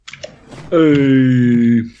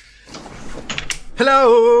Hey.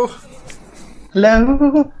 Hello.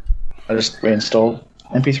 Hello. I just reinstalled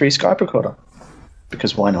MP3 Skype recorder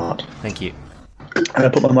because why not? Thank you. And I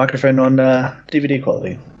put my microphone on DVD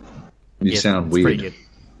quality. You sound weird. Pretty good.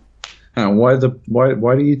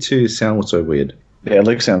 Why do you two sound so weird? Yeah,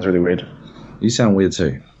 Luke sounds really weird. You sound weird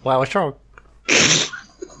too. Wow, what's wrong?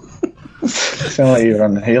 Sound like you're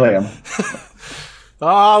on helium.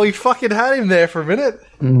 Oh, we fucking had him there for a minute.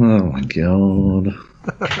 Oh my god.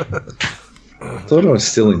 I thought I was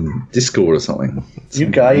still in Discord or something. You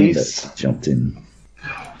guys jumped in.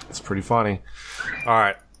 It's pretty funny.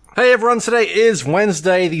 Alright. Hey everyone, today is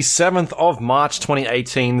Wednesday, the 7th of March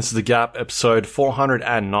 2018. This is the GAP episode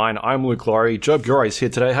 409. I'm Luke Lawrie. Joab Gilroy is here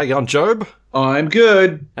today. How you going, Joab? I'm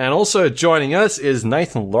good. And also joining us is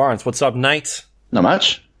Nathan Lawrence. What's up, Nate? Not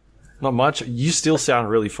much. Not much. You still sound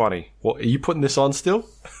really funny. What, are you putting this on still?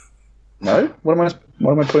 No? What am I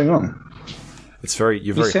putting on?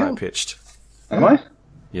 You're very high pitched. Am I?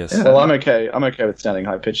 Yes. Yeah. Well, I'm okay. I'm okay with sounding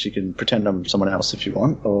high pitched. You can pretend I'm someone else if you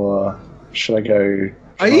want, or should I go?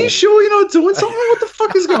 Are you sure you're not doing something? What the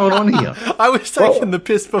fuck is going on here? I was taking the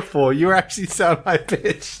piss before. You actually sound high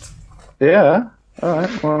pitched. Yeah. All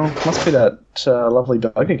right. Well, must be that lovely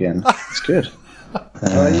bug again. It's good.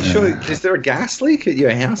 Are you sure? Is there a gas leak at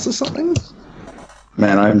your house or something?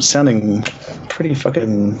 Man, I'm sounding pretty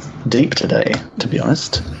fucking deep today, to be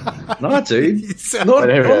honest. No, dude. Not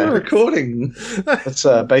on the recording. That's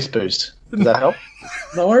bass boost. Does that help?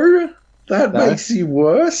 No, that makes you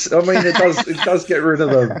worse. I mean, it does get rid of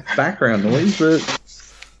the background noise, but...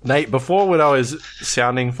 Nate, before when I was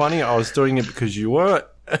sounding funny, I was doing it because you were.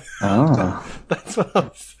 Oh. That's what I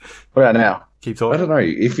was... What about now? Keep talking. I don't know.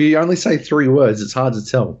 If you only say 3 words, it's hard to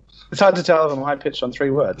tell. It's hard to tell if I'm high pitched on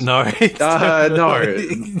 3 words. No. No.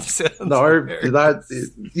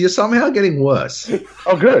 You're somehow getting worse.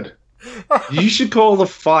 Oh, good. You should call the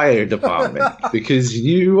fire department because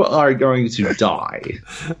you are going to die.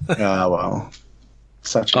 Well.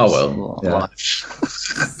 Such Oh, is well. Yeah.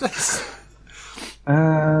 life.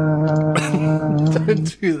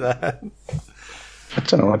 Don't do that. I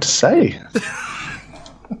don't know what to say.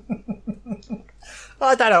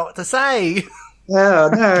 I don't know what to say. Oh,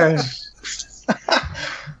 no.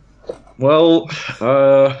 Well,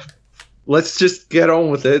 let's just get on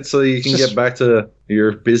with it so you can get back to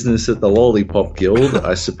your business at the Lollipop Guild,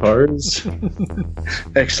 I suppose.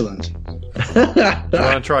 Excellent. Do you want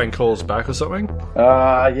to try and call us back or something?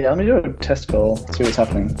 Yeah, let me do a test call, see what's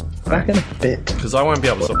happening. Back in a bit. Because I won't be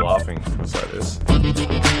able to stop laughing. It's like this.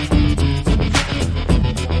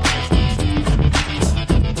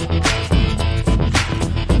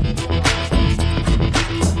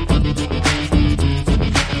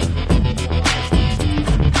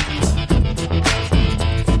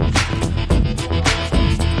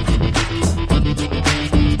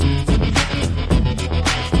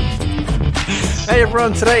 Hey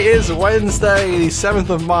everyone, today is Wednesday, the 7th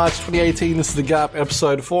of March 2018. This is the GAP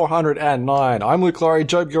episode 409. I'm Luke Lawrie.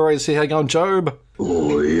 Joab Gilroy is here. How you going, Joab?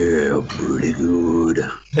 Oh, yeah, pretty good.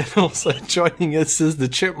 And also joining us is the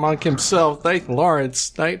chipmunk himself, Nathan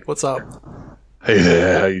Lawrence. Nate, what's up? Hey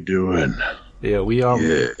there, how you doing? Yeah, we Yeah,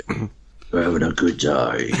 we're having a good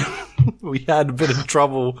day. we had a bit of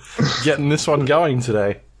trouble getting this one going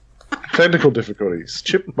today. Technical difficulties.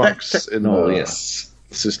 Chipmunks in the yes.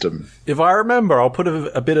 system. If I remember, I'll put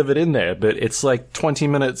a bit of it in there, but it's like 20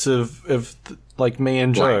 minutes of like me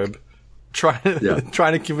and Joab trying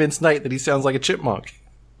to convince Nate that he sounds like a chipmunk.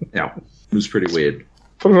 Yeah, it was pretty weird.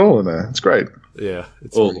 Put it all in there. It's great. Yeah,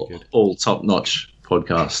 it's pretty good. All top-notch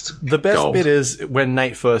podcast. The best gold. bit is when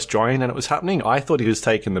Nate first joined and it was happening, I thought he was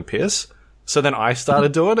taking the piss. So then I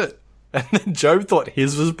started doing it. And then Joab thought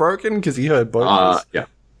his was broken because he heard both of us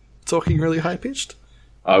talking really high-pitched.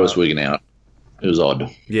 I was wigging out. It was odd.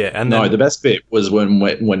 Yeah, and then... No, the best bit was when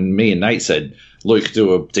me and Nate said, Luke,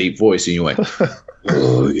 do a deep voice, and you went,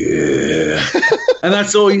 oh, yeah. And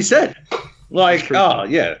that's all you said. Like, oh,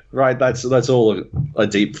 yeah, right, that's all a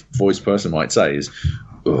deep voice person might say is,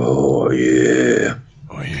 oh, yeah.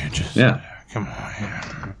 Oh, yeah, just... Yeah. Come on,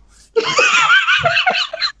 yeah.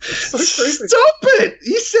 Stop it!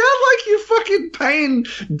 You sound like you're fucking paying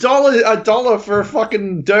a dollar for a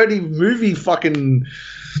fucking dirty movie fucking...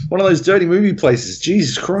 One of those dirty movie places.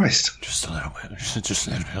 Jesus Christ. Just a little bit. Just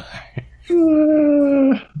a little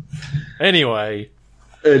bit. Anyway.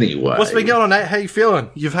 What's been going on, Nate? How you feeling?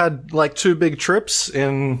 You've had like 2 big trips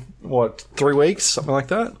in, 3 weeks? Something like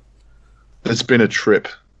that? It's been a trip.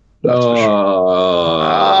 Let's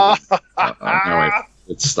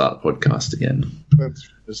start the podcast again.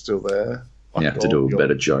 It's still there. You have to do a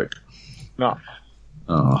better joke. No.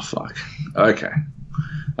 Oh, fuck. Okay.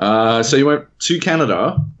 So you went to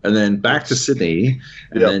Canada and then back to Sydney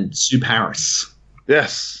and then to Paris.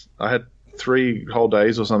 Yes. I had 3 whole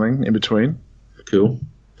days or something in between. Cool.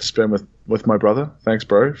 To spend with my brother. Thanks,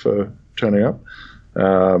 bro, for turning up.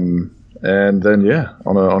 And then,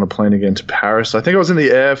 on a plane again to Paris. I think I was in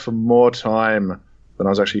the air for more time than I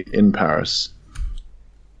was actually in Paris.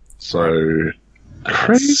 So,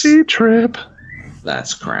 crazy trip.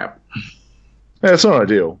 That's crap. Yeah, it's not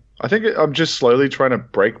ideal. I think I'm just slowly trying to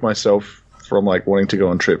break myself from wanting to go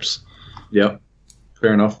on trips. Yep.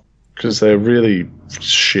 Fair enough. Because they're really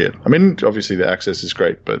shit. I mean, obviously the access is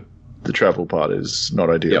great, but the travel part is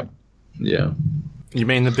not ideal. Yep. Yeah. You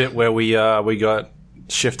mean the bit where we got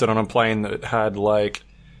shifted on a plane that had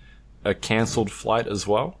a cancelled flight as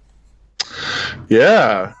well?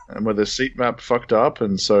 Yeah, and where the seat map fucked up,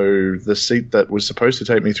 and so the seat that was supposed to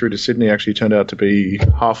take me through to Sydney actually turned out to be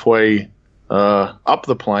halfway up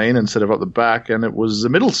the plane instead of up the back, and it was a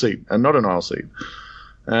middle seat and not an aisle seat.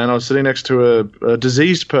 And I was sitting next to a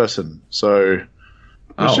diseased person, so it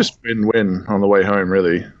was just win-win on the way home,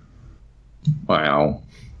 really. Wow.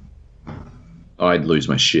 I'd lose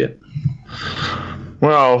my shit.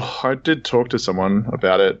 Well, I did talk to someone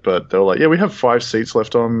about it, but they were like, yeah, we have 5 seats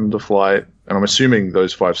left on the flight, and I'm assuming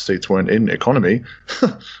those 5 seats weren't in economy.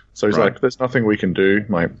 So he's like, there's nothing we can do.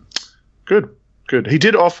 I'm like, good. He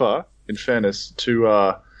did offer, in fairness,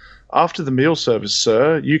 to, after the meal service,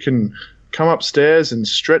 sir, you can come upstairs and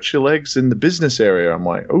stretch your legs in the business area. I'm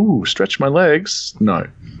like, ooh, stretch my legs? No.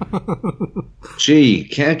 Gee,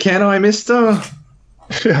 can I, mister?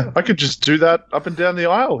 Yeah, I could just do that up and down the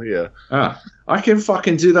aisle here. I can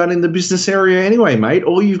fucking do that in the business area anyway, mate.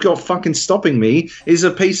 All you've got fucking stopping me is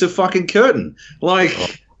a piece of fucking curtain. I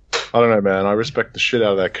don't know, man. I respect the shit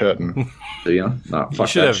out of that curtain. Do you? No,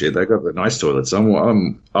 fuck that shit. They got the nice toilets.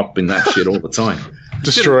 I'm up in that shit all the time.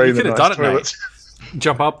 Destroying the nice toilets.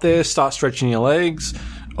 Jump up there, start stretching your legs.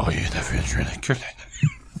 Oh, you're never really good.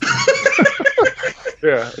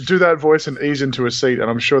 Yeah, do that voice and ease into a seat, and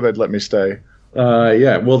I'm sure they'd let me stay.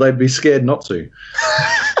 Yeah, well, they'd be scared not to.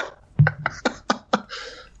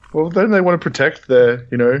 Well, then they want to protect their,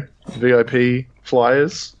 VIP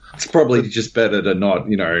flyers. It's probably just better to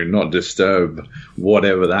not disturb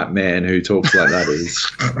whatever that man who talks like that is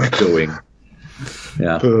doing.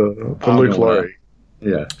 Yeah. For Luke Lawrie.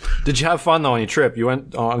 Yeah. Did you have fun, though, on your trip? You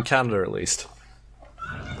went on Canada, at least.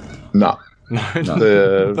 No. No.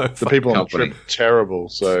 The people on the trip terrible.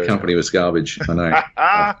 So company was garbage. I know.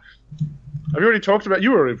 Have you already talked about?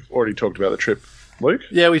 You already talked about the trip, Luke.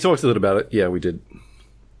 Yeah, we talked a little about it. Yeah, we did.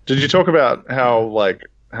 Did you talk about how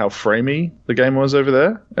framey the game was over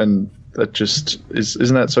there? And that just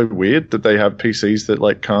isn't that so weird that they have PCs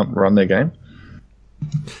that can't run their game?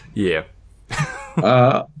 Yeah.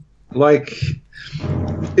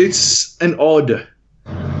 It's an odd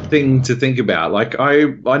thing to think about. I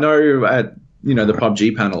know at the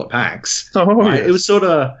PUBG panel at PAX, yes. It was sort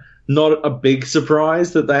of not a big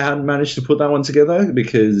surprise that they hadn't managed to put that one together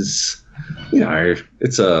because they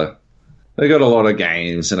got a lot of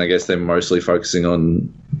games, and I guess they're mostly focusing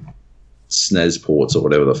on SNES ports or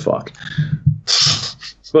whatever the fuck.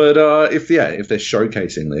 But if they're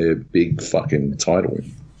showcasing their big fucking title,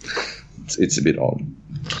 it's a bit odd.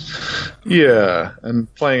 Yeah,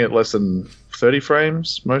 and playing at less than 30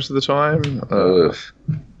 frames most of the time.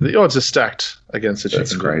 The odds are stacked against it.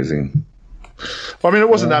 That's crazy. Well, I mean, it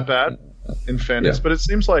wasn't that bad, in fairness, but it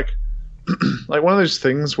seems like one of those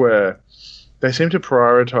things where they seem to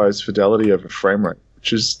prioritize fidelity over frame rate,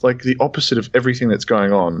 which is the opposite of everything that's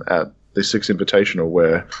going on at the 6 Invitational,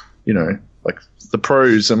 where, the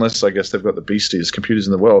pros, unless I guess they've got the beastiest computers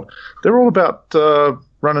in the world, they're all about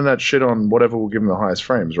running that shit on whatever will give them the highest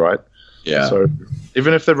frames, right? Yeah. So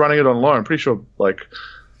even if they're running it on low, I'm pretty sure,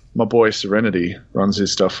 my boy Serenity runs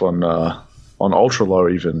his stuff on ultra low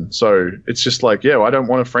even. So it's just I don't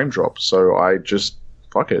want a frame drop, so I just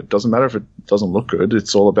fuck it. Doesn't matter if it doesn't look good.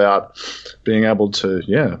 It's all about being able to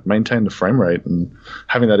maintain the frame rate and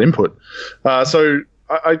having that input. So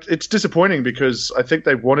it's disappointing because I think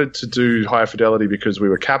they wanted to do higher fidelity because we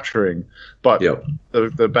were capturing, but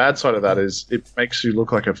the bad side of that is it makes you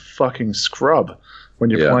look like a fucking scrub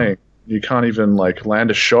when you're playing. You can't even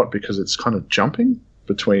land a shot because it's kind of jumping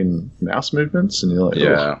between mouse movements, and you're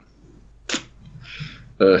like,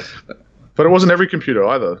 But it wasn't every computer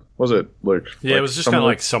either, was it, Luke? Yeah, it was just kind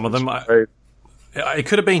of some of them. It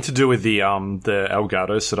could have been to do with the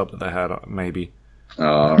Elgato setup that they had, maybe.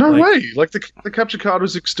 No way! The capture card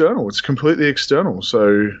was external. It's completely external.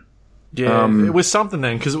 So yeah, it was something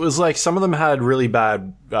then, because it was some of them had really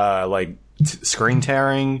bad screen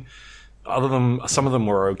tearing. Some of them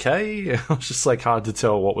were okay. It was just hard to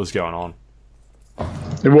tell what was going on.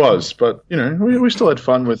 It was, but we still had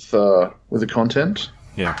fun with the content.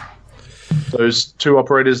 Yeah. Those two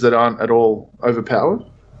operators that aren't at all overpowered.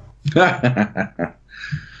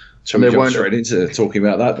 Shall we jump straight into talking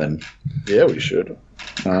about that then? Yeah, we should.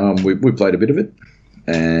 We played a bit of it,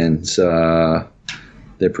 and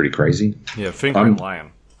they're pretty crazy. Yeah, Finker and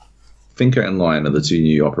Lion. Finker and Lion are the two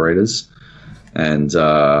new operators, and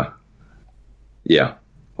yeah,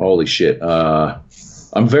 holy shit.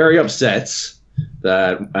 I'm very upset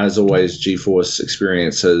that, as always, GeForce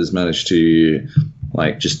Experience has managed to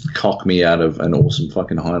just cock me out of an awesome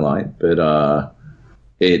fucking highlight, but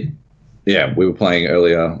we were playing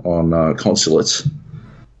earlier on Consulate,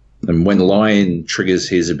 and when Lion triggers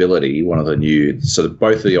his ability, one of the new... So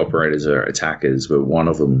both of the operators are attackers, but one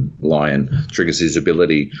of them, Lion, triggers his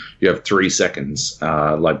ability. You have 3 seconds.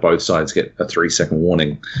 Both sides get a 3-second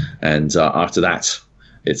warning. And after that,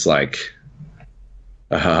 it's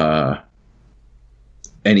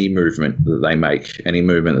any movement that they make, any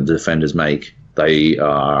movement that the defenders make, they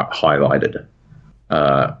are highlighted.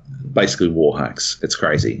 Basically war hacks. It's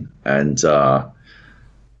crazy. And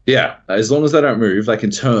as long as they don't move, they can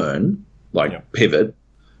turn, pivot,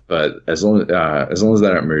 but as long as they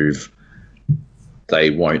don't move, they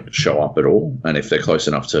won't show up at all. And if they're close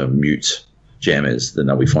enough to mute jammers, then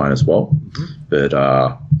they'll be fine as well. But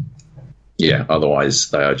otherwise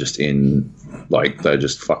they are just they're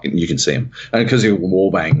just fucking, you can see them. And because you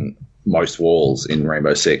wallbang most walls in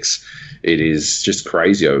Rainbow Six, it is just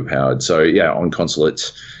crazy overpowered. So yeah, on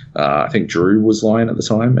Consulate, I think Drew was Lion at the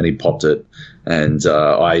time, and he popped it, and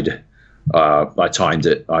I timed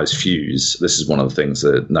it. I was Fuse. This is one of the things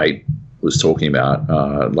that Nate was talking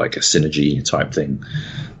about, like a synergy type thing.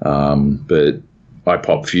 But I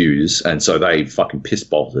popped Fuse, and so they fucking piss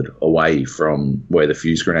bolted away from where the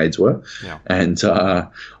fuse grenades were. Yeah. And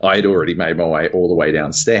I'd already made my way all the way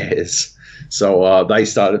downstairs. So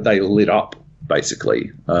they lit up,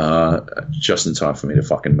 basically, just in time for me to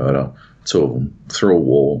fucking murder two of them through a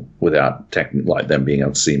wall without them being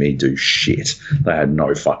able to see me do shit. They had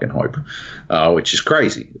no fucking hope, which is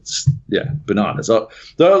crazy. It's bananas. On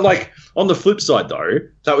the flip side, though,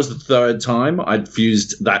 that was the third time I'd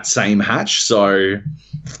fused that same hatch, so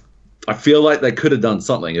I feel like they could have done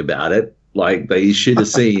something about it. They should have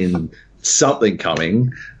seen something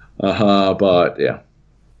coming. But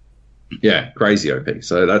crazy OP.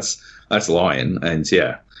 So that's Lion, and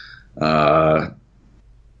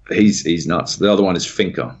he's nuts. The other one is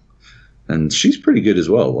Finker, and she's pretty good as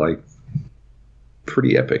well.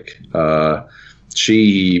 Pretty epic. I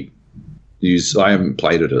haven't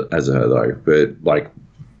played it as her though, but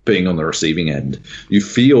being on the receiving end, you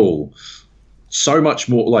feel so much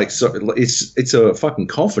more it's a fucking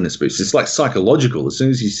confidence boost. It's psychological. As soon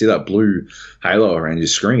as you see that blue halo around your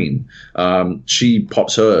screen, she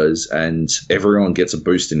pops hers and everyone gets a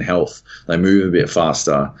boost in health. They move a bit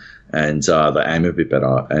faster and they aim a bit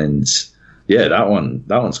better. And that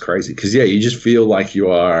one's crazy because you just feel like you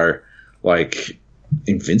are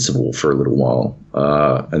invincible for a little while,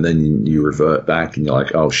 and then you revert back and you're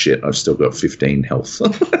like, oh shit, I've still got 15 health.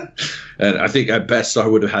 And I think at best I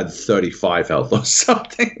would have had 35 health or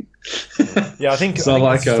something. I think it's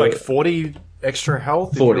 40 extra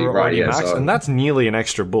health. 40, right? Yeah, max, and that's nearly an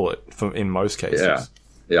extra bullet in most cases.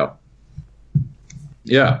 Yeah.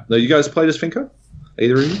 Now, you guys played as Finker?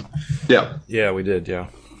 Either of you? Yeah, we did. Yeah.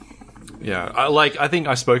 I think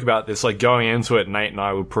I spoke about this. Going into it, Nate and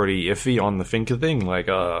I were pretty iffy on the Finker thing.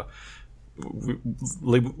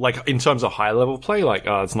 In terms of high level play,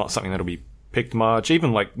 it's not something that'll be picked much.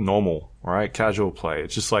 Even normal, right, casual play.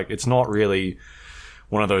 It's just it's not really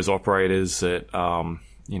one of those operators that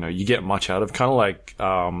you get much out of. Kind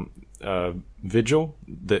of Vigil,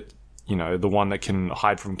 that the one that can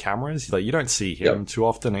hide from cameras. You don't see him too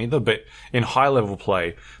often either. But in high level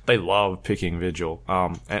play, they love picking Vigil.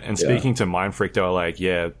 And speaking to Mind Freak, they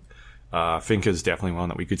were Finker's definitely one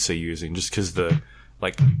that we could see using, just because the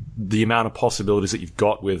amount of possibilities that you've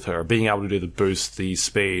got with her, being able to do the boost, the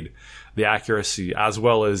speed, the accuracy, as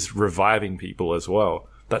well as reviving people as well.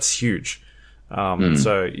 That's huge.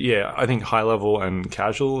 So I think high level and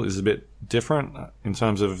casual is a bit different in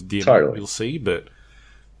terms of the amount you'll see, but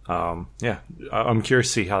I'm curious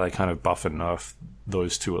to see how they kind of buff and nerf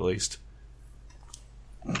those two at least.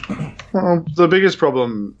 Well, the biggest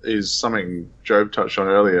problem is something Joab touched on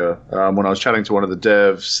earlier. When I was chatting to one of the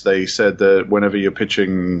devs, they said that whenever you're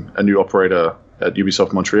pitching a new operator at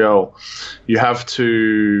Ubisoft Montreal, you have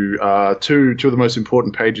to two of the most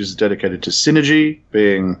important pages dedicated to synergy,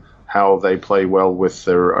 being how they play well with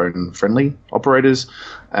their own friendly operators,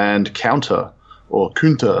 and counter, or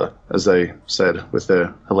Kunter, as they said with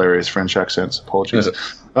their hilarious French accents. Apologies.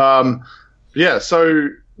 Yeah, so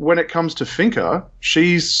when it comes to Finker,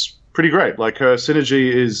 she's pretty great. Like, her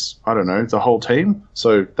synergy is, I don't know, the whole team,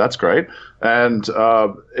 so that's great. And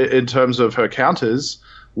in terms of her counters,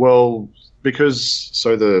 well, because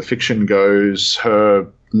so the fiction goes, her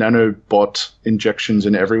nanobot injections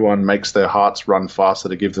in everyone makes their hearts run faster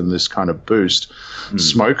to give them this kind of boost.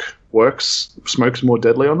 Smoke works. Smoke's more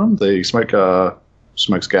deadly on them. The smoke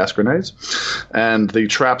smokes gas grenades, and the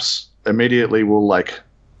traps immediately will like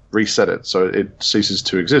reset it, so it ceases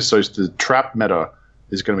to exist. So the trap meta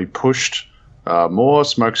is going to be pushed more.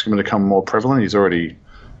 Smoke's going to become more prevalent. He's already,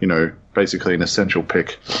 basically an essential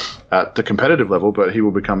pick at the competitive level, but he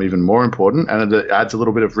will become even more important, and it adds a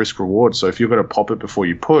little bit of risk reward. So if you're going to pop it before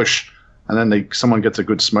you push, and then someone gets a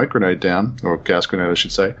good smoke grenade down, or gas grenade I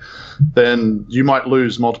should say, then you might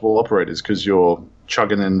lose multiple operators because you're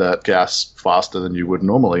chugging in that gas faster than you would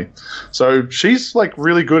normally. So she's like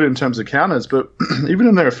really good in terms of counters, but even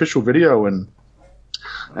in their official video and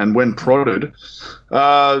when prodded,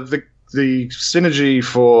 the synergy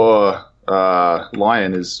for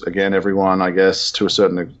Lion is, again, everyone, I guess, to a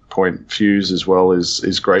certain point. Fuse as well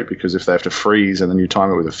is great, because if they have to freeze and then you time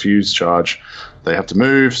it with a fuse charge, they have to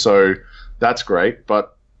move, so that's great.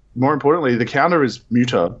 But more importantly, the counter is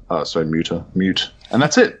mute, and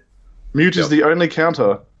that's it. Mute is the only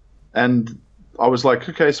counter, and I was like,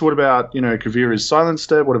 okay, so what about, Kavira's silent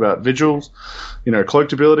step? What about Vigil's,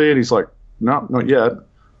 cloaked ability? And he's like, no, not yet.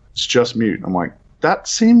 It's just mute. I'm like, that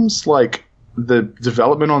seems like the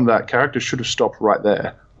development on that character should have stopped right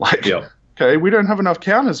there. Like, okay, we don't have enough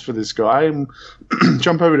counters for this guy, and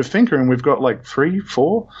jump over to Finker, and we've got like 3,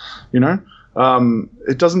 4,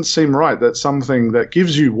 it doesn't seem right that something that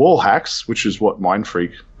gives you wall hacks, which is what Mind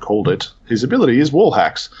Freak called it, his ability is wall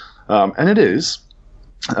hacks, and it is.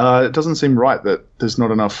 It doesn't seem right that there's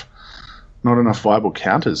not enough viable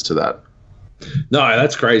counters to that. No,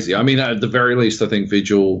 that's crazy. I mean, at the very least, I think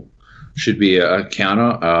Vigil should be a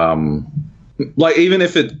counter. Like, even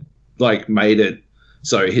if it like made it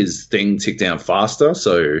so his thing ticked down faster,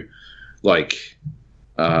 so like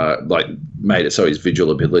made it so his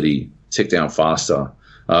Vigil ability ticked down faster,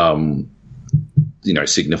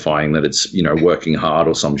 signifying that it's working hard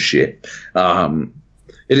or some shit.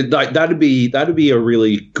 That'd be a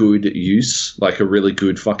really good use, like a really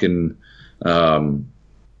good fucking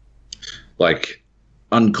like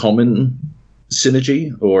uncommon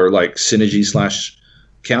synergy, or like synergy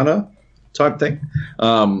 / counter type thing.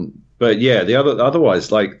 But yeah,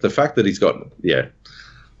 otherwise, like the fact that he's got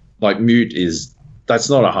like mute that's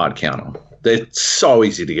not a hard counter. They're so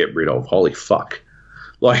easy to get rid of. Holy fuck!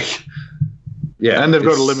 Like, yeah, and they've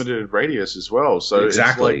got a limited radius as well. So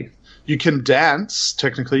exactly. It's like, you can dance,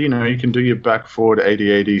 technically, you can do your back forward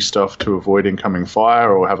 80-80 stuff to avoid incoming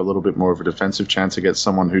fire, or have a little bit more of a defensive chance against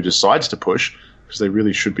someone who decides to push, because they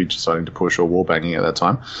really should be deciding to push or wallbanging at that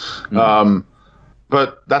time.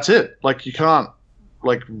 But that's it. Like, you can't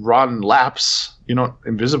like run laps. You're not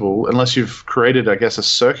invisible unless you've created, I guess, a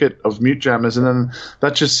circuit of mute jammers, and then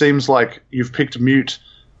that just seems like you've picked mute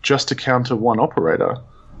just to counter one operator,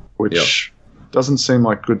 which doesn't seem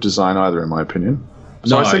like good design either, in my opinion.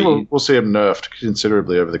 So I think we'll see him nerfed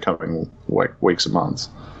considerably over the coming weeks and months.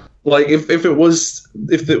 Like, if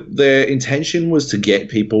their intention was to get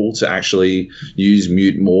people to actually use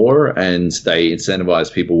mute more, and they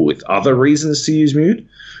incentivize people with other reasons to use mute,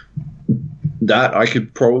 that I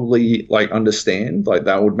could probably like understand. Like,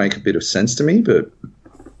 that would make a bit of sense to me. But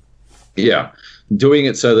yeah, doing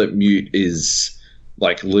it so that mute is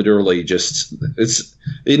like literally just, it's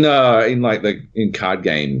in card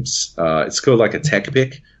games, it's called like a tech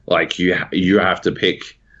pick. Like, you have to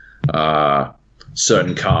pick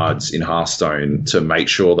certain cards in Hearthstone to make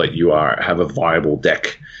sure that you have a viable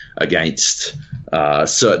deck against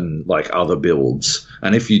certain like other builds.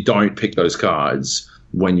 And if you don't pick those cards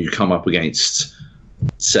when you come up against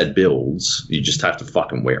said builds, you just have to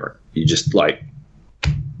fucking wear it. You just like,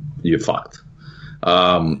 you're fucked.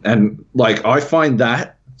 And like, I find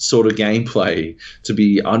that sort of gameplay to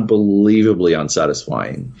be unbelievably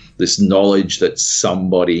unsatisfying. This knowledge that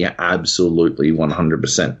somebody absolutely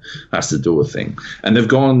 100% has to do a thing. And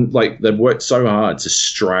they've worked so hard to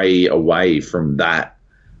stray away from that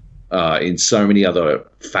in so many other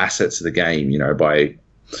facets of the game,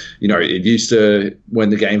 it used to, when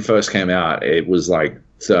the game first came out, it was like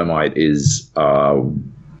Thermite is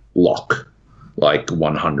lock. Like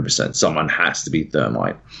 100%. Someone has to be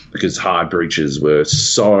Thermite, because hard breaches were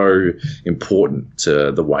so important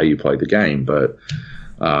to the way you play the game. But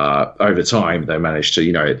over time, they managed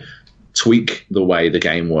to, tweak the way the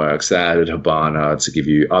game works. They added Hibana to give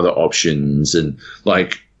you other options. And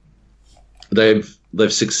like, they've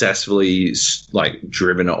successfully like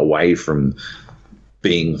driven it away from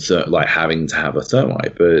being like having to have a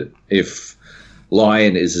thermite. But if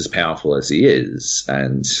Lion is as powerful as he is,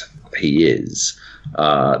 and he is,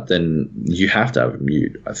 then you have to have a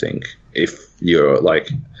mute. I think if you're like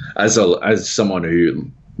as someone who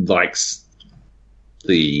likes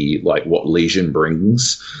what Legion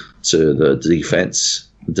brings to the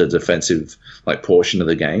defensive like portion of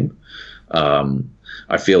the game,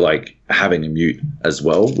 I feel like having a mute as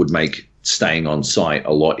well would make staying on site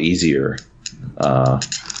a lot easier,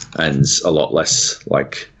 and a lot less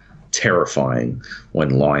like terrifying when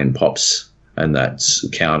Lion pops and that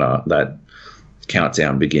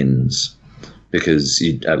countdown begins, because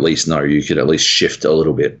you at least know you could at least shift a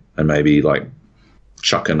little bit and maybe like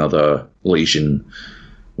chuck another Legion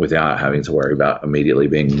without having to worry about immediately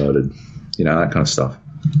being murdered, that kind of stuff.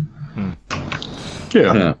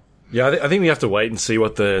 Yeah, I think we have to wait and see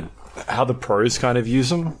how the pros kind of use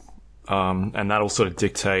them, and that'll sort of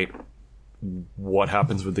dictate what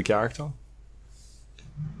happens with the character.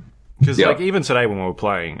 Because like even today when we were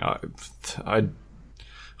playing, I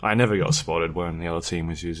never got spotted when the other team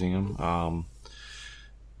was using them.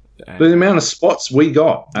 The amount of spots we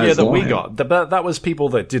got, that was people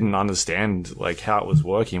that didn't understand like how it was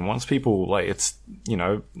working. Once people like it's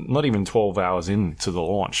not even 12 hours into the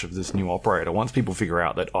launch of this new operator. Once people figure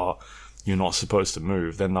out that you're not supposed to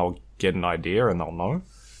move, then they'll get an idea and they'll know.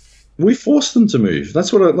 We forced them to move.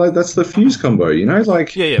 That's what that's the fuse combo,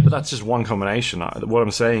 like but that's just one combination. What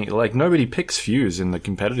I'm saying, like nobody picks fuse in the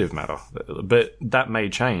competitive meta, but that may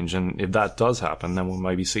change, and if that does happen, then we'll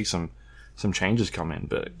maybe see some changes come in.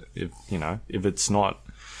 But if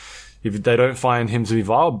they don't find him to be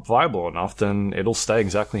viable enough, then it'll stay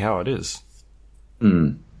exactly how it is.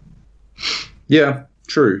 Yeah,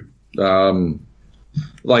 true. I don't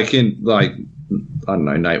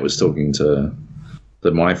know, Nate was talking to the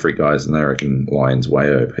Mind Freak guys, and they reckon Lion's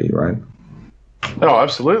way OP, right? Oh,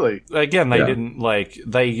 absolutely. Again, they didn't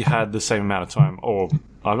they had the same amount of time, or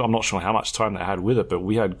I'm not sure how much time they had with it, but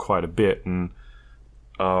we had quite a bit, and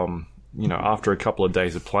after a couple of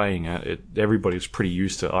days of playing it, everybody was pretty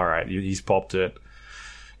used to, all right, he's popped it.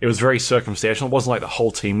 It was very circumstantial. It wasn't like the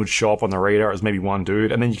whole team would show up on the radar. It was maybe one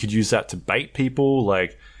dude, and then you could use that to bait people.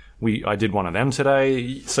 Like I did one of them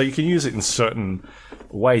today, so you can use it in certain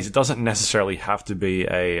ways. It doesn't necessarily have to be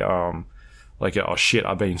oh shit,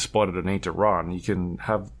 I've been spotted, I need to run. You can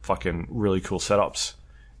have fucking really cool setups.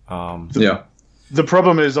 The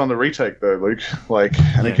problem is on the retake, though, Luke.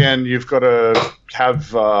 Again, you've got to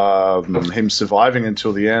have him surviving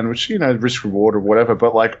until the end, which, risk reward or whatever.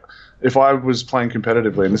 But, if I was playing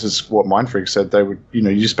competitively, and this is what Mindfreak said, they would, you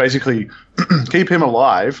just basically keep him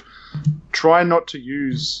alive, try not to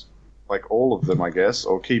use, all of them, I guess,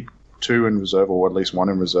 or keep 2 in reserve, or at least 1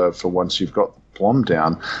 in reserve for once you've got the bomb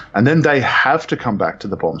down. And then they have to come back to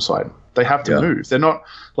the bomb site. They have to move. They're not,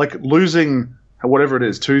 losing whatever it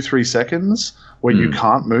is, 2-3 seconds where you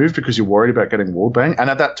can't move because you're worried about getting wall bang. And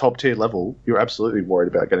at that top tier level, you're absolutely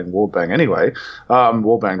worried about getting wall bang anyway.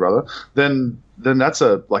 Wall bang rather. Then that's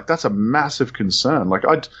a massive concern.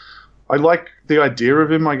 I like the idea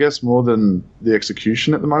of him, I guess, more than the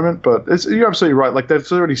execution at the moment. But you're absolutely right.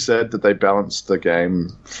 They've already said that they balanced the game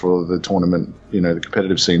for the tournament, the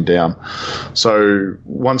competitive scene down. So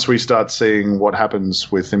once we start seeing what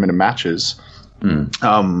happens with him in the matches,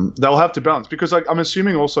 they'll have to balance, because I'm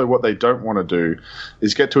assuming also what they don't want to do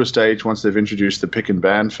is get to a stage once they've introduced the pick and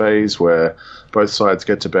ban phase where both sides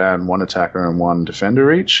get to ban 1 attacker and 1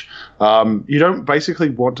 defender each. You don't basically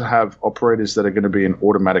want to have operators that are going to be an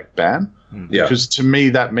automatic ban, because to me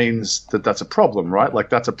that means that that's a problem, right?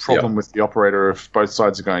 That's a problem with the operator if both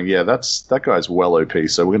sides are going, that guy's well OP,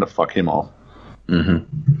 so we're going to fuck him off.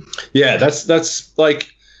 Yeah, that's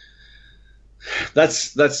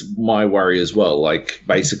my worry as well.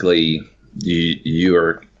 Basically,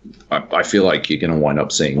 I feel like you're going to wind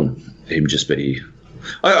up seeing him just be.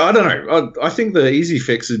 I don't know. I think the easy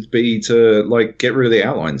fix would be to get rid of the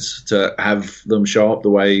outlines, to have them show up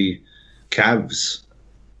the way Caveras,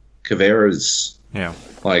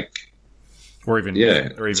 or even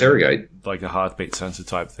interrogate, a heartbeat sensor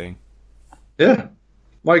type thing. Yeah,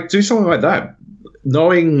 do something like that.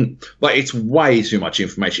 Knowing it's way too much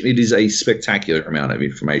information. It is a spectacular amount of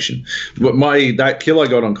information. But that kill I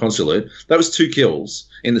got on Consulate, that was 2 kills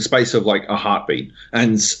in the space of a heartbeat,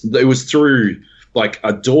 and it was through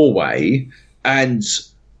a doorway and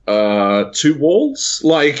 2 walls.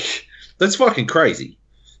 That's fucking crazy.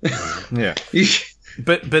 Yeah.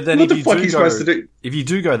 But then if you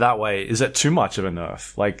do go that way, is that too much of a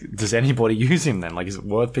nerf? Does anybody use him then? Is it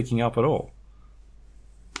worth picking up at all?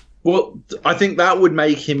 Well, I think that would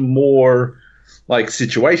make him more like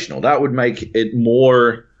situational. That would make it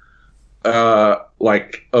more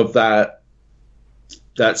like of that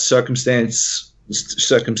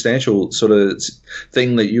circumstantial sort of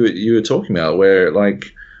thing that you were talking about, where like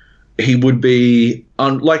he would be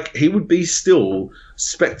he would be still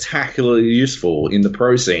spectacularly useful in the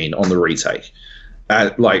pro scene on the retake,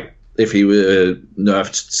 like if he were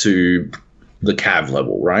nerfed to the cav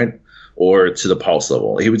level, right? Or to the pulse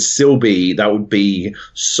level, he would still be. That would be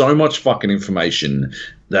so much fucking information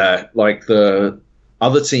that like the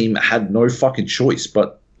other team had no fucking choice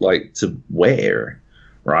but like to wear,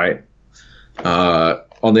 right?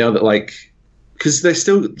 On the other, like, because they're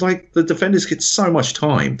still like the defenders get so much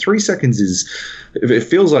time. 3 seconds it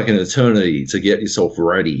feels like an eternity to get yourself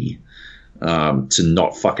ready to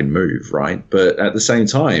not fucking move, right? But at the same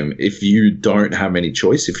time, if you don't have any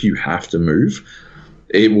choice, if you have to move,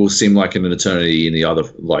 it will seem like an eternity in the other,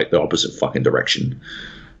 like the opposite fucking direction.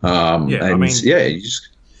 You just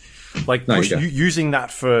like using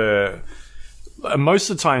that for most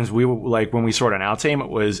of the times we were like when we saw it on our team, it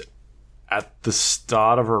was at the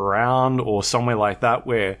start of a round or somewhere like that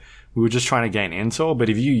where we were just trying to gain intel. But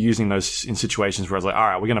if you're using those in situations where it's like, all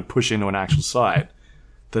right, we're going to push into an actual site,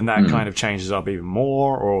 then that kind of changes up even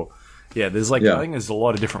more. Or there's I think there's a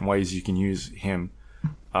lot of different ways you can use him.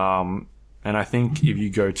 And I think if you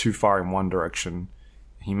go too far in one direction,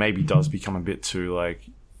 he maybe does become a bit too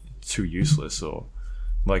useless, or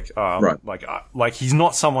like he's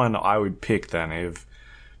not someone I would pick then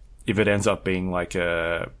if it ends up being like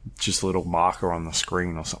just a little marker on the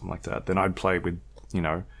screen or something like that. Then I'd play with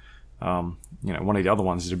one of the other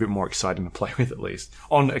ones is a bit more exciting to play with, at least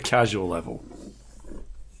on a casual level.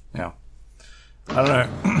 Yeah, I don't know.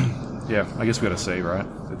 Yeah, I guess we got to see, right?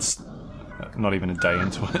 It's not even a day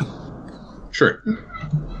into it. Sure.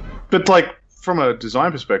 But, like, from a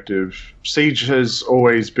design perspective, Siege has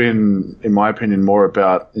always been, in my opinion, more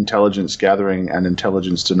about intelligence gathering and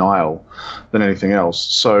intelligence denial than anything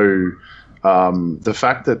else. So the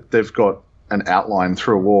fact that they've got an outline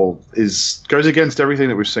through a wall goes against everything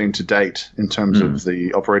that we've seen to date in terms of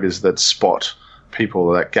the operators that spot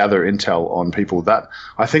people, that gather intel on people. That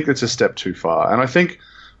I think that's a step too far. And I think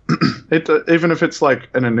even if it's like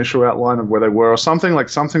an initial outline of where they were or something, like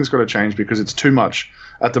something's got to change because it's too much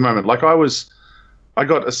at the moment. Like I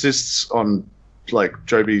got assists on like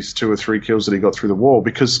Joby's 2 or 3 kills that he got through the wall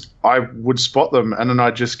because I would spot them and then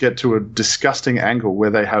I'd just get to a disgusting angle where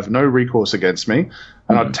they have no recourse against me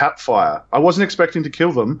and I'd tap fire. I wasn't expecting to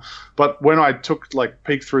kill them, but when I took like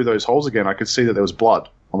peek through those holes again, I could see that there was blood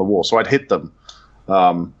on the wall, so I'd hit them.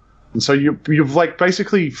 And so you've like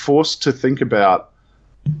basically forced to think about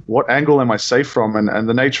what angle am I safe from, and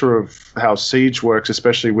the nature of how Siege works,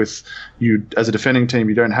 especially with you as a defending team,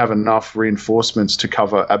 you don't have enough reinforcements to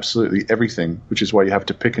cover absolutely everything, which is why you have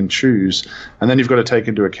to pick and choose. And then you've got to take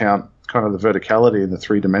into account kind of the verticality and the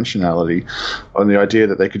three-dimensionality on the idea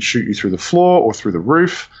that they could shoot you through the floor or through the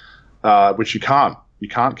roof, which you can't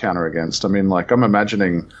counter against. I mean, like I'm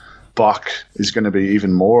imagining Buck is going to be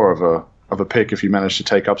even more of a pick if you manage to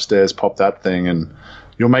take upstairs, pop that thing, and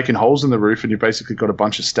you're making holes in the roof and you've basically got a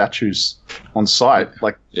bunch of statues on site.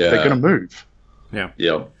 Like, they're going to move. Yeah.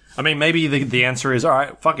 Yeah. I mean, maybe the answer is, all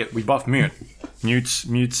right, fuck it, we buff Mute.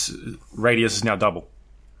 Mute's radius is now double.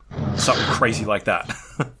 Something crazy like that.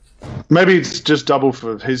 Maybe it's just double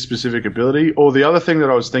for his specific ability. Or the other thing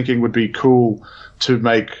that I was thinking would be cool to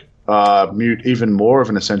make Mute even more of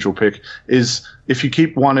an essential pick is if you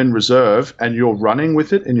keep one in reserve and you're running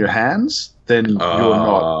with it in your hands, then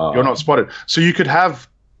you're not spotted. So you could have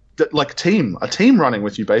like a team running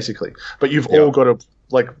with you basically, but you've all got to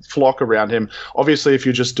like flock around him. Obviously, if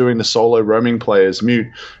you're just doing the solo roaming players, Mute,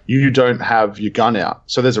 you don't have your gun out,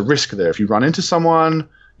 so there's a risk there. If you run into someone,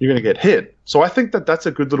 you're going to get hit. So I think that that's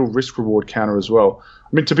a good little risk reward counter as well. I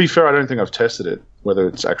mean, to be fair, I don't think I've tested it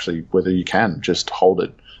whether you can just hold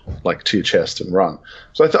it like to your chest and run.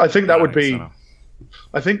 So I think that would be.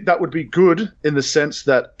 I think that would be good in the sense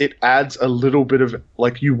that it adds a little bit of,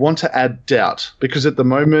 like, you want to add doubt. Because at the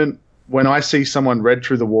moment, when I see someone red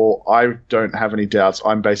through the wall, I don't have any doubts.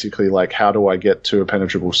 I'm basically like, how do I get to a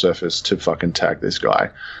penetrable surface to fucking tag this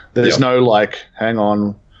guy? There's no, like, hang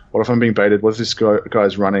on, what if I'm being baited? What if this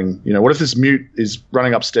guy's running? You know, what if this Mute is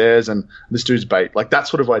running upstairs and this dude's bait? Like, that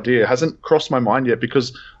sort of idea hasn't crossed my mind yet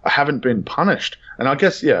because I haven't been punished. And I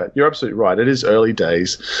guess, you're absolutely right. It is early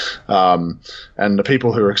days. And the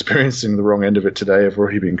people who are experiencing the wrong end of it today have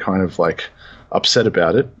already been kind of, like, upset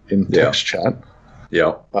about it in text chat.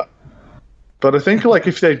 Yeah. But I think, like,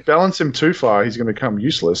 if they balance him too far, he's going to become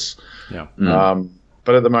useless. Yeah. But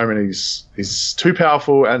But at the moment, he's too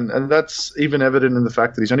powerful, and that's even evident in the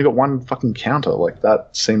fact that he's only got one fucking counter. Like, that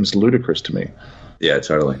seems ludicrous to me. Yeah,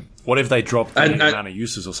 totally. What if they dropped the amount of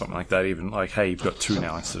uses or something like that? Even like, hey, you've got 2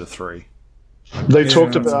 now instead of 3. They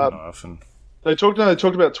talked about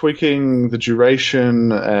tweaking the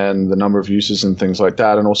duration and the number of uses and things like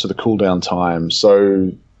that, and also the cooldown time.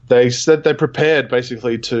 So they said they're prepared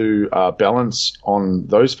basically to balance on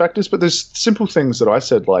those factors. But there's simple things that I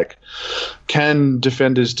said, like, can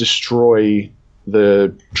defenders destroy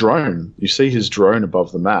the drone? You see his drone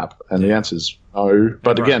above the map, and the answer is no.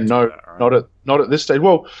 But again, no, not at this stage.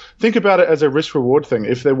 Well, think about it as a risk-reward thing.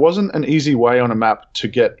 If there wasn't an easy way on a map to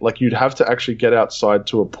get, like, you'd have to actually get outside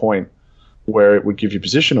to a point where it would give you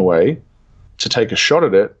position away to take a shot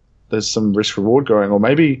at it. There's some risk-reward going, or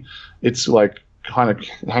maybe it's like kind of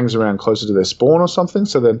hangs around closer to their spawn or something.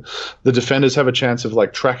 So then the defenders have a chance of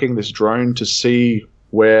like tracking this drone to see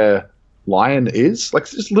where Lion is. Like,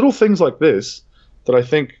 just little things like this that I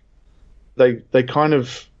think they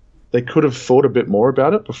could have thought a bit more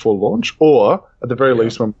about it before launch, or at the very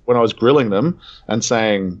least when I was grilling them and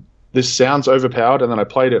saying, this sounds overpowered, and then I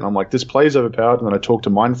played it and I'm like, this plays overpowered, and then I talked to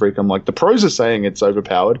Mindfreak, I'm like, the pros are saying it's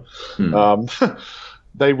overpowered.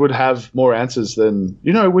 They would have more answers than,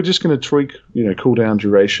 we're just going to tweak, cooldown,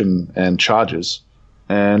 duration, and charges,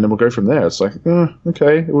 and then we'll go from there. It's like,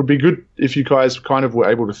 okay, it would be good if you guys kind of were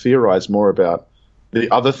able to theorize more about the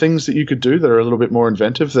other things that you could do that are a little bit more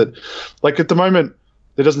inventive. That, like, at the moment,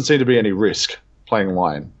 there doesn't seem to be any risk playing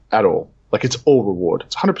Lion at all. Like, it's all reward.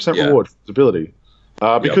 It's 100% reward for his ability.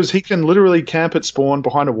 Because he can literally camp at spawn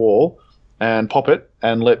behind a wall and pop it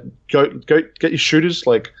and go get your shooters,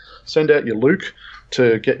 like send out your Luke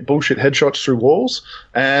to get bullshit headshots through walls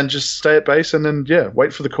and just stay at base and then,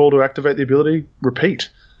 wait for the call to activate the ability, repeat.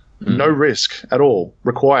 No risk at all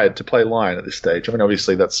required to play Lion at this stage. I mean,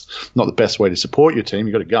 obviously that's not the best way to support your team.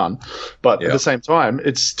 You got a gun. But at the same time,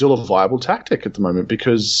 it's still a viable tactic at the moment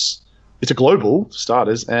because it's a global, for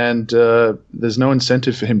starters, and there's no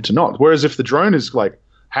incentive for him to not. Whereas if the drone is like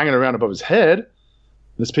hanging around above his head,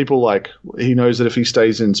 there's people like, he knows that if he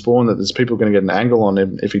stays in spawn that there's people going to get an angle on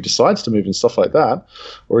him if he decides to move and stuff like that,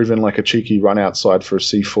 or even like a cheeky run outside for a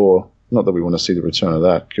C4. Not that we want to see the return of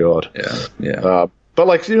that, God. Yeah. But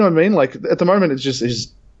like, you know what I mean? Like, at the moment, it's just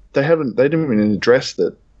they didn't even address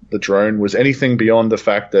that the drone was anything beyond the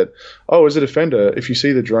fact that, as a defender, if you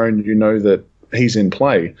see the drone, you know that he's in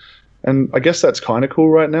play. And I guess that's kind of cool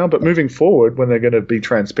right now. But moving forward, when they're going to be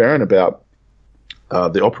transparent about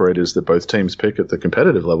the operators that both teams pick at the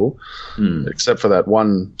competitive level, except for that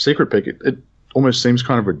one secret pick, it almost seems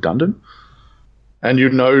kind of redundant. And you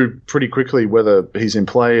know pretty quickly whether he's in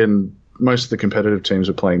play, and most of the competitive teams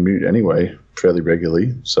are playing mute anyway, fairly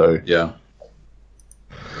regularly. So it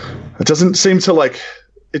doesn't seem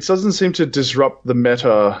to disrupt the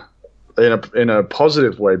meta in a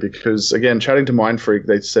positive way, because again, chatting to Mindfreak,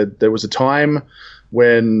 they said there was a time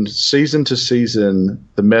when season to season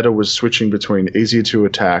the meta was switching between easier to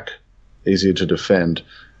attack, easier to defend.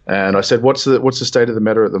 And I said, what's the state of the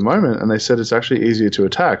meta at the moment? And they said it's actually easier to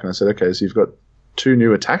attack. And I said, okay, so you've got 2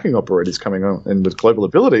 new attacking operators coming on in with global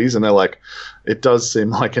abilities, and they're like, it does seem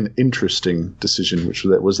like an interesting decision, which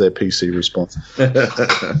was their PC response.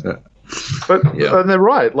 But and they're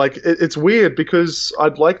right. Like, it's weird because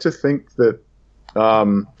I'd like to think that,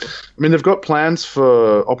 they've got plans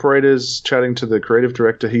for operators. Chatting to the creative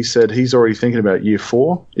director, he said he's already thinking about year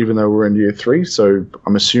 4, even though we're in year 3. So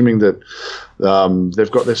I'm assuming that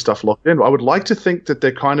they've got their stuff locked in. I would like to think that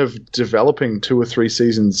they're kind of developing 2 or 3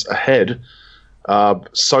 seasons ahead,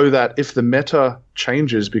 so that if the meta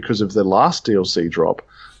changes because of the last DLC drop,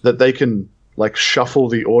 that they can like shuffle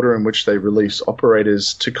the order in which they release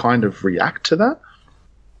operators to kind of react to that.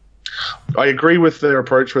 I agree with their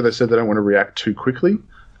approach where they said they don't want to react too quickly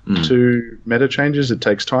to meta changes. It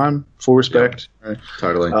takes time, full respect. Yeah,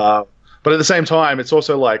 totally. But at the same time, it's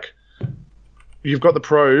also like you've got the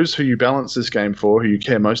pros who you balance this game for, who you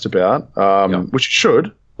care most about, which you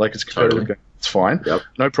should. Like, it's a competitive game. It's fine.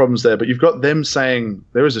 No problems there. But you've got them saying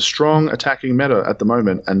there is a strong attacking meta at the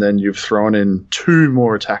moment, and then you've thrown in 2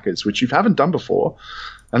 more attackers, which you haven't done before.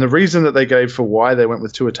 And the reason that they gave for why they went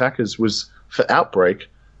with 2 attackers was for Outbreak.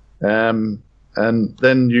 And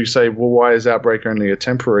then you say, well, why is Outbreak only a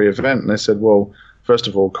temporary event? And they said, well, first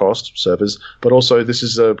of all, cost, servers, but also this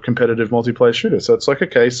is a competitive multiplayer shooter. So it's like,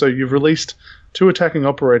 okay, so you've released 2 attacking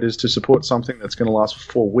operators to support something that's going to last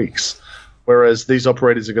for 4 weeks. Whereas these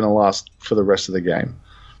operators are going to last for the rest of the game.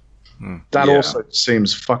 That also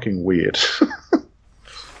seems fucking weird.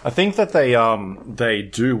 I think that they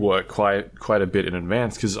do work quite a bit in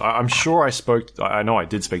advance, because I'm sure I know I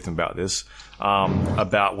did speak to them about this,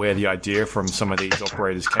 about where the idea from some of these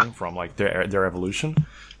operators came from, like their evolution,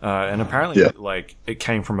 and apparently like it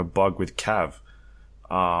came from a bug with Cav,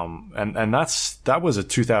 and that was a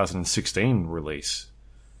 2016 release.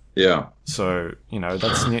 Yeah. So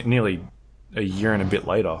that's nearly a year and a bit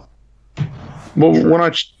later. Well, when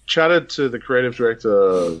I chatted to the creative director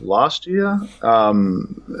last year,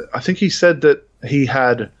 I think he said that he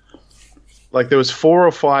had, like, there was 4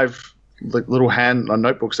 or 5 like little hand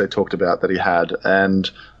notebooks they talked about that he had,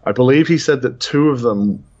 and I believe he said that 2 of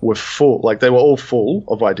them were full, like they were all full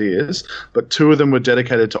of ideas, but 2 of them were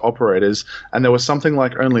dedicated to operators, and there was something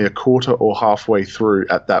like only a quarter or halfway through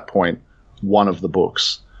at that point one of the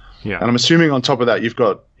books. Yeah. And I'm assuming on top of that you've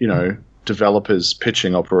got, developers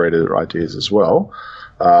pitching operator ideas as well.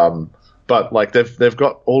 But like they've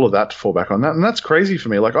got all of that to fall back on that, and that's crazy for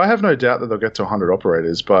me. Like, I have no doubt that they'll get to 100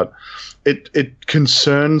 operators, but it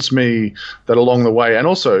concerns me that along the way, and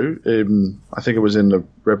also I think it was in the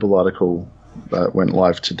Rebel article that went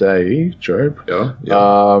live today, Job. Yeah.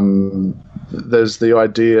 There's the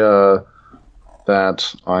idea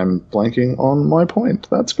that I'm blanking on my point.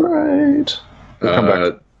 That's great. We'll come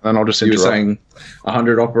back. And I'll just interrupt. You were saying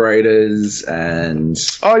 100 operators, and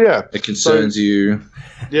it concerns you.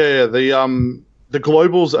 Yeah. The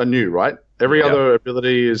globals are new, right? Every other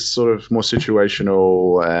ability is sort of more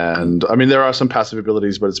situational, and I mean there are some passive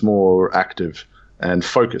abilities, but it's more active and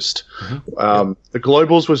focused. Mm-hmm. The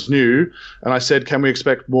globals was new, and I said, "Can we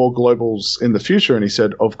expect more globals in the future?" And he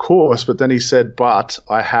said, "Of course." But then he said, "But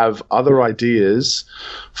I have other ideas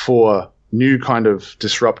for new kind of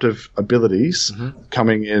disruptive abilities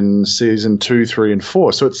coming in season 2, 3, and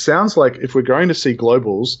 4. So it sounds like if we're going to see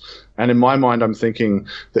globals, and in my mind I'm thinking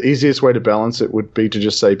the easiest way to balance it would be to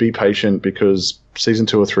just say be patient, because season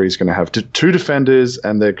 2 or 3 is going to have 2 defenders,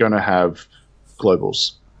 and they're going to have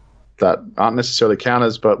globals that aren't necessarily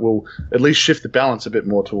counters, but will at least shift the balance a bit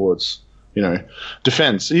more towards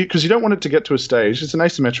defense, because you don't want it to get to a stage. It's an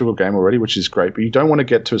asymmetrical game already, which is great, but you don't want to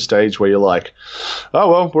get to a stage where you're like, oh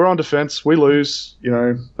well, we're on defense, we lose,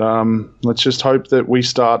 let's just hope that we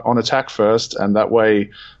start on attack first, and that way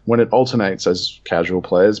when it alternates as casual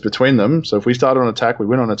players between them, so if we start on attack, we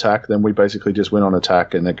win on attack, then we basically just win on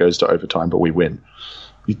attack and it goes to overtime, but we win.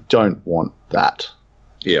 You don't want that.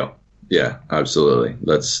 Yeah absolutely.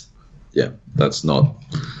 It's not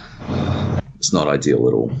ideal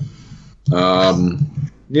at all.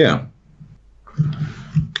 Yeah.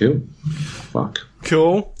 Cool. Fuck.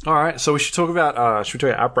 Cool. All right. So we should talk about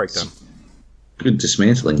Outbreak then. Good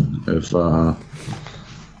dismantling of the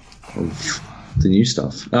new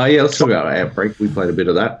stuff. Let's talk about Outbreak. We played a bit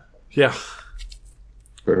of that. Yeah.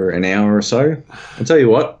 For an hour or so. I'll tell you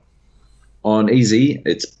what. On easy,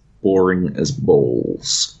 it's boring as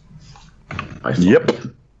balls. Yep.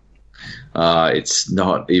 It's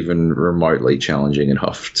not even remotely challenging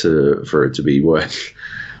enough for it to be worth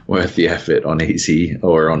the effort on easy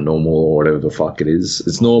or on normal or whatever the fuck it is.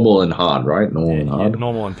 It's normal and hard, right? Normal and hard. Yeah,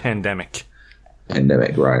 normal and pandemic.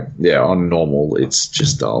 Pandemic, right? Yeah, on normal it's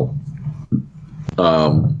just dull.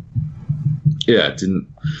 It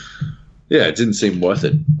didn't seem worth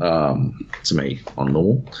it to me on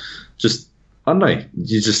normal. Just I don't know.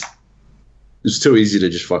 It's too easy to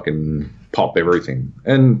just fucking pop everything.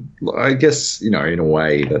 And I guess, in a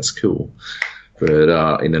way that's cool.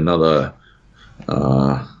 But in another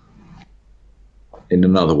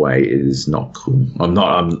way it is not cool. I don't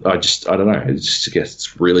know. It just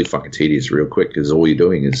gets really fucking tedious real quick, because all you're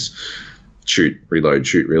doing is shoot,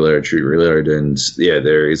 reload, and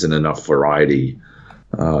there isn't enough variety,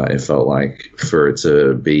 it felt like, for it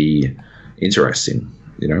to be interesting,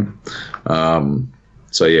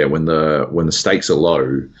 So when the stakes are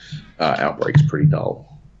low, Outbreak's pretty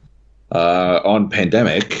dull. On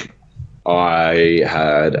Pandemic, I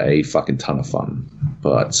had a fucking ton of fun,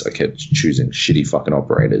 but I kept choosing shitty fucking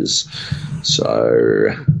operators, so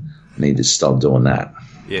I need to stop doing that.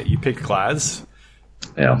 Yeah, you picked Glaz,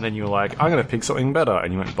 and then you were like, I'm going to pick something better,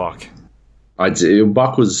 and you went Buck. I did.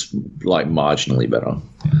 Buck was like marginally better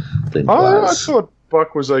than Glaz. I thought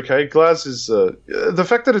Buck was okay. Glaz is the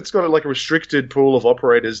fact that it's got like a restricted pool of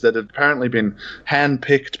operators that have apparently been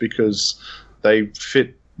hand-picked because they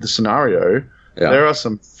fit the scenario. Yeah. There are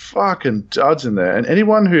some fucking duds in there, and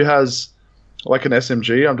anyone who has like an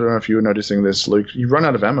SMG, I don't know if you were noticing this, Luke, you run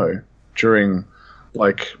out of ammo during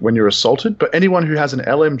like when you're assaulted, but anyone who has an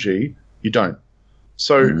LMG, you don't.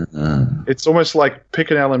 So it's almost like pick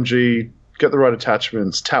an LMG, get the right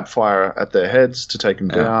attachments, tap fire at their heads to take them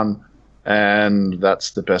down, And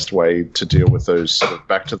that's the best way to deal with those sort of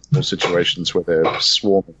back to the wall situations where they're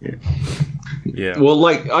swarming you. Yeah. Well,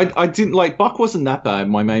 like I didn't like Buck wasn't that bad.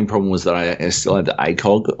 My main problem was that I still had the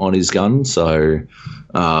ACOG on his gun, so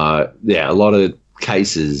a lot of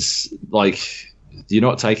cases like you're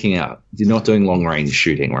not doing long range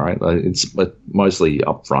shooting, right? Like, it's mostly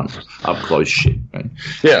up front, up close shit, right?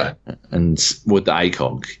 Yeah. And with the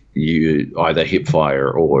ACOG, you either hip fire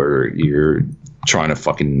or you're trying to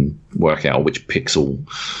fucking work out which pixel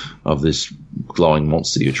of this glowing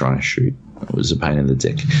monster you're trying to shoot. It was a pain in the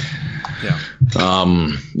dick. Yeah.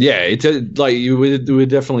 We're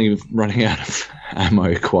definitely running out of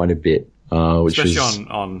ammo quite a bit. Especially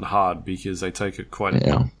on hard, because they take it quite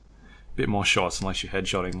a bit more shots unless you're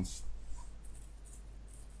headshotting.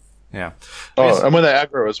 Yeah. And when they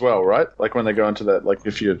aggro as well, right? Like when they go into that, like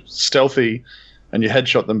if you're stealthy and you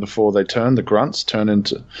headshot them before they turn, the grunts turn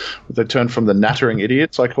from the nattering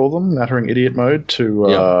idiots, I call them, nattering idiot mode,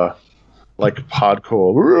 to like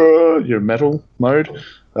hardcore, your metal mode.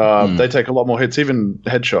 They take a lot more hits. Even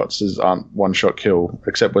headshots aren't one-shot kill,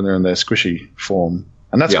 except when they're in their squishy form.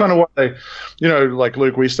 And that's kind of what they, like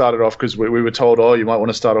Luke, we started off because we were told, you might want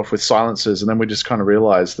to start off with silencers. And then we just kind of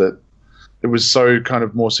realized that it was so kind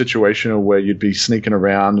of more situational where you'd be sneaking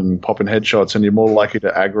around and popping headshots and you're more likely to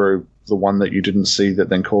aggro the one that you didn't see that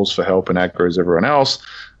then calls for help and aggroes everyone else,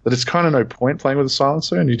 that it's kind of no point playing with a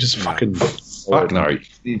silencer and you just fucking... Fuck no.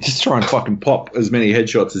 You just try and fucking pop as many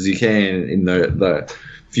headshots as you can in the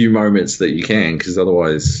few moments that you can, because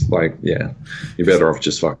otherwise, you're better off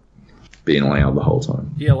just being loud the whole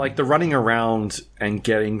time. Yeah, like the running around and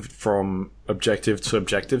getting from objective to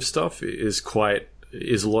objective stuff is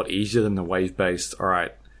a lot easier than the wave-based, all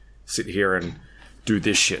right, sit here and do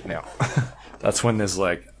this shit now. That's when there's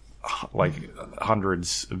like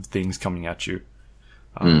hundreds of things coming at you.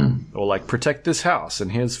 Or like protect this house,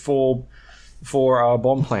 and here's four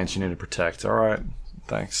bomb plants you need to protect. All right,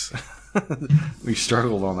 thanks. We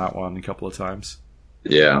struggled on that one a couple of times.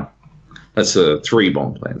 Yeah. That's 3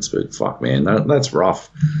 bomb plants, but fuck, man, that's rough.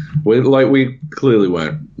 We clearly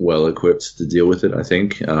weren't well equipped to deal with it. I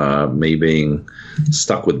think me being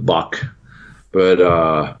stuck with Buck, but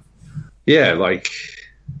that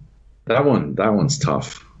one's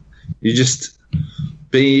tough. You just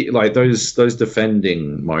be like those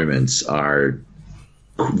defending moments are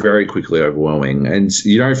very quickly overwhelming, and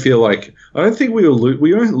you don't feel like I don't think we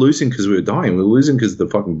weren't losing because we were dying. We were losing because the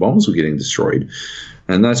fucking bombs were getting destroyed.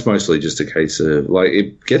 And that's mostly just a case of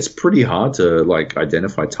it gets pretty hard to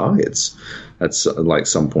identify targets at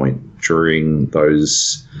some point during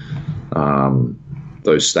those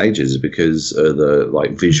stages because of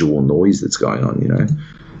the visual noise that's going on,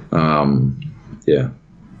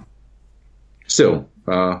 Still,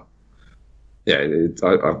 I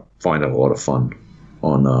find it a lot of fun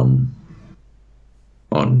on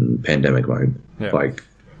pandemic mode. Yeah.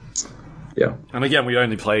 Yeah. And again, we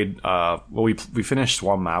only played. We finished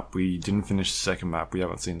one map. We didn't finish the second map. We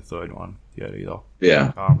haven't seen the third one yet either.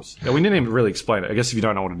 Yeah. We didn't even really explain it. I guess if you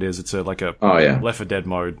don't know what it is, it's a Left 4 Dead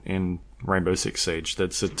mode in Rainbow Six Siege.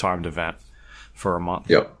 That's a timed event for a month.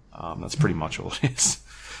 Yep. That's pretty much all it is.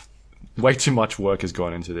 Way too much work has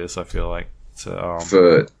gone into this. I feel like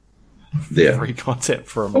free content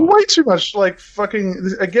for a month. Way too much,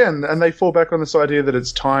 again, and they fall back on this idea that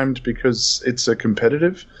it's timed because it's a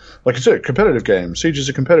competitive. It's a competitive game. Siege is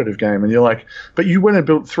a competitive game, and you're like, but you went and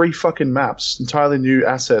built 3 fucking maps, entirely new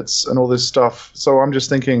assets, and all this stuff. So I'm just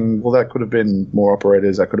thinking, well, that could have been more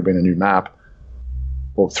operators. That could have been a new map,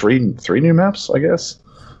 or three new maps, I guess.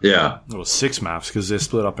 Yeah, it was 6 maps because they're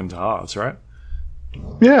split up into halves, right?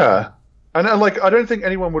 Yeah. And I don't think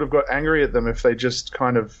anyone would have got angry at them if they just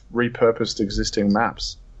kind of repurposed existing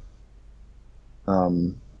maps,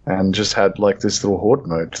 and just had this little horde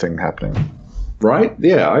mode thing happening. Right?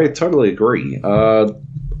 Yeah, I totally agree.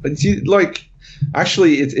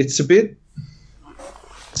 Actually, it's a bit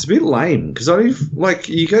lame because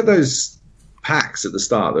you get those packs at the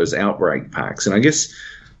start, those Outbreak packs, and I guess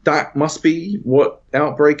that must be what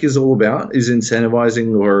Outbreak is all about: is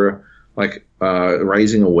incentivizing or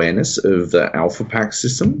raising awareness of the alpha pack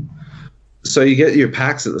system. So you get your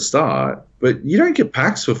packs at the start, but you don't get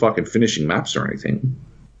packs for fucking finishing maps or anything.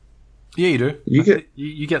 Yeah, you do.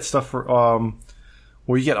 You get stuff for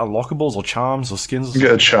you get unlockables or charms or skins. You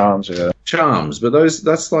get charms, yeah. Charms, but those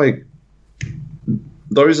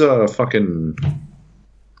are fucking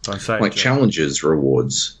challenges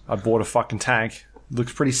rewards. I bought a fucking tank.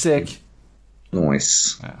 Looks pretty sick.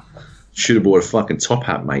 Nice. Yeah. Should have bought a fucking top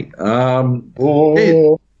hat, mate. You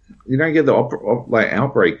don't get the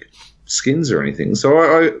Outbreak skins or anything. So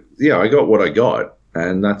I got what I got,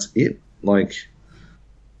 and that's it.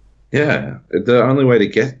 Yeah, the only way to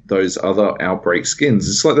get those other Outbreak skins,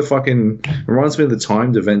 it's like the fucking, reminds me of the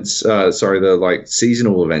timed events, the like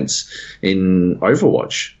seasonal events in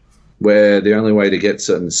Overwatch, where the only way to get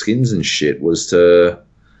certain skins and shit was to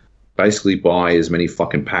basically buy as many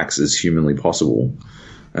fucking packs as humanly possible.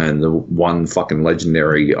 And the one fucking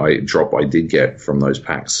legendary drop I did get from those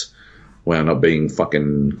packs wound up being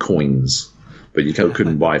fucking coins, but you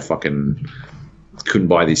couldn't buy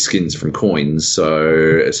these skins from coins,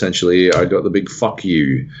 so essentially I got the big fuck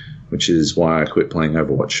you, which is why I quit playing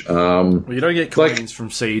Overwatch. Well, you don't get coins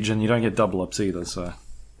from Siege, and you don't get double ups either, so...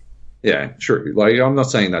 Yeah, true. Like, I'm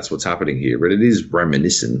not saying that's what's happening here, but it is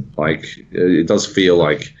reminiscent. Like, it does feel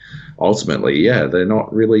like, ultimately, yeah, they're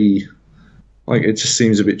not really... Like, it just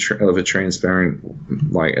seems a bit of a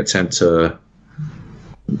transparent, like, attempt to...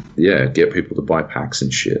 Yeah, get people to buy packs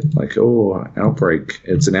and shit. Like, oh, Outbreak.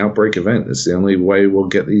 It's an Outbreak event. It's the only way we'll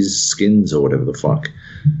get these skins or whatever the fuck.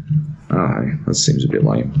 That seems a bit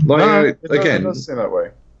lame. Like, it does seem that way.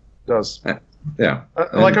 It does. Yeah.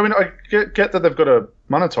 I mean, I get that they've got to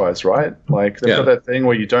monetize, right? Like, they've got that thing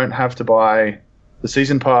where you don't have to buy the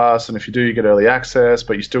season pass, and if you do, you get early access,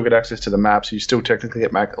 but you still get access to the maps. So you still technically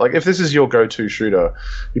get like, if this is your go-to shooter,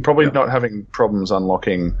 you're probably not having problems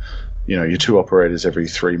unlocking your 2 operators every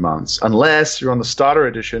 3 months, unless you're on the starter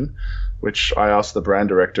edition, which I asked the brand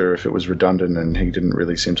director if it was redundant, and he didn't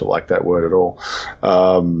really seem to like that word at all.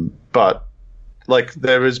 But like,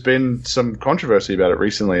 there has been some controversy about it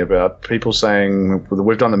recently, about people saying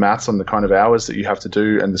we've done the maths on the kind of hours that you have to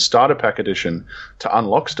do and the starter pack edition to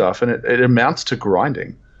unlock stuff, and it amounts to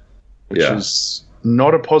grinding, which is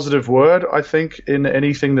not a positive word, I think, in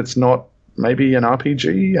anything that's not maybe an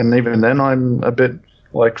RPG, and even then I'm a bit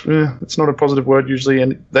like, it's not a positive word usually,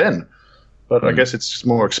 and then, but I guess it's just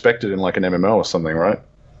more expected in like an MMO or something, right?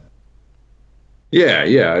 Yeah.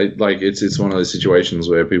 Like, it's one of those situations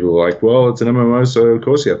where people are like, well, it's an MMO, so of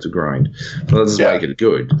course you have to grind. But that doesn't make it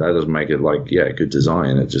good. That doesn't make it like, good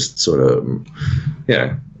design. It just sort of,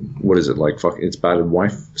 what is it like? Fuck, it's battered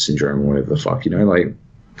wife syndrome or whatever the fuck, like,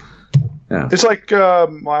 yeah. It's like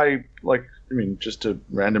just to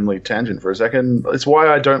randomly tangent for a second. It's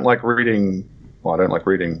why I don't like reading. Well, I don't like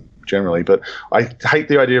reading generally, but I hate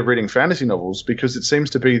the idea of reading fantasy novels, because it seems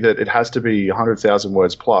to be that it has to be 100,000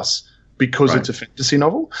 words plus because it's a fantasy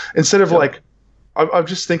novel. Instead of like, I'm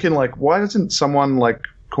just thinking, like, why doesn't someone like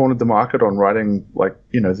cornered the market on writing like,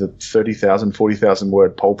 the 30,000, 40,000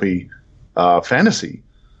 word pulpy fantasy,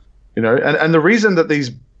 and the reason that these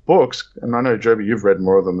books, and I know, Joby, you've read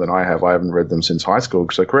more of them than I have. I haven't read them since high school,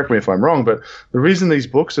 so correct me if I'm wrong, but the reason these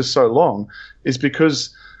books are so long is because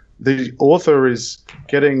the author is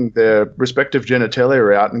getting their respective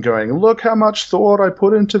genitalia out and going, look how much thought I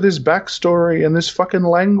put into this backstory and this fucking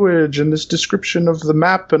language and this description of the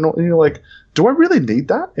map. And you're like, do I really need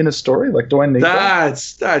that in a story? Like, do I need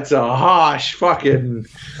that? That's a harsh judgment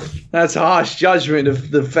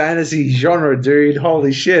of the fantasy genre, dude.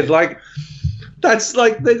 Holy shit. Like, that's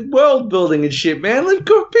like the world building and shit, man. Like,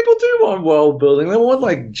 people do want world building. They want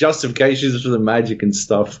like justifications for the magic and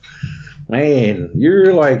stuff. Man, you're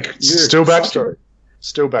still backstory.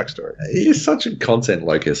 Still backstory. You're such a content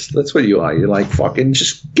locust. That's what you are. You're like, fucking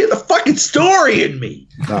just get the fucking story in me.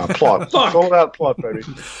 No, plot. It's all about plot, baby.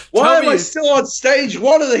 Why am I still on stage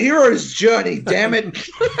 1 of the hero's journey, damn it?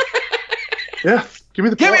 Yeah, give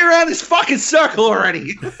me the plot. Get me around this fucking circle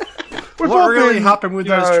already. What really happened with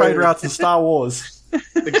those trade routes in Star Wars?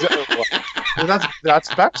 Exactly. Well, that's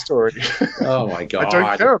backstory. Oh my god. I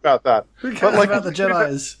don't care about that. Who cares about the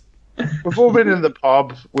Jedis? We've all been in the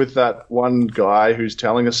pub with that one guy who's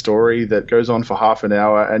telling a story that goes on for half an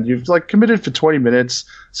hour, and you've like committed for 20 minutes,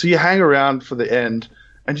 so you hang around for the end,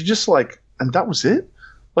 and you're just like, and that was it?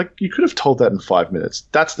 Like, you could have told that in 5 minutes.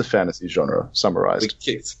 That's the fantasy genre summarized.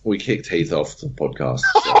 We kicked Heath off the podcast.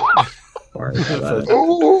 So sorry about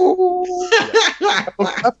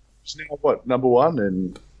that. He's now what, number 1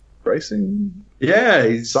 in racing? Yeah,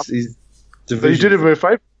 he's division. You did him a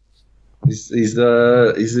favor. He's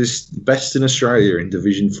this best in Australia in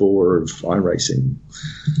Division 4 of iRacing.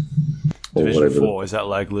 Division 4, is that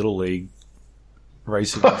like Little League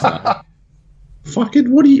racing?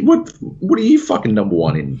 Fucking what are you fucking number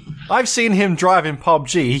 1 in? I've seen him drive in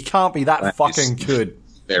PUBG. He can't be that fucking good.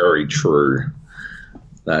 Very true.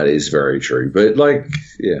 That is very true. But like,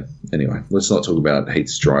 yeah. Anyway, let's not talk about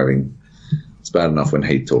Heath's driving. It's bad enough when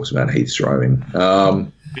Heath talks about Heath's driving.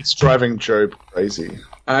 It's driving Job crazy.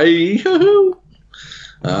 Yeah.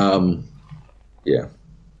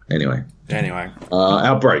 Anyway,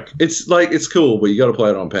 Outbreak. It's cool, but you got to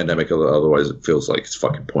play it on Pandemic, otherwise it feels like it's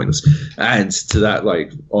fucking pointless. And to that,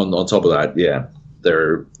 like on top of that, yeah,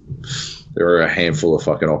 there are a handful of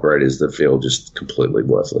fucking operators that feel just completely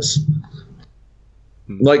worthless.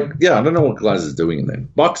 Like, yeah, I don't know what Glaz is doing in there.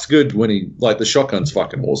 Buck's good when he, like, the shotgun's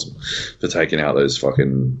fucking awesome for taking out those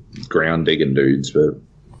fucking ground digging dudes, but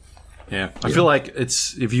yeah, I feel like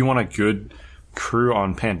if you want a good crew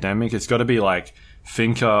on Pandemic, it's got to be like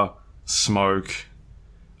Finker, Smoke,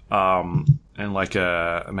 and like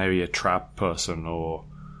maybe a trap person or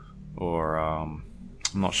I'm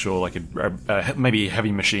not sure, like maybe a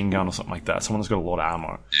heavy machine gun or something like that. Someone that's got a lot of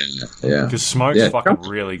ammo. Yeah, because Smoke's fucking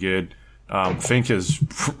really good. Finker's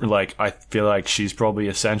like, I feel like she's probably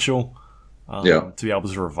essential to be able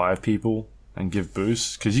to revive people and give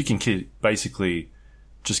boosts, because you can basically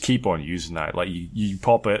just keep on using that. Like you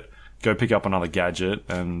pop it, go pick up another gadget,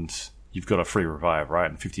 and you've got a free revive, right?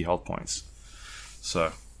 And 50 health points.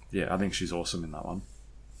 So yeah, I think she's awesome in that one.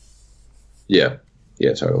 Yeah,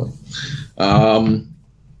 totally.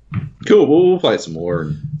 Cool. We'll play some more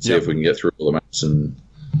and see if we can get through all the maps. And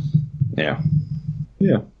yeah.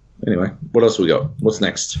 Anyway, what else we got? What's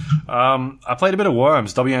next? I played a bit of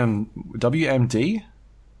Worms. WMD?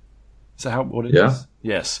 Is that what it is?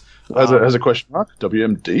 Yes. As a question mark?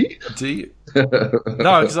 WMD? D?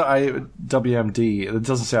 No, because WMD, it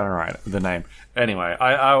doesn't sound right, the name. Anyway,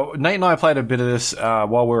 Nate and I played a bit of this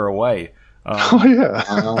while we were away.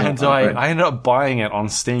 And I ended up buying it on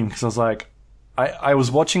Steam because I was like, I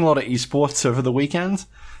was watching a lot of esports over the weekend,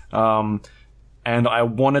 and I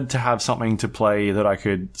wanted to have something to play that I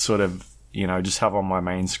could sort of, just have on my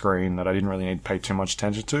main screen that I didn't really need to pay too much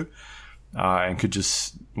attention to, and could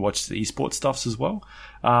just watch the esports stuffs as well.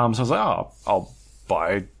 So I was like, I'll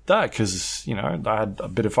buy that because, I had a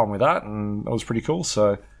bit of fun with that and it was pretty cool.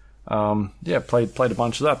 So, played a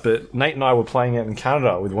bunch of that. But Nate and I were playing it in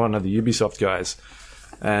Canada with one of the Ubisoft guys.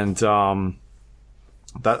 And I'm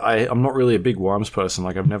not really a big Worms person.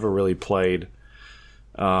 Like, I've never really played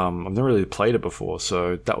it before,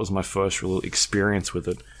 so that was my first real experience with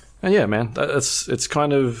it. And yeah, man, it's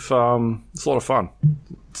kind of it's a lot of fun.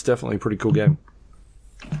 It's definitely a pretty cool game.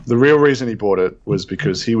 The real reason he bought it was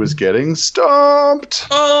because he was getting stomped.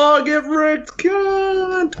 Oh, get wrecked,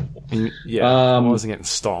 cunt! Yeah, I wasn't getting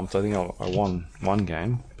stomped. I think I won one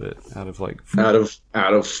game, but out of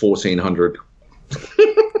 1,400.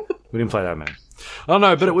 We didn't play that many. I don't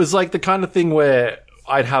know, but it was like the kind of thing where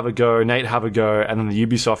I'd have a go, Nate have a go, and then the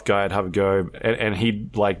Ubisoft guy would have a go, and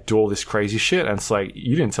he'd like do all this crazy shit, and it's like,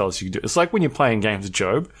 you didn't tell us you could do it. It's like when you're playing games with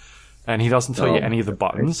Joab, and he doesn't tell you any of the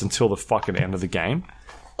buttons until the fucking end of the game.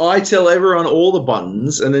 I tell everyone all the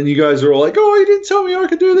buttons, and then you guys are all like, oh, you didn't tell me I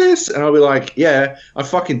could do this. And I'll be like, yeah, I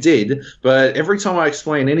fucking did. But every time I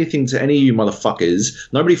explain anything to any of you motherfuckers,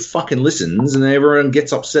 nobody fucking listens, and everyone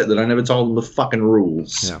gets upset that I never told them the fucking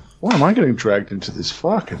rules. Yeah. Why am I getting dragged into this?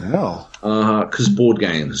 Fucking hell. Because board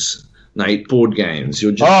games. Nate, board games.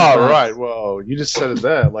 You're just right. Well, you just said it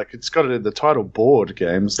there. Like, it's got it in the title, board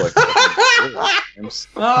games. Like, games.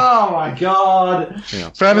 Oh my god. Yeah.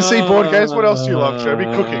 Fantasy board games. What else do you love, Joby?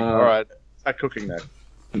 Cooking. All right. At cooking now.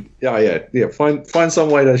 Yeah. Find some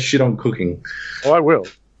way to shit on cooking. Oh, I will.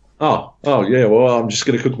 Oh, yeah. Well, I'm just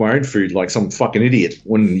going to cook my own food like some fucking idiot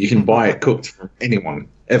when you can buy it cooked from anyone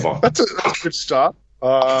ever. That's a good start.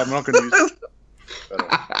 I'm not going to use it.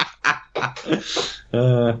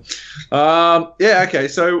 Okay.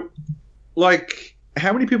 So, like,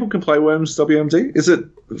 how many people can play Worms WMD? Is it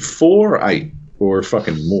 4 or 8 or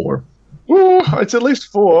fucking more? Well, it's at least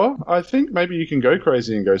 4. I think maybe you can go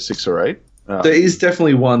crazy and go 6 or 8. There is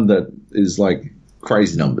definitely one that is like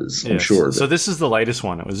crazy numbers. I'm sure. So this is the latest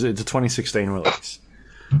one. It's a 2016 release.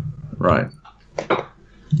 Right.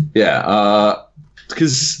 Yeah.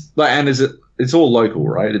 Because and is it? It's all local,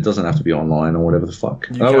 right? It doesn't have to be online or whatever the fuck.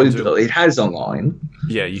 It has online.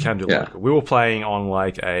 Yeah, you can do it local. We were playing on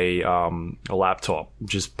like a laptop,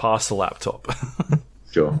 just past the laptop.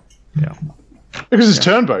 Sure. Yeah. Because it's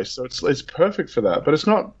turn-based, so it's perfect for that. But it's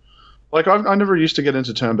not like I never used to get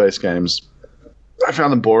into turn-based games. I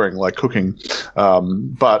found them boring, like cooking.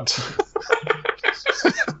 But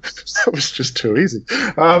that was just too easy.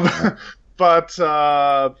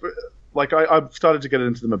 Like, I've started to get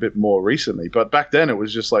into them a bit more recently. But back then, it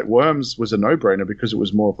was just like Worms was a no-brainer because it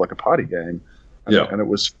was more of like a party game. And it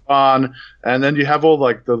was fun. And then you have all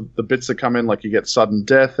like the bits that come in, like you get sudden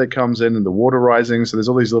death that comes in and the water rising. So there's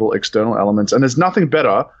all these little external elements. And there's nothing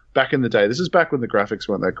better back in the day. This is back when the graphics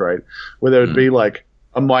weren't that great, where there would be like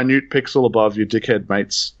a minute pixel above your dickhead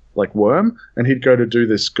mate's like worm, and he'd go to do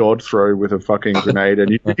this god throw with a fucking grenade,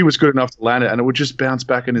 and he was good enough to land it, and it would just bounce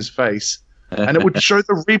back in his face. And it would show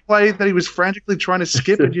the replay that he was frantically trying to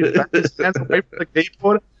skip, and you'd back his hands away from the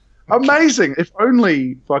keyboard. Amazing. If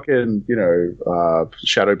only fucking,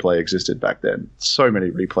 Shadowplay existed back then. So many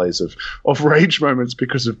replays of rage moments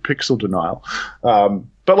because of pixel denial.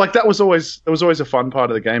 But like that was always a fun part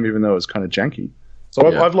of the game, even though it was kind of janky. So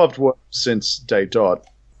I've loved Worms since day dot.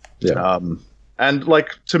 Yeah. And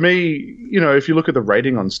like to me, if you look at the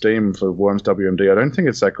rating on Steam for Worms WMD, I don't think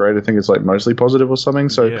it's that great. I think it's like mostly positive or something.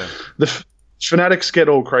 So the fanatics get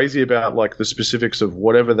all crazy about like the specifics of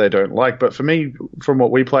whatever they don't like. But for me, from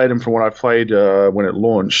what we played and from what I played when it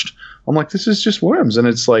launched, I'm like, this is just Worms, and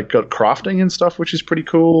it's like got crafting and stuff, which is pretty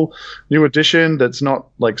cool. New addition that's not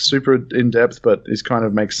like super in depth, but is kind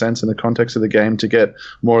of makes sense in the context of the game to get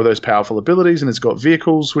more of those powerful abilities. And it's got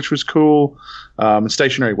vehicles, which was cool, and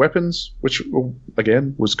stationary weapons, which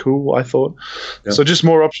again was cool, I thought. Yep. So just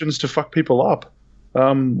more options to fuck people up.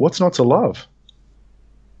 What's not to love?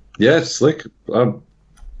 Yeah, it's slick.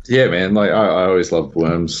 Yeah, man. Like I always loved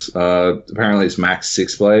Worms. Apparently, it's max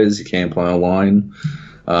 6 players. You can't play online.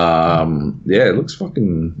 Yeah, it looks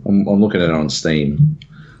fucking. I'm looking at it on Steam,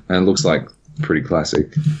 and it looks like pretty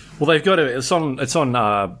classic. Well, they've got it. It's on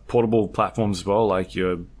portable platforms as well, like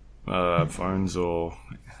your phones or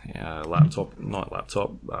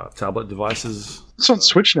tablet devices. It's on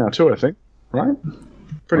Switch now too, I think. Right?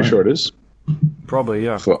 Pretty sure it is. Probably,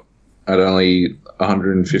 yeah. At only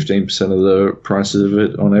 115% of the price of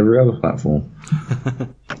it on every other platform.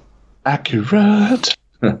 Accurate.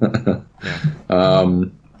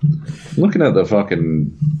 Looking at the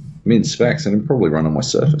fucking min specs, and it probably run on my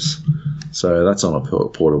Surface. So that's on a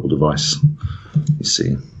portable device. You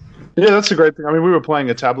see. Yeah, that's a great thing. I mean, we were playing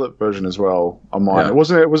a tablet version as well on mine. Yeah.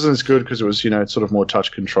 It wasn't as good because it was sort of more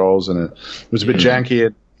touch controls, and it was a bit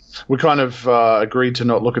janky. We kind of agreed to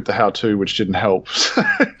not look at the how-to, which didn't help.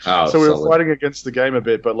 So we were fighting against the game a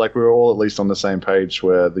bit, but like we were all at least on the same page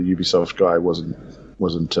where the Ubisoft guy wasn't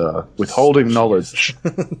withholding knowledge.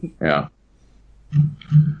 Yeah.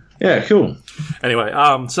 Yeah, cool. Anyway,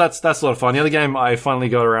 so that's a lot of fun. The other game I finally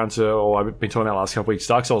got around to, or I've been talking about last couple of weeks,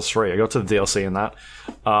 Dark Souls 3. I got to the DLC in that.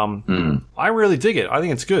 I really dig it. I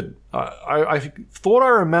think it's good. I thought I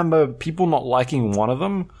remember people not liking one of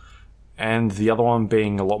them, and the other one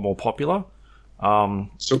being a lot more popular.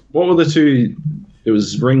 So what were the two? It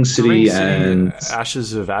was Ring City and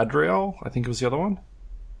Ashes of Adriel, I think it was the other one.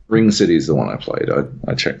 Ring City is the one I played.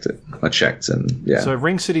 I checked it. I checked, and yeah. So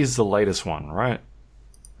Ring City is the latest one, right?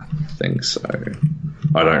 I think so.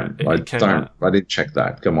 I didn't check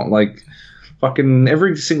that. Come on, like fucking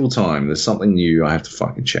every single time there's something new, I have to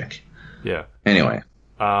fucking check. Yeah. Anyway.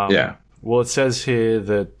 Yeah. Well, it says here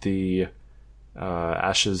that the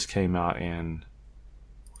Ashes came out in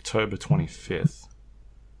October 25th.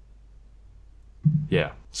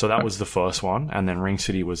 Yeah, so that was the first one, and then Ring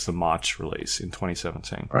City was the March release in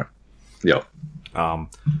 2017. Right. Yep.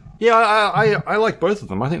 Yeah, I like both of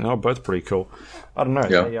them. I think they were both pretty cool. I don't know.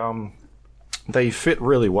 Yeah. They fit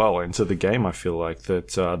really well into the game. I feel like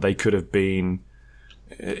that they could have been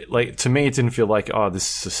like, to me, it didn't feel like, oh,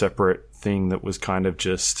 this is a separate thing that was kind of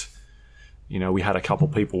just, we had a couple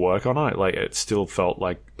people work on it. Like, it still felt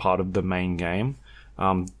like part of the main game.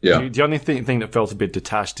 The only thing that felt a bit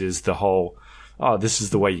detached is the whole, oh, this is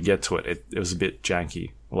the way you get to it. It was a bit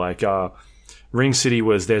janky. Like, Ring City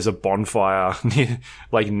there's a bonfire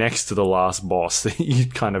like next to the last boss that you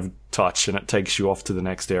kind of touch and it takes you off to the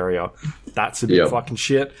next area. That's a bit fucking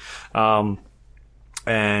shit.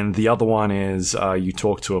 And the other one is you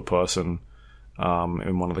talk to a person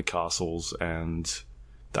in one of the castles, and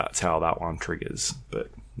that's how that one triggers. But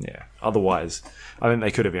yeah, otherwise, I think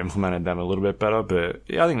they could have implemented them a little bit better. But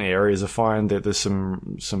yeah, I think the areas are fine. There's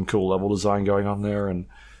some cool level design going on there, and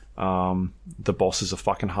the bosses are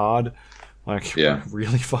fucking hard. Like,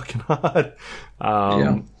 really fucking hard.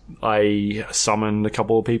 I summoned a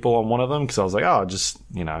couple of people on one of them because I was like, oh, just,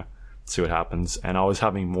 see what happens. And I was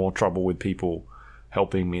having more trouble with people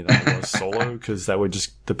helping me than I was solo because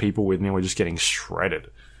the people with me were just getting shredded.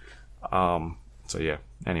 So yeah,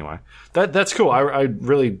 anyway. That's cool. I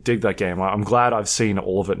really dig that game. I'm glad I've seen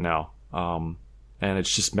all of it now. And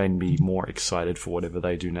it's just made me more excited for whatever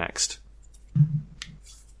they do next.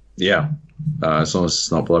 Yeah. As long as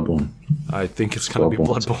it's not Bloodborne. I think it's going to be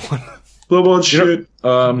Bloodborne. Bloodborne shit.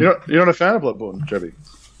 You're not a fan of Bloodborne, Joby?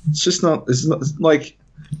 It's just not. It's not like.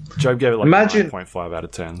 Job gave it like 9.5 out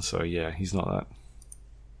of 10, so yeah, he's not that.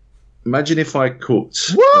 Imagine if I cooked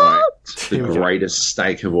the greatest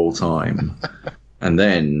steak of all time, and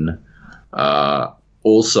then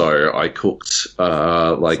also I cooked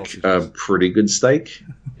a pretty good steak.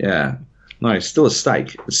 Yeah. No, it's still a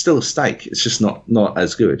steak. It's still a steak. It's just not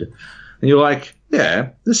as good. And you're like, yeah,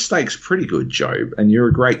 this steak's pretty good, Job, and you're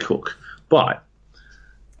a great cook. But,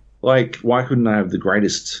 like, why couldn't I have the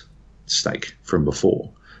greatest steak from before,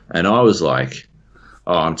 and I was like,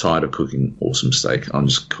 "Oh, I'm tired of cooking awesome steak. I'm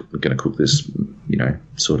just going to cook this,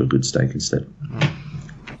 sort of good steak instead."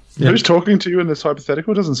 Yeah. Who's talking to you in this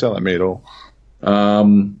hypothetical? It doesn't sound like me at all.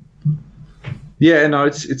 Yeah, no,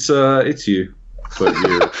 it's you, but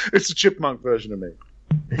you. It's a chipmunk version of me.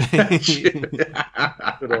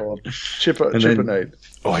 Good old Chipper-Nate.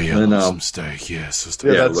 Oh yeah, some steak. Yes,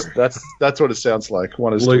 yeah, that's what it sounds like.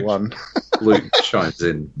 1:1. Luke chimes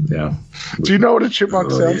in. Yeah. Do you know what a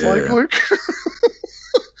chipmunk sounds like, Luke?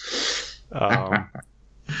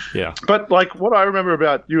 Yeah. But like, what I remember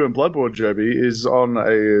about you and Bloodborne, Joby, is on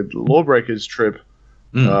a Lawbreakers trip,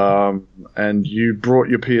 and you brought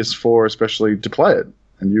your PS4 especially to play it,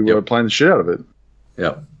 and you were playing the shit out of it.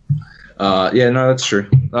 Yep. Yeah, no, that's true.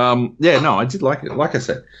 Yeah, no, I did like it. Like I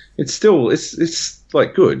said, it's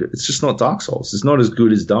like good. It's just not Dark Souls. It's not as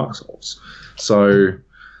good as Dark Souls. So,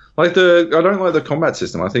 like I don't like the combat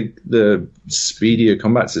system. I think the speedier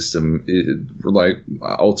combat system,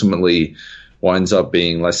 ultimately winds up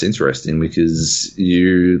being less interesting because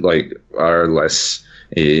you are less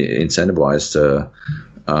incentivized to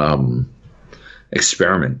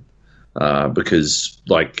experiment. Because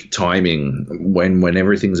timing, when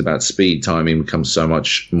everything's about speed, timing becomes so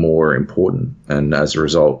much more important, and as a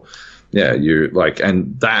result, you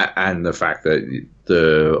and the fact that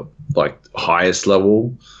the highest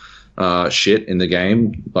level shit in the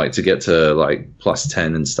game, to get to plus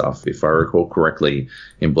 10 and stuff, if I recall correctly,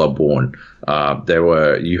 in Bloodborne,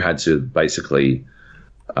 you had to basically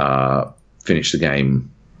finish the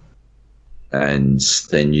game, and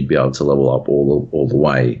then you'd be able to level up all the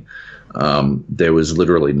way. There was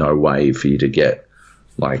literally no way for you to get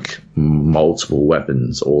multiple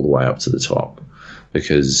weapons all the way up to the top,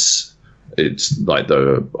 because it's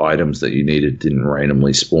the items that you needed didn't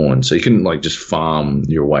randomly spawn, so you couldn't just farm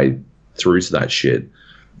your way through to that shit.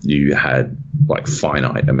 You had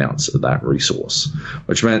finite amounts of that resource,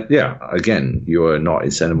 which meant, again, you are not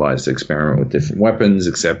incentivized to experiment with different weapons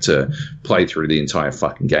except to play through the entire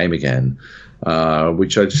fucking game again.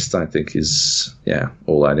 Which I just don't think is,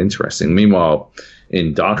 all that interesting. Meanwhile,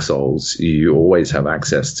 in Dark Souls, you always have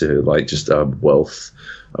access to just a wealth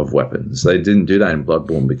of weapons. They didn't do that in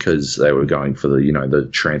Bloodborne because they were going for the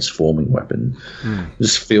transforming weapon. It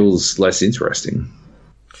just feels less interesting.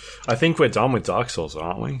 I think we're done with Dark Souls,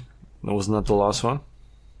 aren't we? Wasn't that the last one?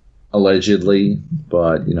 Allegedly,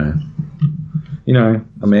 but a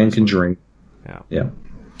man can drink. Yeah.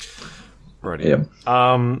 Right. Yeah.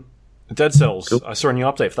 Dead Cells. Cool. I saw a new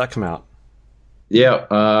update for that come out. Yeah,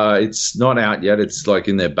 it's not out yet. It's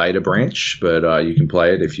in their beta branch, but you can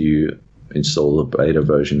play it if you install the beta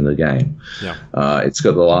version of the game. Yeah. It's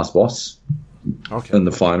got the last boss and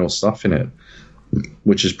the cool. final stuff in it,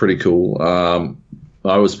 which is pretty cool.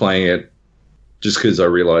 I was playing it just because I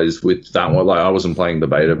realized with that one, I wasn't playing the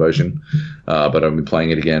beta version, but I've been playing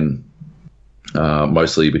it again,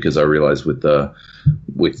 mostly because I realized with that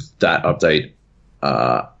update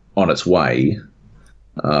on its way,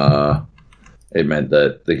 it meant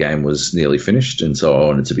that the game was nearly finished, and so I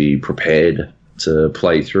wanted to be prepared to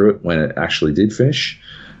play through it when it actually did finish.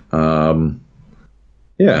 And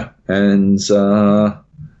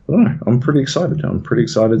I'm pretty excited. I'm pretty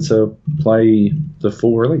excited to play the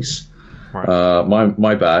full release. Right.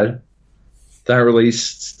 My bad. That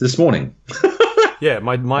released this morning. Yeah,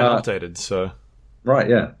 mine updated. So. Right.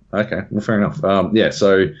 Yeah. Okay. Well, fair enough.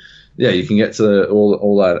 So. Yeah, you can get to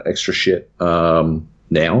all that extra shit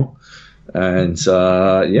now, and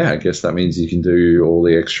I guess that means you can do all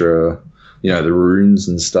the extra, the runes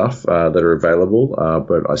and stuff that are available.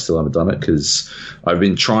 But I still haven't done it because I've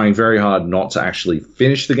been trying very hard not to actually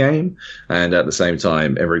finish the game, and at the same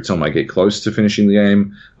time, every time I get close to finishing the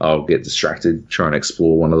game, I'll get distracted trying to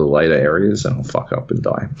explore one of the later areas, and I'll fuck up and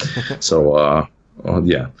die. So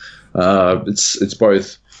it's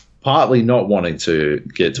both. Partly not wanting to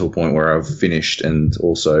get to a point where I've finished, and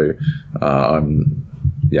also I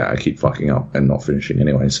keep fucking up and not finishing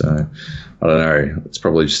anyway. So I don't know. It's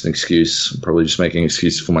probably just an excuse. I'm probably just making an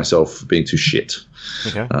excuse for myself for being too shit.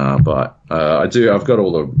 Okay. But I've got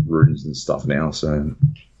all the runes and stuff now, so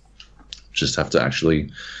just have to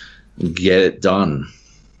actually get it done.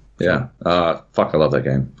 Yeah. I love that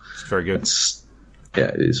game. It's very good.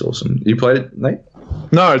 It is awesome. You played it, Nate?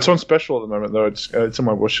 No, it's on special at the moment though. It's on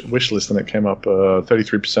my wish list, and it came up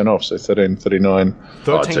 33% off, so $13.39.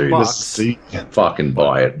 $13. Fucking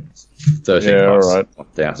buy it. $13. Yeah, all right.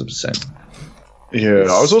 1,000%. Yeah,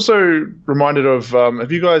 I was also reminded of.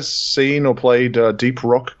 Have you guys seen or played Deep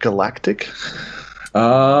Rock Galactic?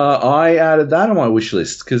 I added that on my wish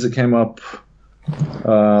list because it came up.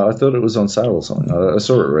 I thought it was on sale or something. I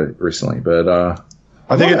saw it recently, but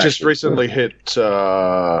I think it just recently hit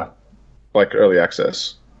like early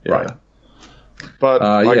access. Yeah. Right. But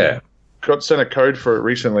I got sent a code for it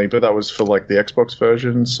recently, but that was for like the Xbox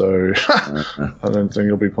version, so I don't think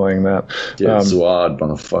you'll be playing that. Yeah, Zwad,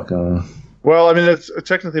 motherfucker. Well, I mean, it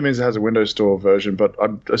technically means it has a Windows Store version, but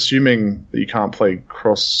I'm assuming that you can't play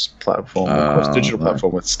cross-platform, cross-digital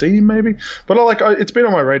platform with Steam, maybe. But it's been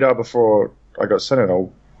on my radar before I got sent it.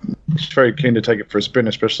 I'm very keen to take it for a spin,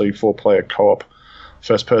 especially 4-player co-op,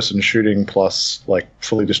 first-person shooting plus like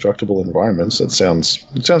fully destructible environments. It sounds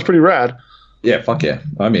pretty rad. Yeah, fuck yeah,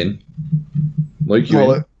 I'm in. Luke, you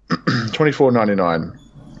in? $24.99.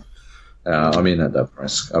 I'm in at that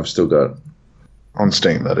price. I've still got. On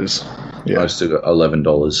Steam, that is. Yeah. I've still got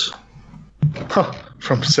 $11.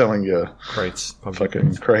 From selling your crates.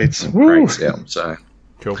 Fucking crates. Crates, yeah. So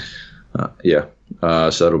cool. Yeah.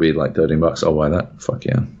 So it'll be like $13. I'll buy that. Fuck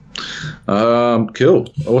yeah. Cool.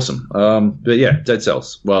 Awesome. But yeah, Dead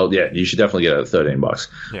Cells. Well, yeah, you should definitely get it at $13.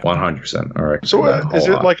 Yeah. 100%. All right. So is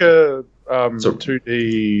it like a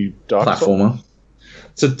 2D Dark platformer? Souls?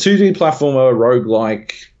 It's a 2D platformer,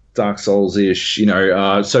 roguelike, Dark Souls-ish.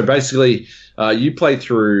 So basically, you play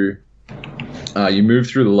through, you move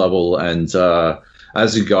through the level, and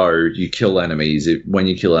as you go, you kill enemies. When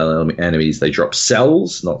you kill enemies, they drop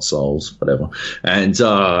cells, not souls, whatever. And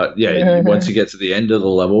once you get to the end of the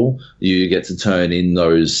level, you get to turn in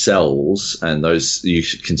those cells, and you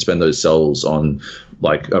can spend those cells on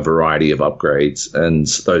like a variety of upgrades. And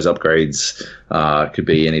those upgrades could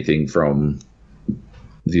be anything from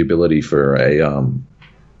the ability for a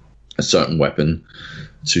certain weapon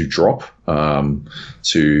to drop,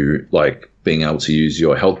 to like being able to use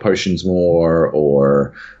your health potions more,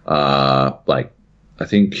 or like I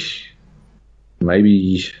think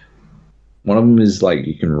maybe one of them is like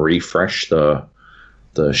you can refresh the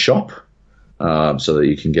shop so that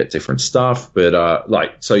you can get different stuff.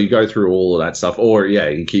 But so you go through all of that stuff, or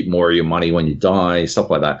you keep more of your money when you die, stuff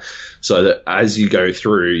like that. So that as you go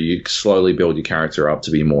through, you slowly build your character up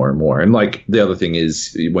to be more and more. And like the other thing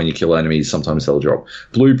is, when you kill enemies, sometimes they'll drop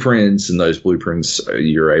blueprints, and those blueprints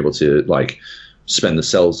you're able to like spend the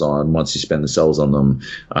cells on. Once you spend the cells on them,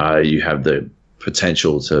 you have the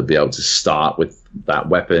potential to be able to start with that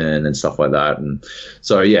weapon and stuff like that. And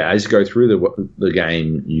so as you go through the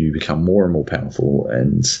game, you become more and more powerful,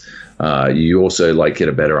 and you also like get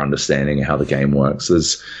a better understanding of how the game works.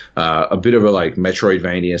 There's a bit of a like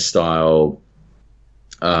Metroidvania style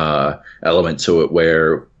element to it,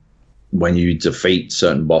 where when you defeat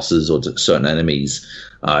certain bosses or certain enemies,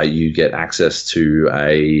 you get access to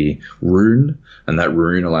a rune, and that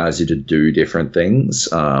rune allows you to do different things.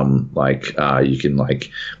 You can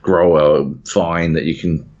like grow a vine that you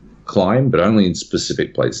can climb, but only in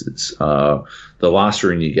specific places. The last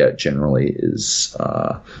rune you get generally is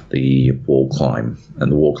the wall climb,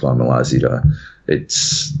 and the wall climb allows you to.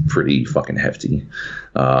 It's pretty fucking hefty.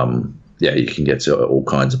 You can get to all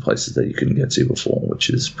kinds of places that you couldn't get to before, which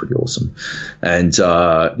is pretty awesome. And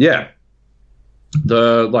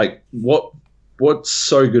what's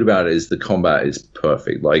so good about it is the combat is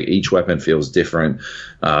perfect. Like each weapon feels different,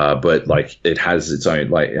 but like it has its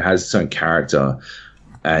own character,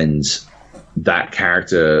 and that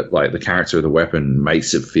character, like the character of the weapon,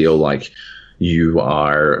 makes it feel like you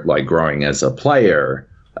are like growing as a player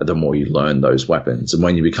the more you learn those weapons. And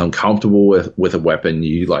when you become comfortable with a weapon,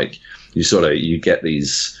 you get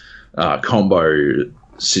these combo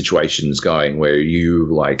situations going where you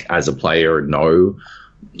like as a player know,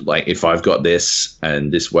 like if I've got this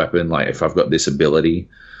and this weapon, like if I've got this ability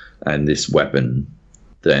and this weapon,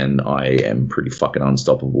 then I am pretty fucking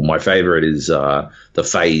unstoppable. My favorite is the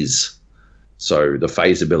phase. So the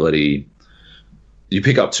phase ability, you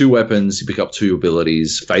pick up two weapons, you pick up two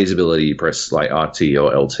abilities. Phase ability, you press like RT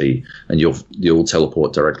or LT, and you'll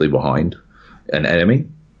teleport directly behind an enemy.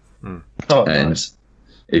 Oh, and nice.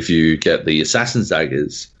 If you get the Assassin's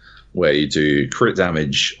Daggers, where you do crit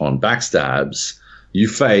damage on backstabs, you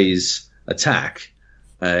phase attack,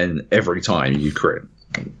 and every time you crit.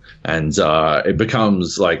 And it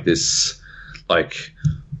becomes like this, like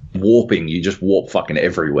warping. You just warp fucking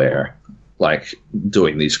everywhere, like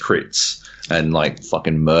doing these crits and like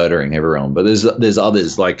fucking murdering everyone. But there's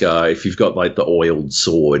others, like if you've got like the oiled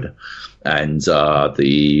sword and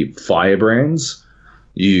the firebrands,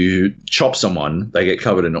 you chop someone, they get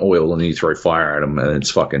covered in oil, and you throw fire at them, and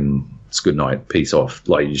it's good night, peace off.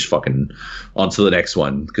 Like you just fucking onto the next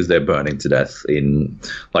one because they're burning to death.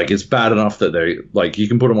 It's bad enough that they like you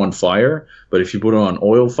can put them on fire, but if you put them on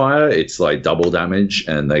oil fire, it's like double damage,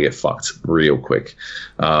 and they get fucked real quick.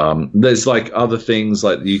 There's like other things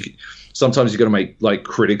like sometimes you got to make like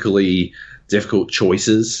critically difficult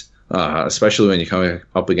choices. especially when you're coming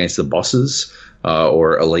up against the bosses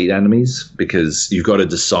or elite enemies, because you've got to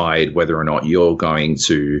decide whether or not you're going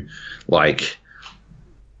to like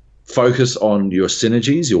focus on your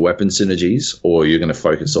synergies, your weapon synergies, or you're going to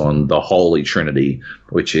focus on the holy trinity,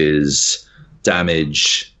 which is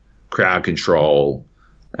damage, crowd control,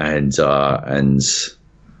 and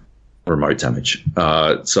remote damage.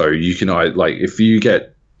 So you can if you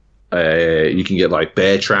get you can get like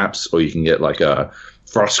bear traps, or you can get like a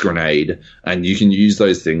frost grenade, and you can use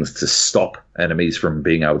those things to stop enemies from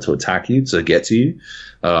being able to attack you, to get to you.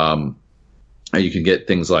 And you can get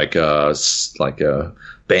things like a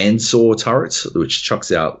bandsaw turret, which chucks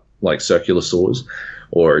out like circular saws,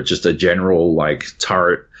 or just a general like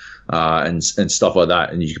turret and stuff like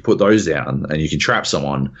that. And you can put those down, and you can trap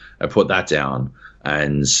someone and put that down,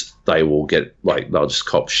 and they will get they'll just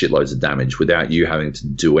cop shitloads of damage without you having to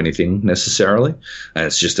do anything necessarily. And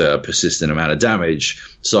it's just a persistent amount of damage.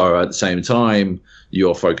 So at the same time,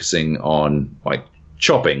 you're focusing on like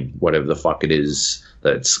chopping whatever the fuck it is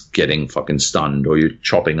that's getting fucking stunned, or you're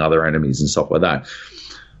chopping other enemies and stuff like that.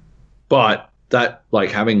 But that,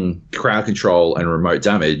 like, having crowd control and remote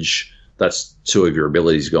damage, that's two of your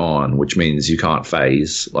abilities gone, which means you can't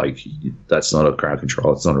phase. Like, that's not a crowd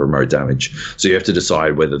control, it's not a remote damage. So you have to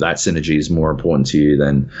decide whether that synergy is more important to you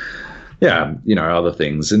than, other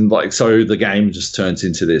things. And like, so the game just turns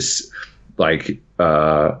into this like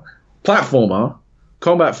platformer,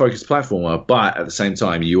 combat-focused platformer, but at the same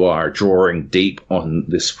time, you are drawing deep on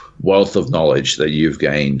this wealth of knowledge that you've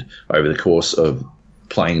gained over the course of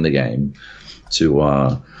playing the game to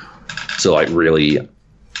like really, I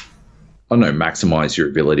don't know, maximize your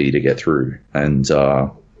ability to get through and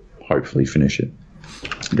hopefully finish it.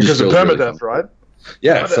 Because of permadeath, right?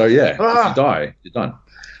 Yeah, so yeah, if you die, you're done.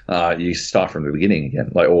 You start from the beginning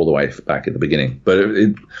again, like all the way back at the beginning. But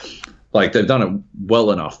it like, they've done it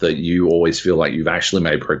well enough that you always feel like you've actually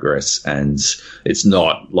made progress, and it's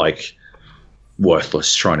not like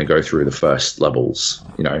worthless trying to go through the first levels,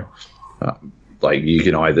 like you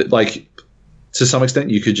can either, like, to some extent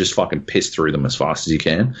you could just fucking piss through them as fast as you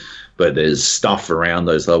can, but there's stuff around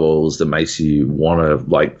those levels that makes you want to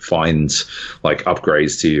like find like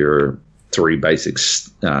upgrades to your 3 basic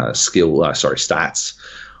stats,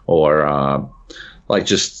 or like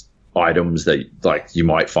just items that like you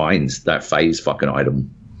might find that phase fucking item,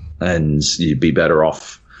 and you'd be better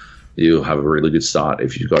off. You'll have a really good start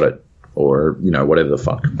if you've got it, or whatever the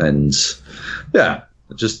fuck. And yeah,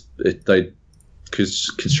 they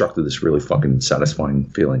constructed this really fucking satisfying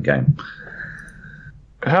feeling game.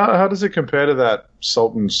 How does it compare to that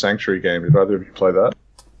Sultan Sanctuary game? Did either of you play that?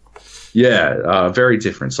 Yeah, very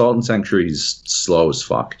different. Sultan Sanctuary's slow as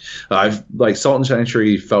fuck. Sultan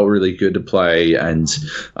Sanctuary felt really good to play, and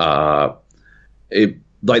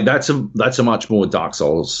that's a much more Dark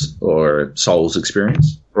Souls or Souls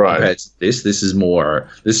experience. Right. Compared to this is more.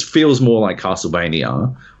 This feels more like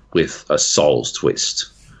Castlevania with a Souls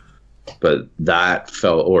twist, but that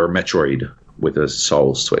felt, or Metroid with a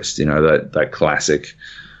Souls twist. That classic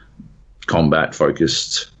combat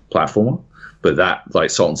focused platformer. But that,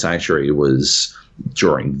 like, Sultan Sanctuary was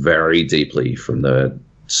drawing very deeply from the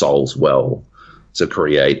Souls well to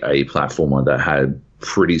create a platformer that had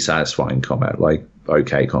pretty satisfying combat, like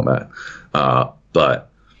okay combat,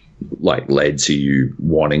 but like led to you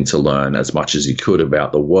wanting to learn as much as you could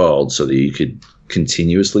about the world so that you could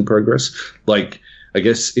continuously progress. Like, I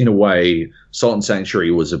guess in a way, Sultan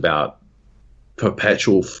Sanctuary was about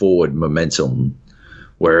perpetual forward momentum,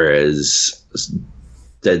 whereas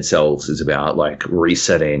Dead Cells is about like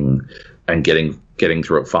resetting and getting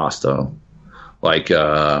through it faster. Like,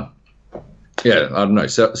 I don't know.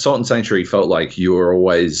 Sultan Sanctuary felt like you were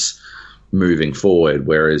always moving forward,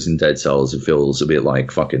 whereas in Dead Cells it feels a bit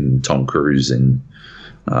like fucking Tom Cruise in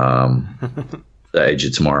The Age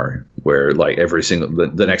of Tomorrow, where like every single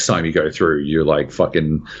the next time you go through, you're like,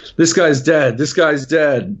 fucking, this guy's dead, dead,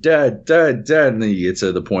 and then you get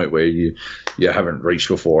to the point where you haven't reached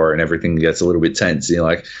before, and everything gets a little bit tense, and you're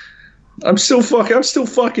like, I'm still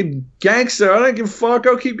fucking gangster, I don't give a fuck,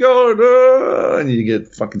 I'll keep going, and you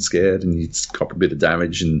get fucking scared, and you cop a bit of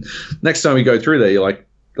damage, and next time you go through there, you're like,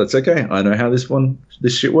 that's okay, I know how this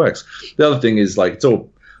shit works. The other thing is, like,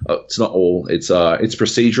 it's not all. It's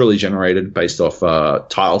procedurally generated based off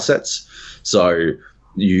tile sets. So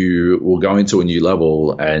you will go into a new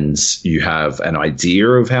level and you have an idea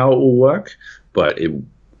of how it will work, but it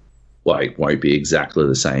like won't be exactly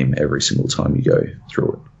the same every single time you go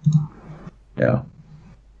through it. Yeah.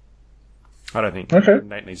 I don't think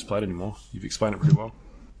Nate needs to play it anymore. You've explained it pretty well.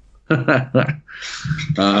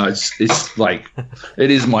 It's like, it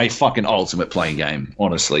is my fucking ultimate playing game.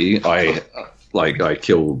 Honestly, like I've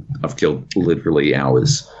killed literally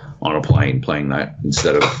hours on a plane playing that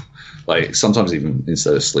instead of like sometimes even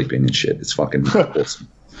instead of sleeping and shit. It's fucking awesome.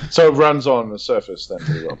 So it runs on the surface then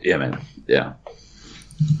pretty well. Yeah, man. Yeah.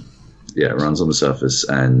 Yeah, it runs on the surface,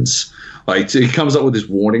 and like it comes up with this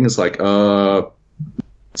warning. It's like,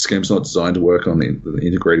 this game's not designed to work on the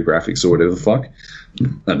integrated graphics or whatever the fuck,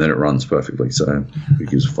 and then it runs perfectly. So who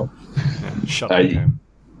gives a fuck? Shut up, game.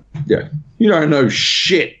 Yeah, you don't know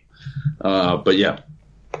shit. But yeah,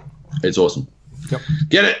 it's awesome. Yep.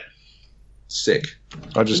 Get it? Sick.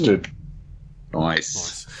 I just did.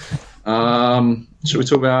 Nice. Should we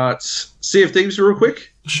talk about Sea of Thieves real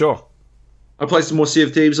quick? Sure. I played some more Sea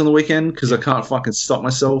of Thieves on the weekend because I can't fucking stop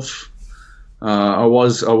myself. I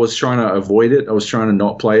was trying to avoid it. I was trying to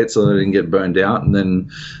not play it so that I didn't get burned out, and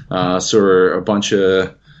then saw a bunch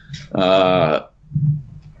of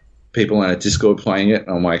people in a Discord playing it.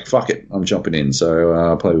 And I'm like, fuck it, I'm jumping in.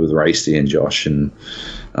 So I played with Racy and Josh and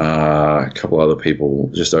a couple other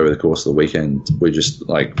people just over the course of the weekend. We're just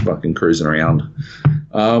like fucking cruising around.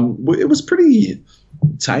 It was pretty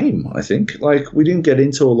tame, I think. Like, we didn't get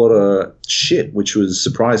into a lot of shit, which was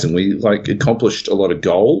surprising. We like accomplished a lot of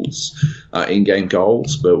goals, in-game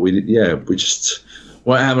goals, but we just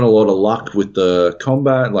weren't having a lot of luck with the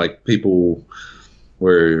combat. Like, people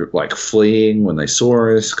were like fleeing when they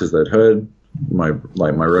saw us because they'd heard my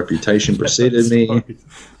reputation preceded me.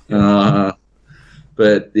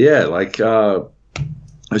 But yeah, like it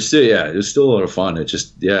was still a lot of fun. It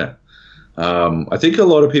just I think a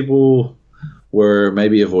lot of people were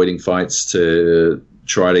maybe avoiding fights to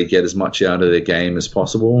try to get as much out of their game as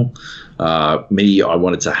possible. Me, I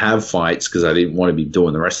wanted to have fights because I didn't want to be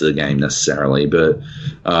doing the rest of the game necessarily. But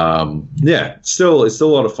it's still a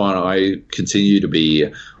lot of fun. I continue to be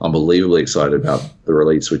unbelievably excited about the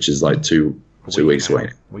release, which is like two weeks away.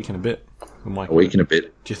 A week and a bit. A week and a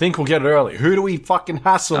bit. Do you think we'll get it early? Who do we fucking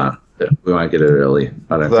hassle? We might get it early.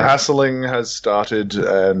 I don't think. The hassling has started,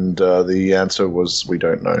 and the answer was we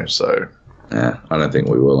don't know. So yeah, I don't think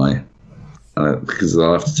we will. Because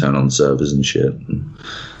they'll have to turn on servers and shit. And,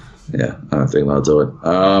 yeah, I don't think they'll do it.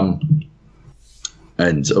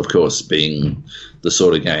 And of course, being the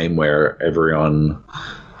sort of game where everyone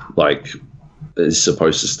like is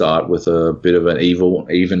supposed to start with a bit of an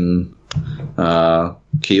even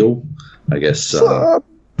keel, I guess.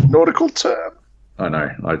 Nautical term. I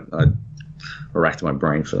know. I racked my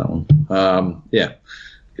brain for that one.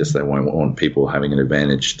 I guess they won't want people having an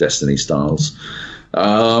advantage, Destiny styles.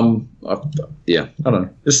 I don't know.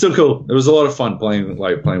 It's still cool. It was a lot of fun playing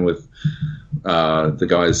with the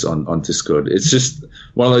guys on Discord. It's just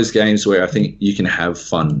one of those games where I think you can have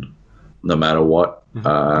fun no matter what,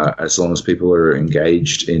 as long as people are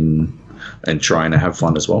engaged in and trying to have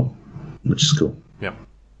fun as well, which is cool.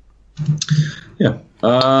 Yeah.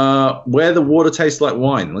 Where the water tastes like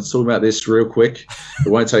wine. Let's talk about this real quick. It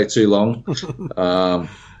won't take too long.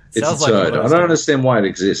 It's a turd. I don't understand why it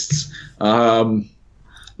exists.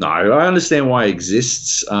 No, I understand why it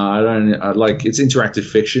exists. I like it's interactive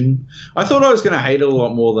fiction. I thought I was going to hate it a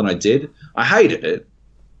lot more than I did. I hated it.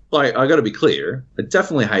 Like, I got to be clear. I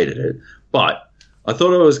definitely hated it. But I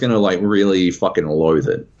thought I was going to, like, really fucking loathe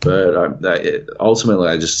it. But ultimately,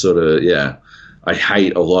 I just sort of, I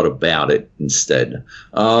hate a lot about it instead.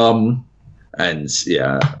 And,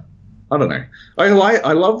 yeah, I don't know.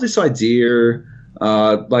 I love this idea.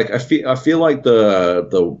 Like, I feel like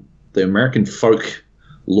the American folk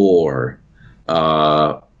lore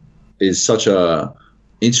is such a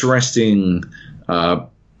interesting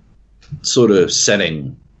sort of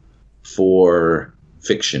setting for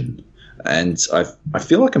fiction, and I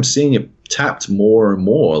feel like I'm seeing it tapped more and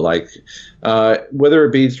more, like whether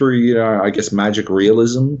it be through I guess magic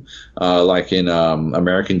realism, like in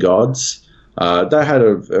American Gods, that had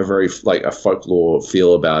a very like a folklore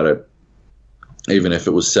feel about it, even if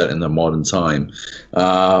it was set in the modern time,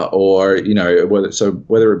 or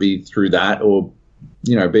whether it be through that or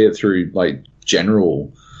be it through like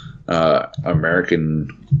general American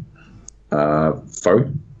folk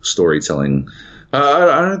storytelling.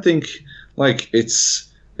 I don't think like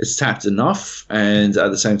it's tapped enough, and at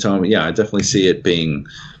the same time, I definitely see it being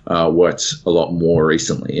worked a lot more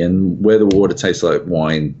recently. And Where the Water Tastes Like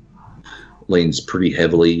Wine leans pretty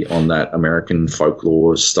heavily on that American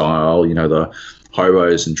folklore style, the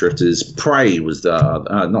hobos and drifters. Prey was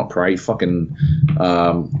not Prey, fucking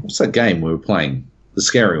what's that game we were playing? The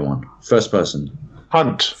scary one, first person.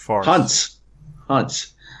 Hunt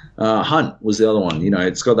was the other one.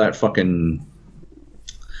 It's got that fucking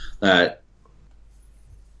that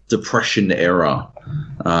Depression era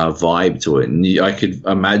vibe to it, and I could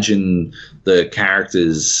imagine the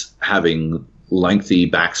characters having lengthy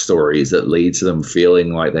backstories that lead to them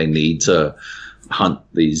feeling like they need to hunt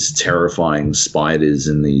these terrifying spiders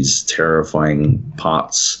in these terrifying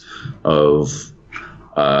parts of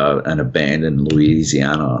an abandoned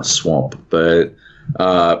Louisiana swamp. But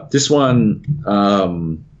this one,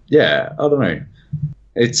 yeah, I don't know.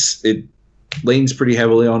 It leans pretty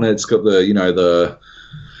heavily on it. It's got the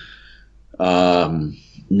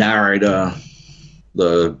narrator,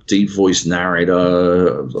 the deep voice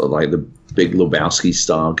narrator, like the Big Lebowski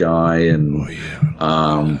star guy, and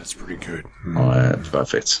that's pretty good. Oh, yeah,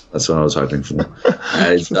 perfect. That's what I was hoping for.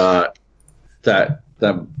 And that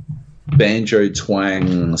banjo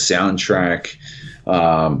twang soundtrack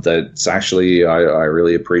that's actually I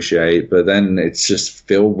really appreciate, but then it's just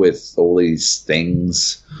filled with all these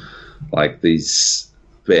things, like these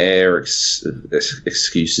bare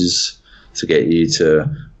excuses to get you to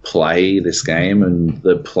play this game. And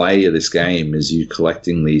the play of this game is you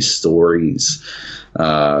collecting these stories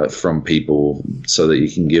from people so that you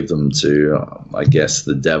can give them to, I guess,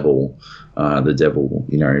 the devil. The devil,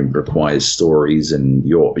 requires stories, and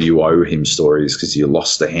you owe him stories because you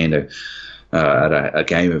lost a hand at a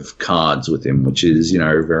game of cards with him, which is,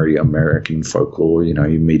 very American folklore. You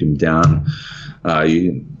meet him down at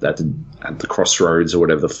the crossroads or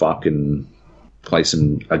whatever the fuck, and play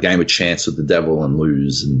a game of chance with the devil and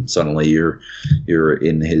lose, and suddenly you're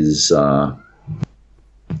in his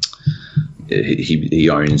he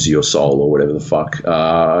owns your soul or whatever the fuck.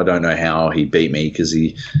 I don't know how he beat me because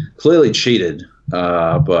he clearly cheated,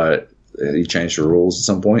 but he changed the rules at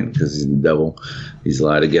some point because he's the devil. He's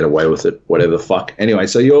allowed to get away with it, whatever the fuck. Anyway,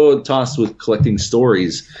 so you're tasked with collecting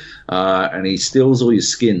stories, and he steals all your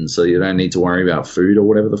skin, so you don't need to worry about food or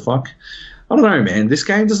whatever the fuck. I don't know, man. This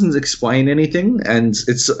game doesn't explain anything, and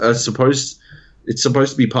it's supposed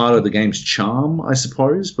to be part of the game's charm, I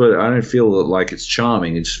suppose, but I don't feel like it's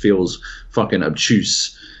charming. It just feels fucking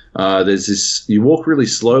obtuse. There's this, you walk really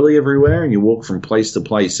slowly everywhere, and you walk from place to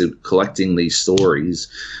place collecting these stories,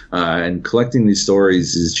 and collecting these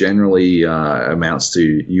stories is generally amounts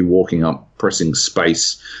to you walking up, pressing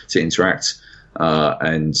space to interact,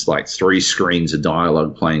 and like 3 screens of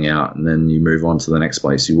dialogue playing out, and then you move on to the next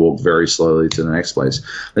place. You walk very slowly to the next place.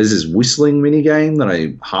 There's this whistling mini game that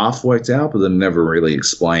I half worked out, but then never really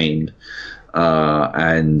explained,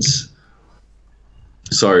 and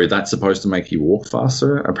so that's supposed to make you walk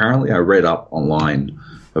faster. Apparently, I read up online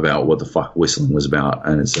about what the fuck whistling was about,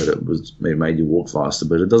 and it said it made you walk faster,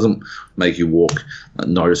 but it doesn't make you walk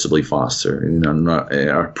noticeably faster. Not an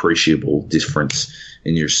appreciable difference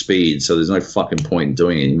in your speed. So there's no fucking point in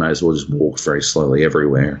doing it. You might as well just walk very slowly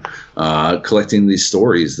everywhere, collecting these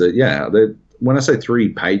stories that when I say 3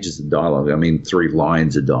 pages of dialogue, I mean 3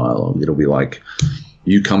 lines of dialogue. It'll be like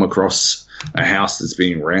you come across a house that's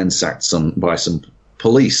being ransacked by some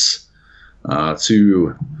police.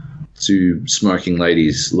 Two smoking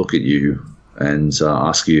ladies look at you and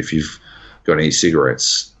ask you if you've got any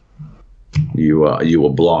cigarettes. You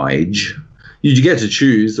oblige. You get to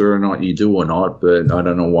choose whether or not you do or not, but I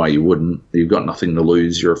don't know why you wouldn't. You've got nothing to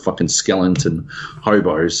lose. You're a fucking skeleton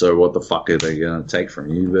hobo, so what the fuck are they going to take from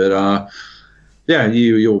you? But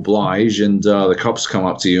you oblige, and the cops come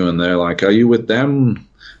up to you and they're like, "Are you with them?"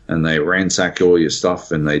 And they ransack all your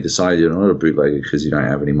stuff, and they decide you're not a bootlegger because you don't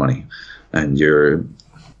have any money, and you're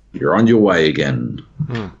on your way again.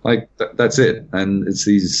 Like that's it. And it's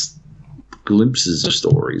these glimpses of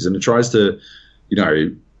stories, and it tries to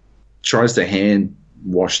hand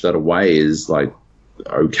wash that away as like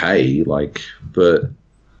okay, like, but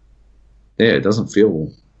yeah, it doesn't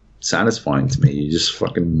feel satisfying to me. You just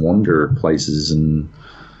fucking wander places, and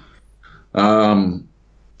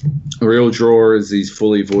the real draw is these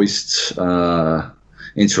fully voiced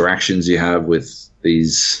interactions you have with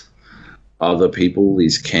these other people,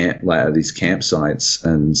 these campsites,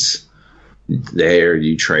 and there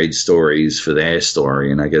you trade stories for their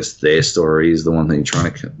story, and I guess their story is the one that you're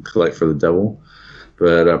trying to collect for the devil.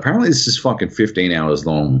 But apparently it's just fucking 15 hours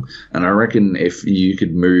long, and I reckon if you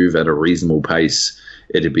could move at a reasonable pace,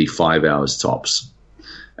 it'd be 5 hours tops.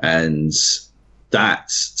 And that,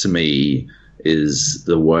 to me, is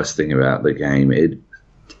the worst thing about the game.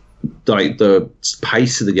 Like the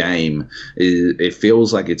pace of the game, it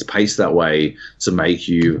feels like it's paced that way to make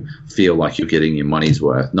you feel like you're getting your money's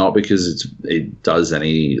worth, not because it does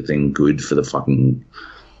anything good for the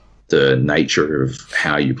nature of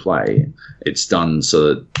how you play. It's done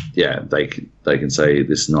so that they can say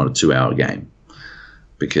this is not a 2-hour game,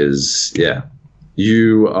 because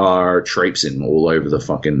you are traipsing all over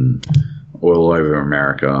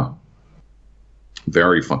America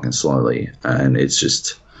very fucking slowly, and it's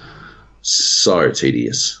just so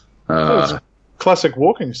tedious. classic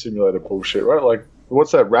walking simulator bullshit, right? Like,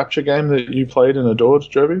 what's that Rapture game that you played and adored,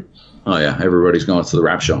 Joby? Oh yeah, everybody's gone to the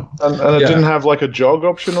Rapture. And it didn't have like a jog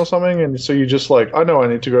option or something, and so you just like, I know I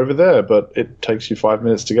need to go over there, but it takes you 5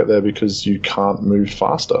 minutes to get there because you can't move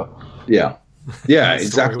faster. Yeah. Yeah,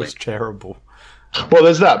 exactly. It was terrible. Well,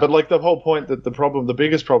 there's that, but like the whole point that the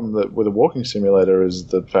biggest problem that with a walking simulator is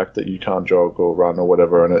the fact that you can't jog or run or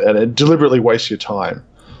whatever, and it deliberately wastes your time.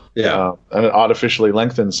 Yeah, and it artificially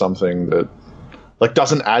lengthens something that like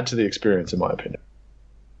doesn't add to the experience, in my opinion.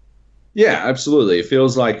 Yeah, absolutely. It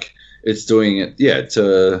feels like it's doing it.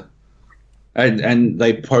 Yeah, and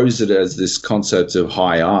they pose it as this concept of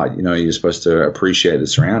high art. You know, you're supposed to appreciate the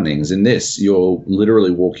surroundings. In this, you're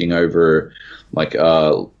literally walking over like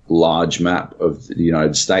a large map of the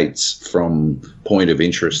United States from point of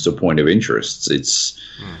interest to point of interest. It's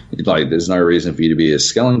like there's no reason for you to be a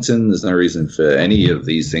skeleton. There's no reason for any of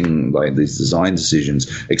these things, like these design decisions,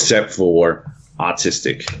 except for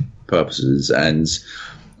artistic purposes. And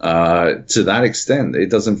to that extent, it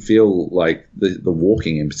doesn't feel like the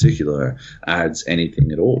walking in particular adds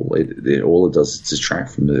anything at all. All it does is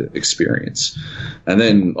distract from the experience. And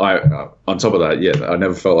then on top of that, yeah, I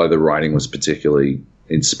never felt like the writing was particularly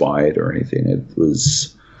inspired or anything. It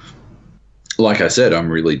was, like I said, I'm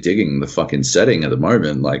really digging the fucking setting at the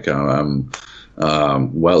moment. Like I'm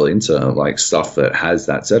well into like stuff that has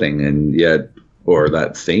that setting and yet, or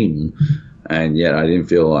that theme. And yet, I didn't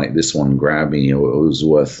feel like this one grabbed me or it was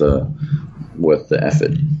worth the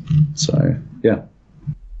effort. So, yeah.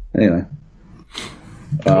 Anyway,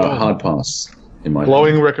 hard pass in my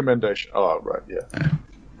glowing recommendation. Oh, right, yeah.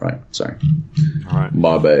 Right, sorry. All right,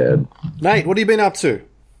 my bad. Nate, what have you been up to?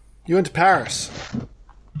 You went to Paris.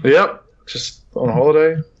 Yep, just on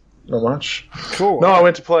holiday. Not much. Cool. No, I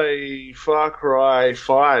went to play Far Cry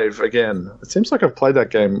 5 again. It seems like I've played that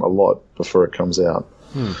game a lot before it comes out.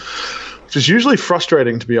 Which is usually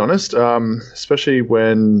frustrating, to be honest, especially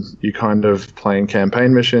when you kind of playing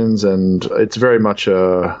campaign missions, and it's very much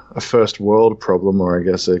a first world problem, or I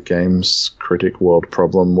guess a games critic world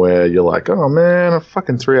problem, where you're like, oh man, a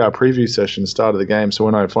fucking 3-hour preview session started the game, so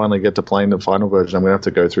when I finally get to playing the final version, I'm going to have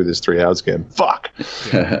to go through this 3 hours again. Fuck!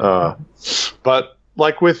 But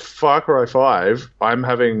like with Far Cry 5, I'm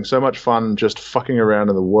having so much fun just fucking around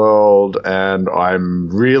in the world, and I'm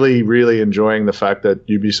really, really enjoying the fact that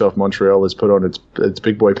Ubisoft Montreal has put on its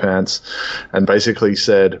big boy pants and basically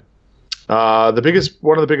said one of the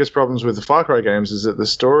biggest problems with the Far Cry games is that the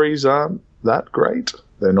stories aren't that great.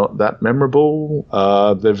 They're not that memorable.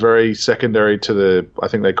 They're very secondary to I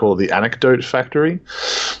think they call it the anecdote factory,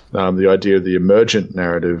 the idea of the emergent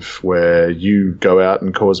narrative where you go out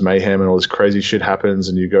and cause mayhem and all this crazy shit happens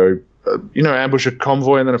and you go, ambush a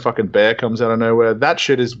convoy and then a fucking bear comes out of nowhere. That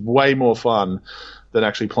shit is way more fun than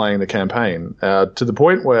actually playing the campaign, to the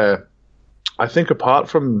point where I think apart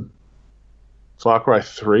from Far Cry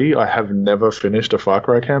 3, I have never finished a Far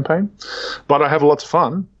Cry campaign, but I have lots of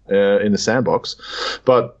fun in the sandbox.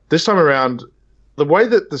 But this time around, the way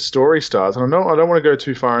that the story starts, and I don't want to go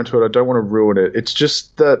too far into it, I don't want to ruin it, it's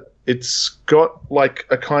just that it's got like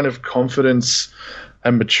a kind of confidence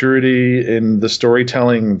and maturity in the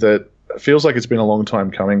storytelling that feels like it's been a long time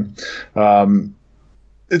coming.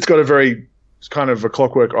 It's got a very kind of a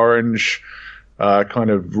Clockwork Orange kind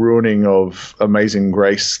of ruining of Amazing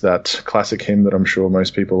Grace, that classic hymn that I'm sure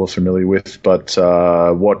most people are familiar with. But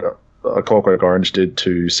what A Clockwork Orange did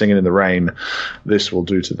to Singing in the Rain, this will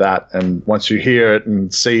do to that. And once you hear it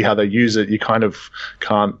and see how they use it, you kind of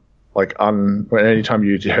can't, like, anytime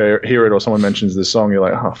you hear it or someone mentions this song, you're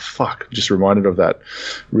like, oh, fuck, just reminded of that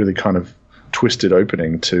really kind of twisted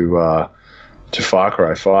opening to Far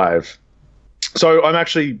Cry 5. So I'm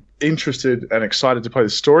actually interested and excited to play the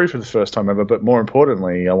story for the first time ever, but more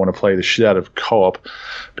importantly, I want to play the shit out of co-op,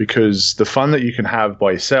 because the fun that you can have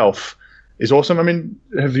by yourself is awesome. I mean,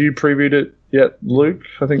 have you previewed it yet, Luke?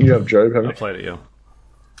 I think you have, Joab, haven't you? I played it, yeah.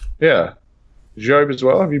 Yeah. Joab as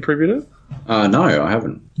well, have you previewed it? No, I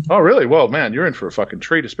haven't. Oh, really? Well, man, you're in for a fucking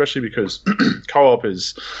treat, especially because co-op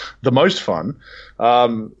is the most fun.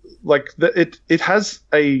 It has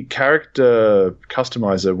a character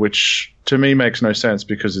customizer, which to me makes no sense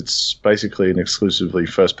because it's basically an exclusively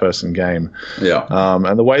first-person game. Yeah.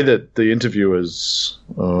 And the way that the interviewees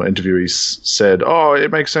said, oh,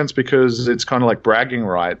 it makes sense because it's kind of like bragging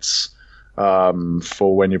rights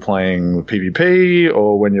for when you're playing PvP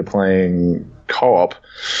or when you're playing co-op.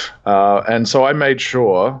 And so I made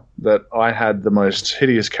sure that I had the most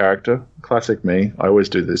hideous character. Classic me. I always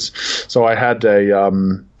do this. So I had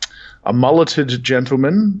a mulleted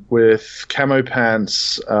gentleman with camo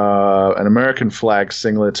pants, an American flag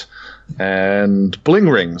singlet, and bling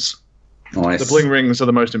rings. Nice. The bling rings are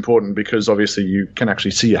the most important because obviously you can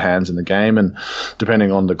actually see your hands in the game, and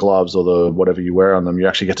depending on the gloves or the whatever you wear on them, you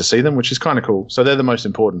actually get to see them, which is kind of cool. So they're the most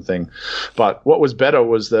important thing. But what was better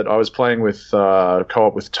was that I was playing with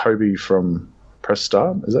co-op with Toby from Press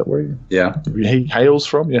Start. Is that where he hails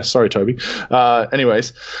from? Yeah, sorry, Toby.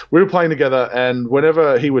 Anyways, we were playing together, and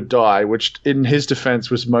whenever he would die, which in his defense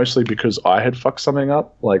was mostly because I had fucked something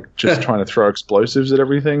up, like just trying to throw explosives at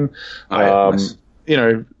everything. Nice. You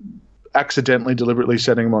know, accidentally, deliberately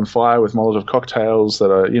setting them on fire with Molotov cocktails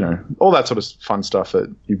that are, you know, all that sort of fun stuff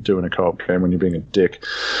that you do in a co-op game when you're being a dick.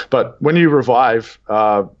 But when you revive,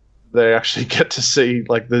 they actually get to see,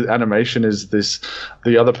 like, the animation is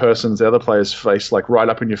the other player's face, like, right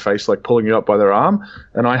up in your face, like, pulling you up by their arm.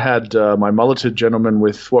 And I had my mulleted gentleman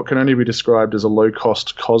with what can only be described as a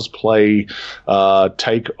low-cost cosplay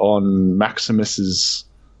take on Maximus's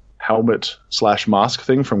helmet/mask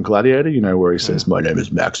thing from Gladiator, you know, where he says, "My name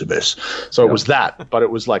is Maximus." So it was that, but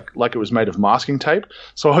it was like it was made of masking tape.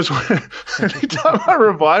 So I was, anytime I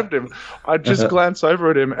revived him, I'd just glance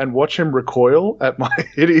over at him and watch him recoil at my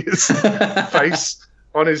hideous face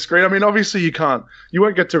on his screen. I mean, obviously you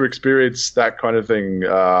won't get to experience that kind of thing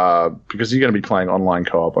because you're going to be playing online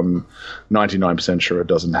co-op. I'm 99% sure it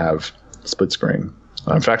doesn't have split screen.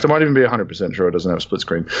 In fact, I might even be 100% sure it doesn't have a split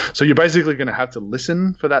screen. So you're basically going to have to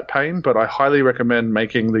listen for that pain, but I highly recommend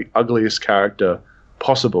making the ugliest character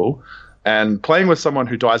possible and playing with someone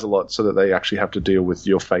who dies a lot so that they actually have to deal with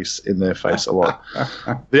your face in their face a lot.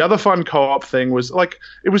 The other fun co-op thing was, like,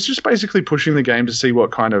 it was just basically pushing the game to see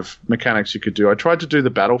what kind of mechanics you could do. I tried to do the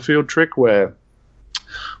battlefield trick where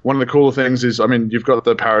one of the cool things is, I mean, you've got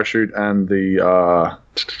the parachute and the,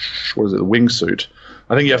 the wingsuit.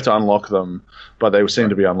 I think you have to unlock them, but they seem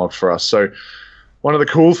to be unlocked for us. So one of the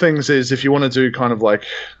cool things is if you want to do kind of like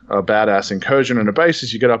a badass incursion in a base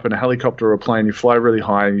is you get up in a helicopter or a plane, you fly really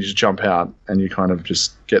high and you just jump out and you kind of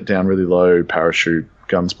just get down really low, parachute,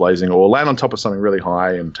 guns blazing, or land on top of something really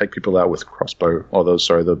high and take people out with crossbow, or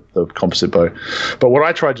the composite bow. But what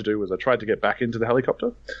I tried to do was I tried to get back into the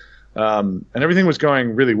helicopter. And everything was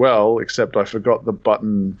going really well, except I forgot the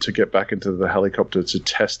button to get back into the helicopter to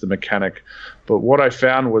test the mechanic. But what I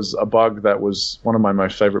found was a bug that was one of my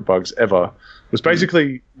most favorite bugs ever. Was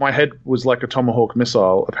basically my head was like a Tomahawk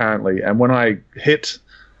missile, apparently, and when I hit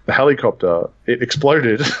the helicopter, it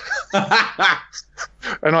exploded,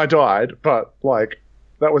 and I died. But, like,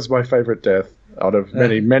 that was my favorite death out of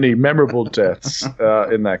many, many memorable deaths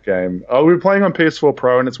in that game. We were playing on PS4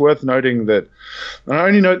 Pro, and it's worth noting that, and I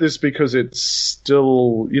only note this because it's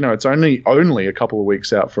still, you know, it's only a couple of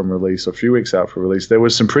weeks out from release, or a few weeks out from release. There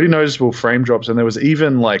was some pretty noticeable frame drops, and there was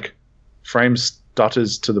even, like, frame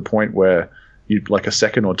stutters to the point where you'd, like, a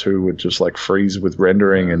second or two would just, like, freeze with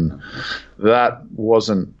rendering, and that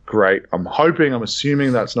wasn't great. I'm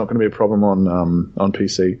assuming that's not going to be a problem on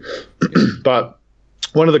PC. But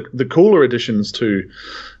one of the cooler additions to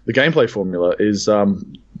the gameplay formula is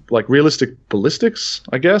like realistic ballistics,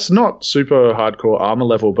 I guess. Not super hardcore armor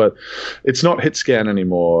level, but it's not hit scan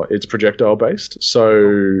anymore. It's projectile based.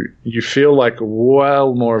 So you feel like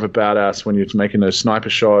well more of a badass when you're making those sniper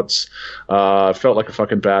shots. Felt like a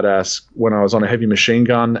fucking badass when I was on a heavy machine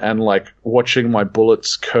gun and, like, watching my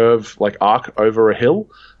bullets curve, like, arc over a hill.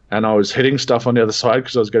 And I was hitting stuff on the other side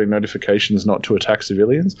because I was getting notifications not to attack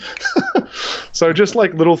civilians. So just,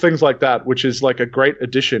 like, little things like that, which is, like, a great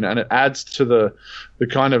addition, and it adds to the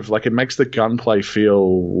kind of, like, it makes the gunplay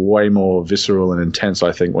feel way more visceral and intense,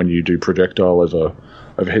 I think, when you do projectile over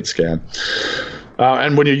hit scan.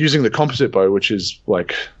 And when you're using the composite bow, which is,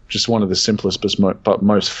 like, just one of the simplest but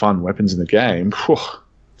most fun weapons in the game,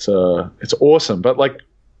 it's awesome. But, like,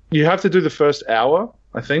 you have to do the first hour,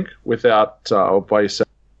 I think, by yourself.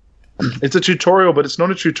 It's a tutorial, but it's not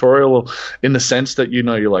a tutorial in the sense that, you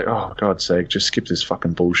know, you're like, oh, God's sake, just skip this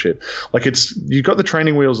fucking bullshit. Like, you've got the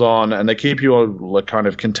training wheels on and they keep you all, like, kind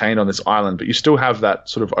of contained on this island, but you still have that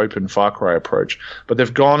sort of open Far Cry approach. But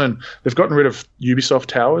they've gotten rid of Ubisoft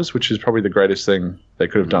towers, which is probably the greatest thing they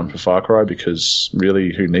could have done for Far Cry, because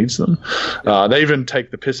really, who needs them? They even take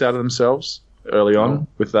the piss out of themselves early on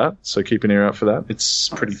with that, so keep an ear out for that. It's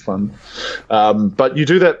pretty fun. But you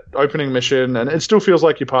do that opening mission and it still feels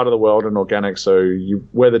like you're part of the world and organic, so you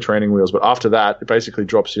wear the training wheels, but after that it basically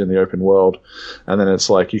drops you in the open world, and then it's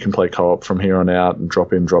like you can play co-op from here on out and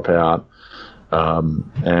drop in, drop out.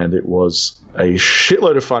 And it was a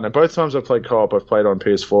shitload of fun. And both times I've played co-op, I've played on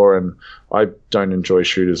PS4, and I don't enjoy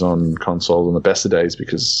shooters on console on the best of days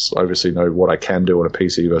because I obviously know what I can do on a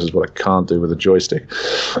PC versus what I can't do with a joystick.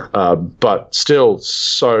 But still,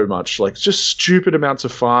 so much, like, just stupid amounts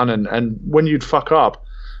of fun. And when you'd fuck up,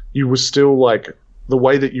 you were still, like, the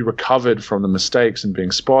way that you recovered from the mistakes and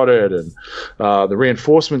being spotted and the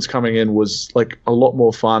reinforcements coming in was like a lot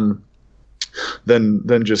more fun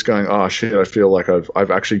than just going, oh shit, I feel like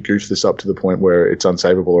I've actually goofed this up to the point where it's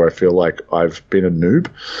unsavable, or I feel like I've been a noob.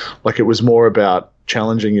 Like, it was more about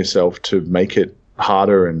challenging yourself to make it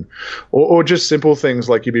harder, and or just simple things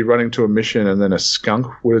like you'd be running to a mission and then a skunk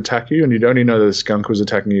would attack you, and you'd only know that the skunk was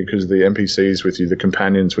attacking you because the NPCs with you, the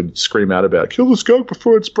companions, would scream out about kill the skunk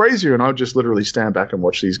before it sprays you, and I would just literally stand back and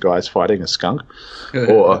watch these guys fighting a skunk.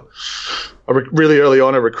 Or really early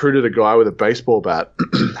on, I recruited a guy with a baseball bat,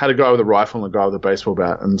 had a guy with a rifle and a guy with a baseball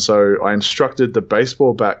bat, and so I instructed the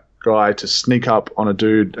baseball bat guy to sneak up on a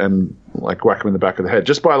dude and like whack him in the back of the head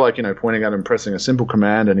just by like, you know, pointing at him, pressing a simple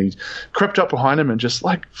command, and he crept up behind him and just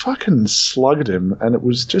like fucking slugged him, and it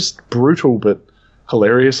was just brutal but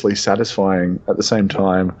hilariously satisfying at the same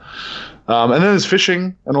time. And then there's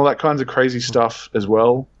fishing and all that kinds of crazy stuff as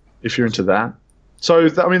well, if you're into that. So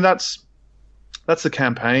I mean, that's the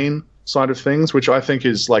campaign side of things, which I think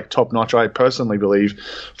is like top notch. I personally believe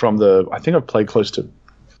I think I've played close to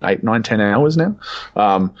 8, 9, 10 hours now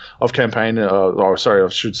of campaign, I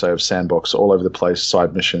should say of sandbox, all over the place,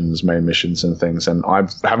 side missions, main missions and things, and I'm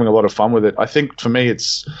having a lot of fun with it. I think for me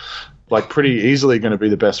it's like pretty easily going to be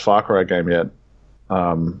the best Far Cry game yet,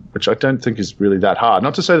 which I don't think is really that hard.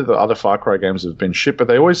 Not to say that the other Far Cry games have been shit, but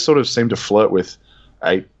they always sort of seem to flirt with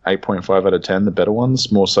 8.5 out of 10, the better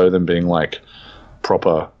ones, more so than being like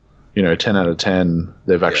proper, you know, 10 out of 10.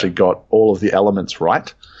 They've actually got all of the elements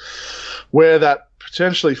right. Where that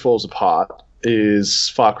potentially falls apart is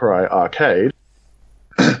Far Cry Arcade,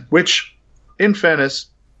 which, in fairness,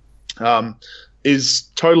 is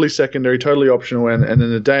totally secondary, totally optional, and in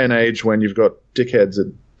a day and age when you've got dickheads at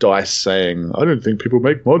DICE saying, I don't think people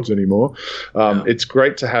make mods anymore, it's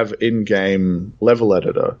great to have in-game level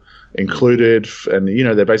editor included, and you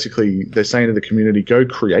know, they're saying to the community, go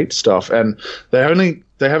create stuff, and they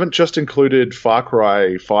haven't just included Far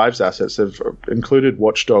Cry 5's assets, they've included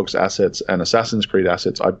Watch Dogs assets and Assassin's Creed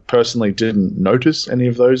assets. I personally didn't notice any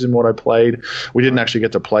of those in what I played. We didn't actually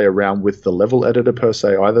get to play around with the level editor per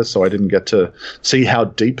se either, so I didn't get to see how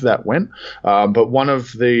deep that went. But one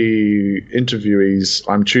of the interviewees,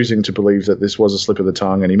 I'm choosing to believe that this was a slip of the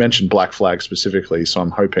tongue, and he mentioned Black Flag specifically, so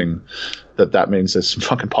I'm hoping that means there's some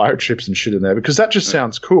fucking pirate ships and shit in there, because that just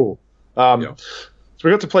sounds cool. So we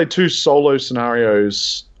got to play 2 solo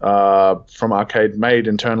scenarios from Arcade, made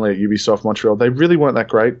internally at Ubisoft Montreal. They really weren't that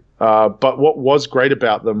great, but what was great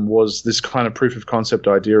about them was this kind of proof of concept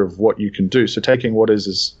idea of what you can do. So taking what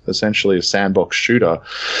is essentially a sandbox shooter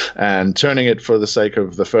and turning it, for the sake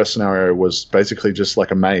of the first scenario, was basically just like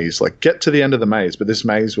a maze. Like, get to the end of the maze, but this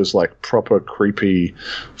maze was like proper creepy,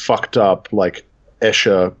 fucked up, like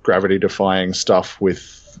Escher gravity-defying stuff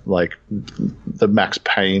with like the Max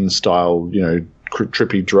Payne style, you know,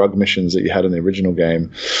 trippy drug missions that you had in the original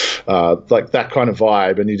game, like that kind of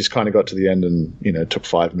vibe. And you just kind of got to the end, and you know, it took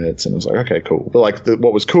 5 minutes, and it was like, okay, cool. But like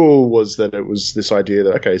what was cool was that it was this idea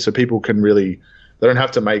that, okay, so people can really, they don't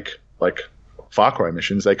have to make like Far Cry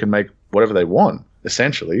missions, they can make whatever they want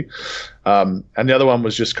essentially. And the other one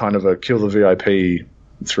was just kind of a kill the VIP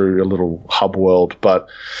through a little hub world. But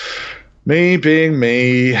me being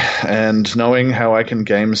me and knowing how I can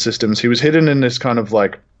game systems, he was hidden in this kind of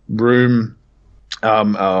like room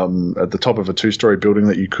at the top of a 2-story building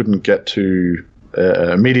that you couldn't get to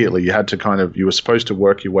immediately. You had to you were supposed to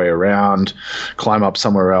work your way around, climb up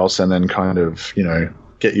somewhere else, and then kind of, you know,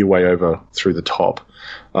 get your way over through the top.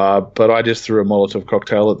 But I just threw a Molotov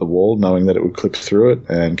cocktail at the wall, knowing that it would clip through it,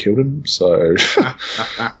 and killed him. So,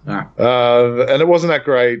 and it wasn't that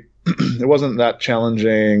great. It wasn't that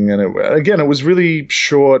challenging, and it was really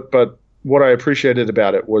short, but what I appreciated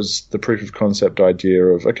about it was the proof of concept idea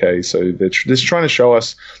of, okay, so they're just trying to show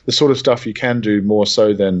us the sort of stuff you can do, more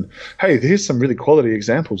so than, hey, here's some really quality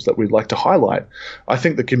examples that we'd like to highlight. I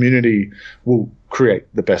think the community will create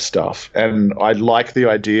the best stuff. And I like the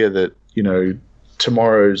idea that, you know,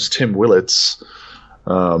 tomorrow's Tim Willits,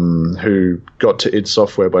 who got to id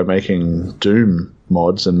Software by making Doom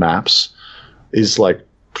mods and maps, is like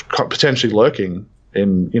potentially lurking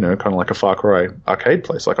in, you know, kind of like a Far Cry Arcade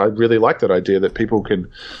place. Like, I really like that idea that people can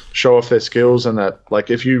show off their skills, and that, like,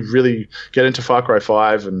 if you really get into Far Cry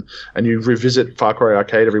 5 and you revisit Far Cry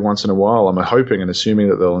Arcade every once in a while, I'm hoping and assuming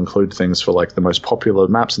that they'll include things for like the most popular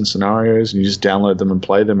maps and scenarios, and you just download them and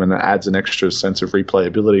play them, and it adds an extra sense of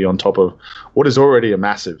replayability on top of what is already a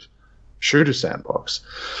massive shooter sandbox.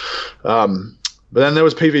 But then there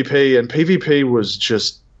was PvP, and PvP was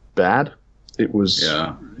just bad. It was,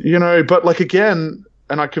 you know, but like, again,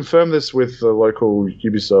 and I confirmed this with the local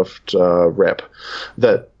Ubisoft rep,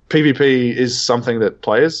 that PvP is something that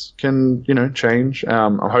players can, change.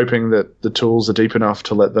 I'm hoping that the tools are deep enough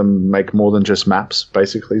to let them make more than just maps,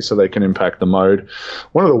 basically, so they can impact the mode.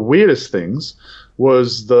 One of the weirdest things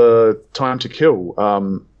was the time to kill.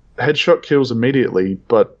 Headshot kills immediately,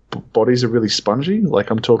 but bodies are really spongy. Like,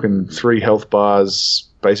 I'm talking 3 health bars,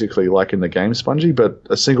 basically like in the game spongy, but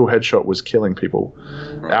a single headshot was killing people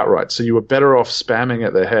outright. So you were better off spamming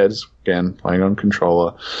at their heads, again, playing on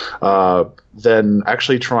controller, than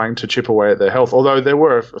actually trying to chip away at their health. Although there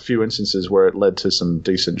were a few instances where it led to some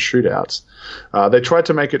decent shootouts. They tried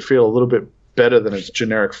to make it feel a little bit better than its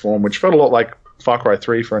generic form, which felt a lot like Far Cry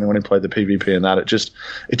 3 for anyone who played the PvP and that. It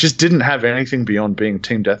just didn't have anything beyond being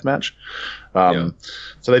team deathmatch.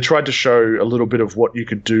 So they tried to show a little bit of what you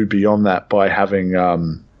could do beyond that by having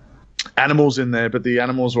animals in there, but the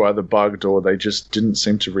animals were either bugged or they just didn't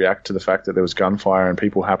seem to react to the fact that there was gunfire and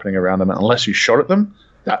people happening around them. And unless you shot at them,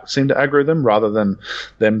 that seemed to aggro them, rather than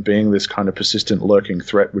them being this kind of persistent lurking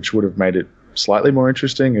threat, which would have made it slightly more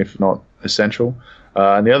interesting, if not essential.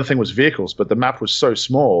 And the other thing was vehicles, but the map was so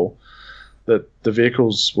small that the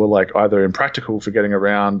vehicles were like either impractical for getting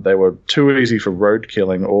around, they were too easy for road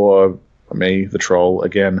killing, or me, the troll,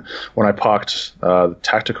 again, when I parked the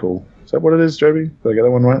tactical. Is that what it is, Joby? Did I get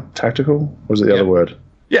that one right? Tactical? Or was it the other word?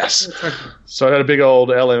 Yes. So I had a big old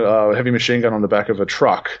heavy machine gun on the back of a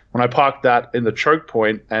truck. When I parked that in the choke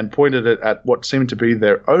point and pointed it at what seemed to be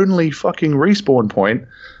their only fucking respawn point,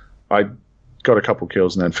 I got a couple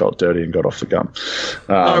kills and then felt dirty and got off the gun.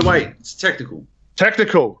 Oh, wait. It's technical.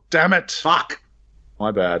 Technical. Damn it. Fuck.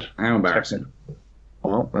 My bad. How embarrassing.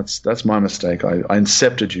 Well, that's my mistake. I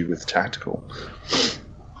incepted you with tactical.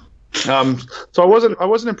 So I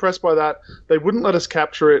wasn't impressed by that. They wouldn't let us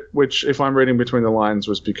capture it, which, if I'm reading between the lines,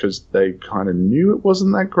 was because they kind of knew it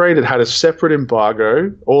wasn't that great. It had a separate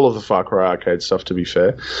embargo, all of the Far Cry Arcade stuff, to be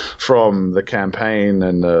fair, from the campaign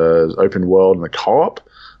and the open world and the co-op,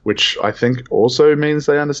 which I think also means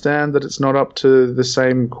they understand that it's not up to the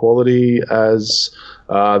same quality as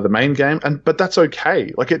the main game, but that's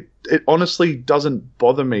okay. Like, it honestly doesn't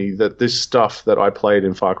bother me that this stuff that I played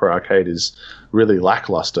in Far Cry Arcade is really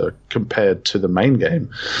lackluster compared to the main game,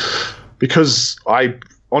 because I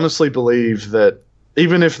honestly believe that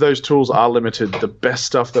even if those tools are limited, the best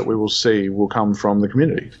stuff that we will see will come from the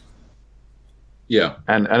community. Yeah.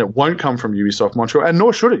 And it won't come from Ubisoft Montreal, and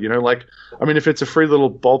nor should it, if it's a free little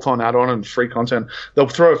bolt-on add-on and free content, they'll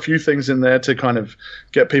throw a few things in there to kind of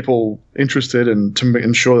get people interested and to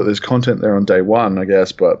ensure that there's content there on day one, I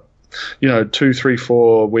guess. But, 2, 3,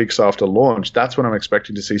 4 weeks after launch, that's when I'm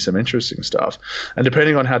expecting to see some interesting stuff. And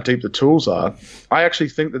depending on how deep the tools are, I actually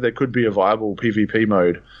think that there could be a viable PvP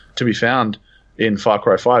mode to be found in Far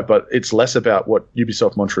Cry 5, but it's less about what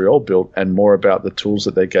Ubisoft Montreal built and more about the tools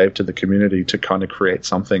that they gave to the community to kind of create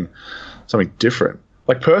something different.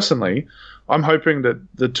 Like, personally, I'm hoping that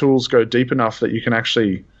the tools go deep enough that you can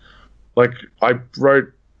actually, like, I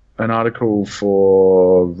wrote an article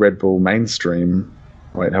for Red Bull Mainstream.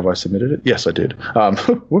 Wait, have I submitted it? Yes, I did.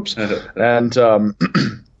 Whoops. And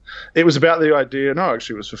it was about the idea. No,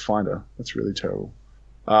 actually, it was for Finder. That's really terrible.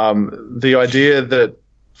 The idea that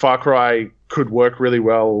Far Cry could work really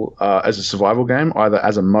well as a survival game, either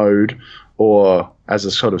as a mode or as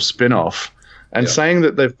a sort of spin-off, and saying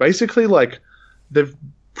that they've basically, they've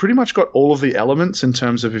pretty much got all of the elements in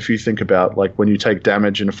terms of, if you think about, like, when you take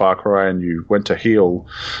damage in a Far Cry and you went to heal,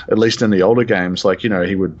 at least in the older games, he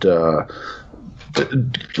would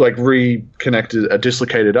reconnect a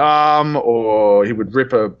dislocated arm, or he would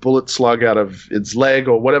rip a bullet slug out of its leg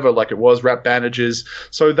or whatever, it was, wrap bandages.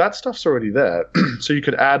 So that stuff's already there. So you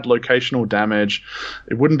could add locational damage.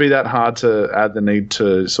 It wouldn't be that hard to add the need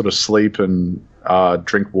to sort of sleep and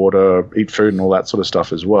drink water, eat food, and all that sort of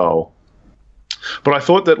stuff as well. But I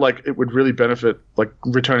thought that it would really benefit,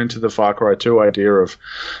 returning to the Far Cry 2 idea of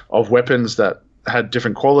weapons that had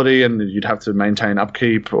different quality, and you'd have to maintain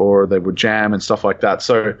upkeep, or they would jam and stuff like that.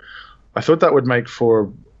 So I thought that would make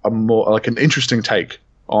for a more an interesting take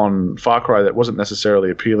on Far Cry that wasn't necessarily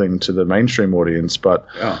appealing to the mainstream audience, but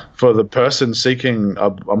for the person seeking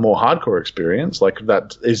a more hardcore experience,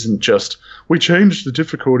 that isn't just, we changed the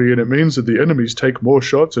difficulty and it means that the enemies take more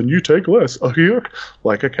shots and you take less.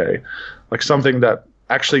 Okay. Something that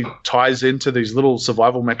actually ties into these little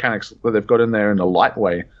survival mechanics that they've got in there in a light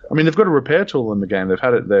way. I mean, they've got a repair tool in the game. They've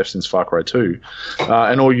had it there since Far Cry 2.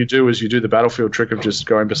 And all you do is you do the battlefield trick of just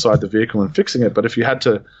going beside the vehicle and fixing it. But if you had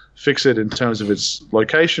to fix it in terms of its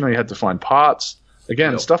location, or you had to find parts,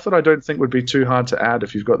 again, stuff that I don't think would be too hard to add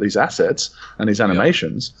if you've got these assets and these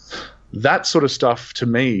animations, that sort of stuff to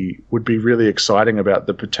me would be really exciting about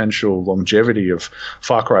the potential longevity of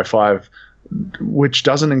Far Cry 5 which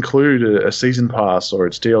doesn't include a season pass or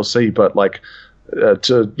its DLC, but like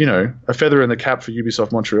a feather in the cap for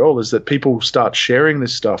Ubisoft Montreal is that people start sharing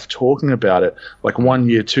this stuff, talking about it, like 1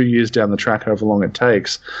 year, 2 years down the track, however long it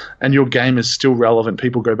takes, and your game is still relevant.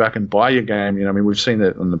 People go back and buy your game. I mean, we've seen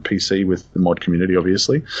it on the PC with the mod community,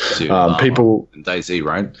 obviously. People and DayZ,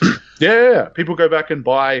 right? Yeah, people go back and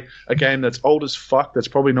buy a game that's old as fuck, that's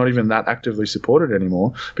probably not even that actively supported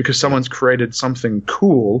anymore, because someone's created something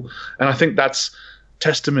cool, and I think that's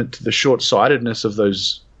testament to the short-sightedness of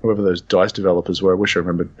whoever those DICE developers were. I wish I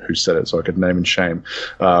remembered who said it so I could name and shame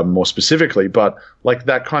more specifically. But like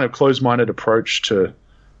that kind of closed-minded approach to,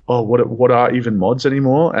 what are even mods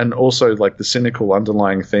anymore? And also like the cynical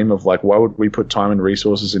underlying theme of like, why would we put time and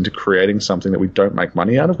resources into creating something that we don't make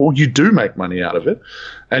money out of? Well, you do make money out of it,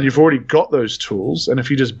 and you've already got those tools. And if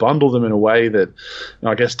you just bundle them in a way that,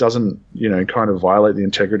 I guess, doesn't, kind of violate the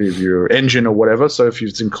integrity of your engine or whatever. So if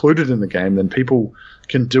it's included in the game, then people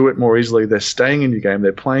can do it more easily. They're staying in your game.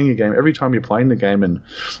 They're playing your game. Every time you're playing the game in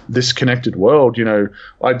this connected world,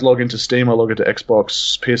 I'd log into Steam, I log into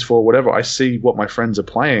Xbox, PS4, whatever. I see what my friends are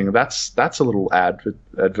playing. That's a little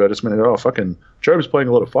advertisement. Oh, fucking Job's playing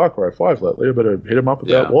a lot of Far Cry 5 lately. I better hit him up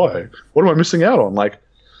about why. What am I missing out on? Like,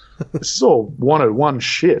 this is all 101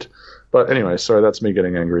 shit. But anyway, sorry, that's me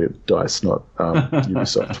getting angry at DICE, not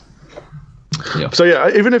Ubisoft. Yep. So yeah,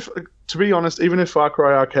 to be honest, even if Far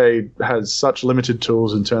Cry Arcade has such limited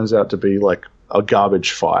tools and turns out to be like a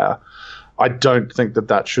garbage fire, I don't think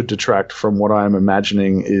that should detract from what I am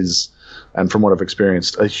imagining is, and from what I've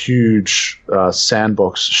experienced, a huge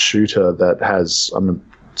sandbox shooter that has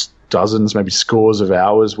dozens, maybe scores of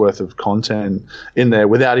hours worth of content in there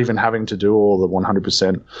without even having to do all the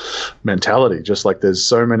 100% mentality. Just like there's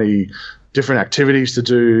so many different activities to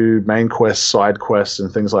do, main quests, side quests,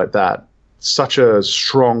 and things like that. Such a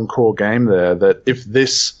strong core game there that if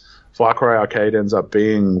this Far Cry Arcade ends up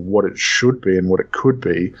being what it should be and what it could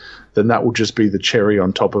be, then that will just be the cherry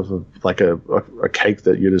on top of a cake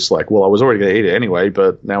that you're just like, well, I was already going to eat it anyway,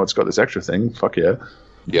 but now it's got this extra thing. Fuck yeah.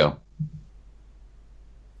 Yeah.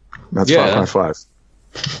 That's Far Cry 5.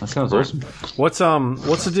 That sounds awesome. What's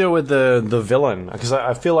the deal with the villain? Because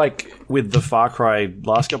I feel like with the Far Cry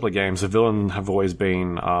last couple of games, the villain have always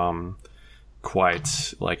been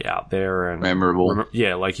quite like out there and memorable.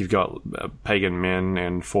 Like you've got Pagan Min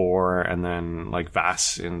in 4, and then like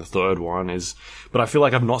Vass in the third one is. But I feel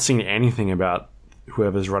like I've not seen anything about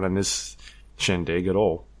whoever's running this shindig at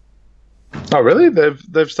all. Oh really?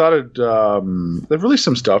 They've started. They've released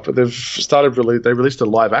some stuff, but they released a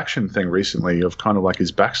live action thing recently of kind of like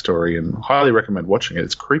his backstory, and highly recommend watching it.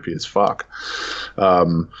 It's creepy as fuck.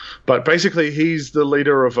 But basically, he's the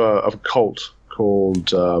leader of a cult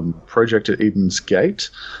called Project at Eden's Gate,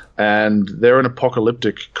 and they're an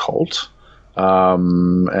apocalyptic cult,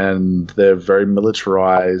 and they're very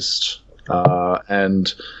militarized.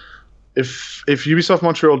 And if Ubisoft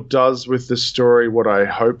Montreal does with this story what I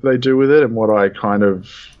hope they do with it, and what I kind of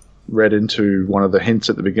read into one of the hints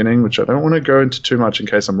at the beginning, which I don't want to go into too much in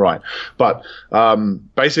case I'm right, but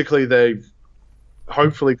basically they've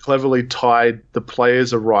hopefully cleverly tied the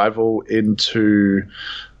player's arrival into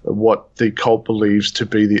what the cult believes to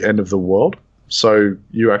be the end of the world. So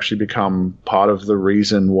you actually become part of the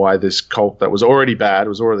reason why this cult that was already bad,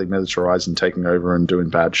 was already militarized and taking over and doing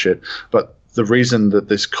bad shit. But the reason that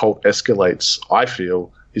this cult escalates, I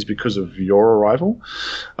feel, is because of your arrival,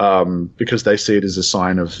 because they see it as a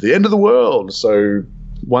sign of the end of the world. So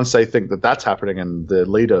once they think that that's happening and the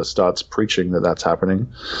leader starts preaching that that's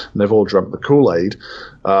happening, and they've all drunk the Kool-Aid,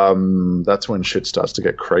 that's when shit starts to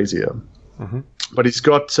get crazier. Mm-hmm. But he's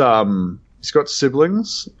got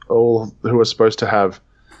siblings, all who are supposed to have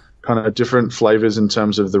kind of different flavors in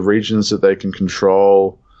terms of the regions that they can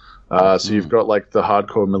control. So you've got like the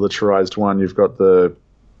hardcore militarized one. You've got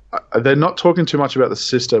they're not talking too much about the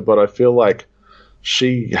sister, but I feel like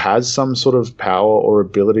she has some sort of power or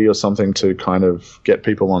ability or something to kind of get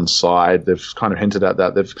people on side. They've kind of hinted at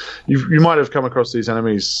that. You might have come across these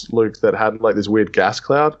enemies, Luke, that had like this weird gas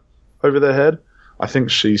cloud over their head. I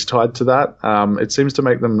think she's tied to that. It seems to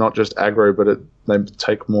make them not just aggro, but they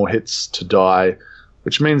take more hits to die,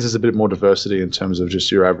 which means there's a bit more diversity in terms of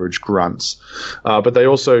just your average grunts. But they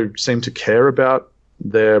also seem to care about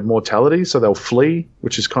their mortality, so they'll flee,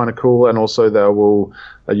 which is kind of cool, and also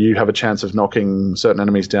you have a chance of knocking certain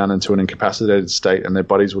enemies down into an incapacitated state, and their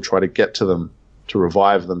buddies will try to get to them to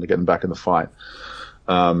revive them to get them back in the fight.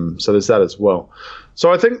 So there's that as well.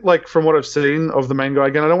 So I think, like, from what I've seen of the main guy,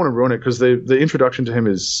 again, I don't want to ruin it because the introduction to him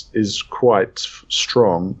is quite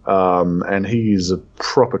strong, and he's a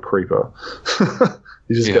proper creeper.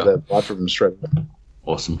 You just get that vibe from him straight away.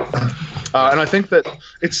 Awesome. And I think that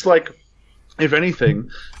it's like if anything,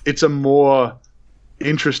 it's a more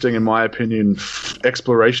interesting, in my opinion,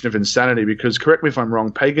 exploration of insanity. Because, correct me if I'm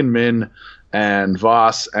wrong, Pagan Min and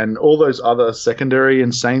Vas and all those other secondary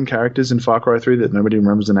insane characters in Far Cry 3 that nobody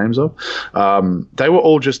remembers the names of, they were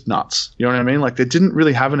all just nuts. You know what I mean? Like, they didn't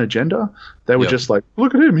really have an agenda. They were just like,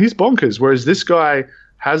 look at him, he's bonkers. Whereas this guy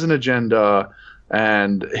has an agenda,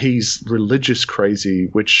 and he's religious crazy,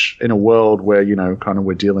 which in a world where, you know, kind of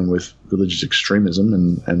we're dealing with religious extremism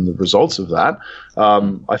and the results of that,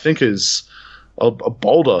 I think is a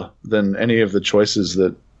bolder than any of the choices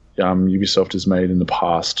that Ubisoft has made in the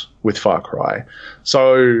past with Far Cry.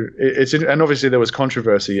 So it's, and obviously there was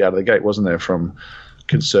controversy out of the gate, wasn't there, from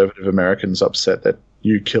conservative Americans upset that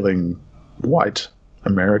you killing white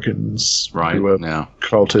Americans who were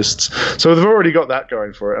cultists. So they've already got that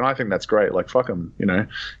going for it, and I think that's great. Like, fuck them, you know,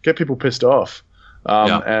 get people pissed off.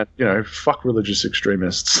 And, you know, fuck religious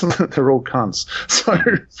extremists. They're all cunts.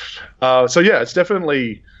 So yeah, it's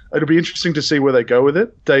definitely, it'll be interesting to see where they go with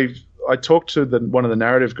it. I talked to one of the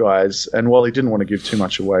narrative guys, and while he didn't want to give too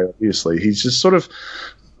much away, obviously, he's just sort of,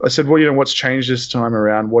 I said, well, you know, what's changed this time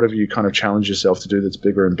around? What have you kind of challenged yourself to do that's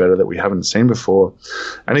bigger and better that we haven't seen before?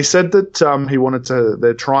 And he said that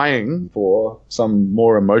they're trying for some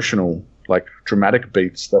more emotional, like dramatic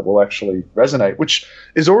beats that will actually resonate, which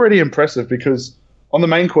is already impressive because on the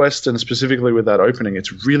main quest, and specifically with that opening,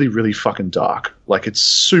 it's really, really fucking dark. Like, it's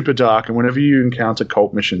super dark, and whenever you encounter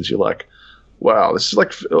cult missions, you're like, wow, this is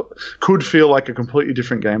like, could feel like a completely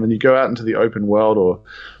different game. And you go out into the open world, or,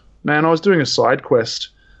 man, I was doing a side quest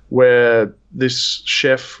where this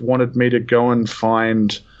chef wanted me to go and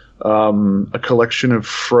find a collection of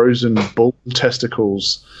frozen bull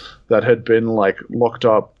testicles that had been like locked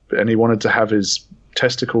up, and he wanted to have his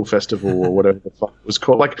testicle festival or whatever the fuck it was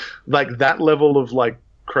called. Like that level of like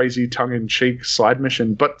crazy tongue-in-cheek side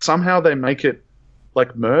mission, but somehow they make it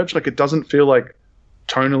like merge. Like, it doesn't feel like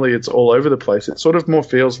tonally it's all over the place. It sort of more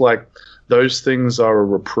feels like those things are a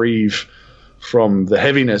reprieve from the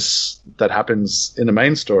heaviness that happens in the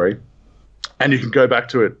main story, and you can go back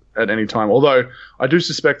to it at any time. Although I do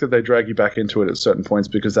suspect that they drag you back into it at certain points,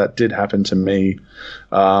 because that did happen to me,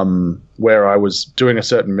 where I was doing a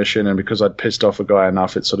certain mission, and because I'd pissed off a guy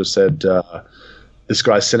enough, it sort of said, this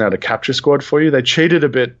guy sent out a capture squad for you. They cheated a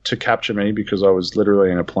bit to capture me because I was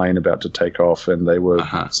literally in a plane about to take off, and they were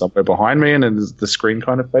somewhere behind me, and then the screen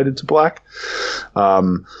kind of faded to black.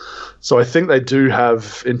 So I think they do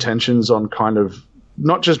have intentions on kind of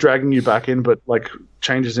not just dragging you back in, but like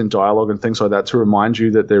changes in dialogue and things like that to remind you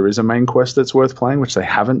that there is a main quest that's worth playing, which they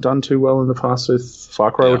haven't done too well in the past with Far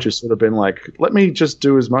Cry, which has sort of been like, let me just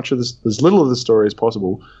do as much of this, as little of the story as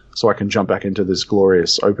possible, so I can jump back into this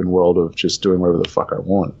glorious open world of just doing whatever the fuck I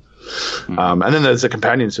want. And then there's a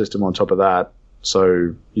companion system on top of that,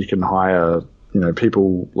 so you can hire, you know,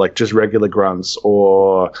 people like just regular grunts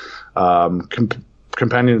or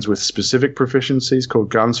companions with specific proficiencies called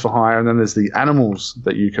guns for hire, and then there's the animals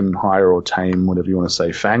that you can hire or tame, whatever you want to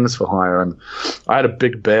say, fangs for hire. And I had a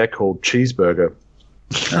big bear called Cheeseburger.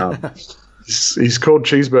 He's called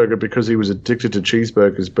Cheeseburger because he was addicted to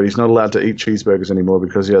cheeseburgers, but he's not allowed to eat cheeseburgers anymore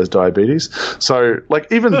because he has diabetes. So, like,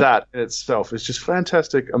 even that in itself is just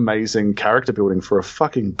fantastic, amazing character building for a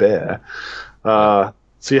fucking bear.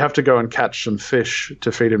 So you have to go and catch some fish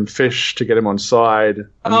to feed him fish to get him on side.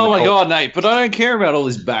 Oh my god, Nate, but I don't care about all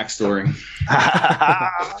this backstory.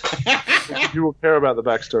 You will care about the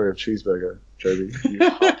backstory of Cheeseburger, Joby.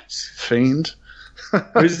 You fiend.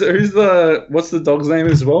 What's the dog's name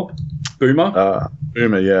as well? Boomer?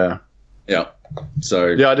 Boomer, yeah. Yeah. So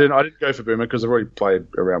yeah, I didn't go for Boomer because I've already played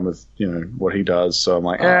around with, you know, what he does. So I'm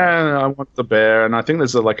like, I want the bear, and I think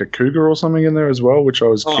there's like a cougar or something in there as well, which I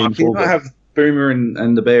was keen for. I have Boomer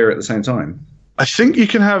and the bear at the same time. I think you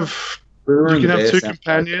can have two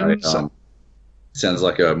companions. Sounds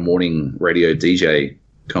like a morning radio DJ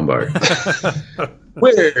combo.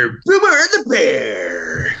 We're Boomer and the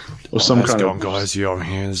bear. Or some kind of guys. Yeah, I'm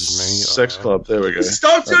here. This is me. Sex club. There we go.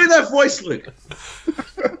 Stop doing that voice, Luke.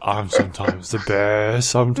 I'm sometimes the bear.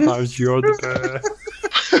 Sometimes you're the bear.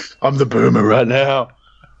 I'm the Boomer right now.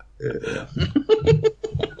 Yeah.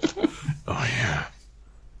 Oh yeah.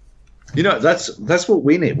 You know, that's what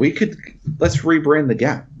we need. Let's rebrand the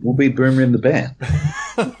Gap. We'll be Boomer and the Bear.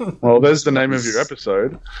 Well, there's the name of your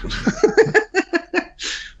episode.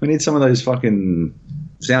 We need some of those fucking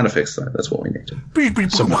sound effects, though. That's what we need.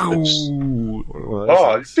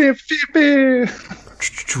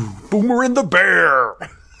 Boomer and the Bear.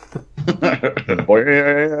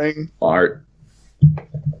 Fart.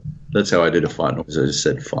 That's how I did a fart noise. I just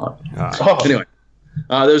said fart. Anyway.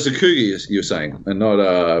 There was a cougar you were saying, and not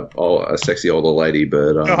a sexy older lady,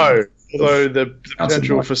 but no, Although the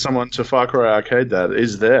potential for someone to Far Cry Arcade that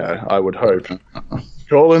is there, I would hope.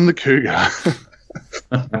 Call in the cougar.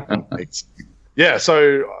 Yeah,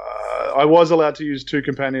 so I was allowed to use 2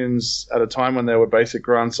 companions at a time when there were basic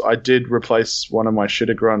grunts. I did replace one of my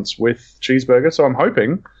shitter grunts with Cheeseburger, so I'm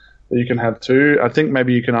hoping that you can have 2. I think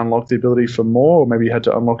maybe you can unlock the ability for more, or maybe you had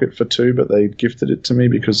to unlock it for 2, but they gifted it to me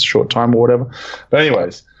because short time or whatever. But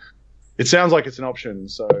anyways, it sounds like it's an option,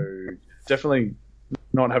 so definitely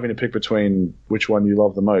not having to pick between which one you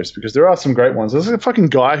love the most, because there are some great ones. There's a fucking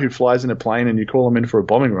guy who flies in a plane and you call him in for a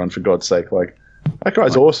bombing run, for God's sake. Like, that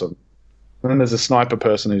guy's awesome. And then there's a sniper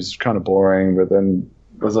person who's kind of boring, but then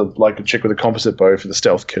there's a chick with a composite bow for the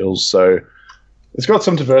stealth kills. So it's got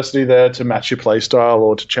some diversity there to match your play style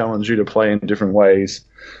or to challenge you to play in different ways.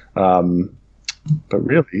 But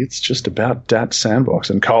really, it's just about that sandbox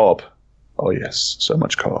and co-op. Oh yes, so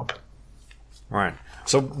much co-op. Right.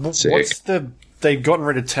 So they've gotten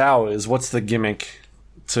rid of towers. What's the gimmick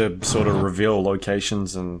to sort of reveal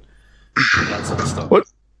locations and that sort of stuff?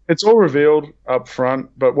 It's all revealed up front,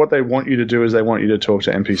 but what they want you to do is they want you to talk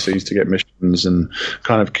to NPCs to get missions and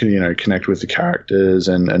kind of connect with the characters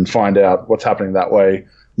and find out what's happening that way,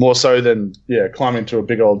 more so than climbing to a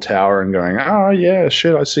big old tower and going, oh yeah,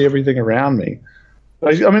 shit, I see everything around me.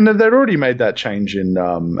 I mean, they'd already made that change in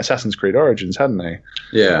Assassin's Creed Origins, hadn't they?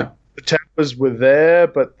 Yeah. The towers were there,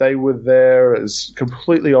 but they were there as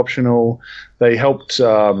completely optional. They helped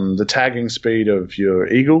the tagging speed of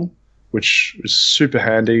your eagle, which was super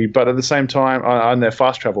handy, but at the same time, on their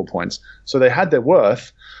fast travel points. So they had their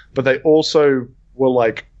worth, but they also were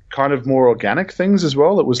like kind of more organic things as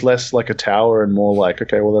well. It was less like a tower and more like,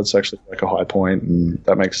 okay, well, that's actually like a high point, and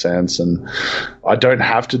that makes sense. And I don't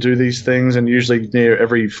have to do these things. And usually near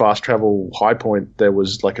every fast travel high point, there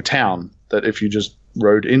was like a town that if you just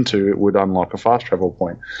rode into, it would unlock a fast travel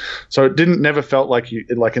point. So it never felt like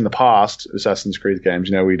in the past Assassin's Creed games,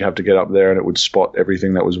 we'd have to get up there and it would spot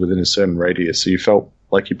everything that was within a certain radius. So you felt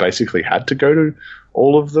like you basically had to go to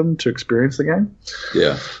all of them to experience the game.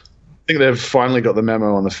 Yeah. I think they've finally got the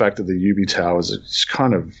memo on the fact that the UB towers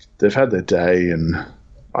they've had their day, and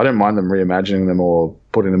I don't mind them reimagining them or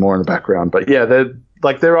putting them more in the background. But yeah,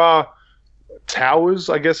 there are towers,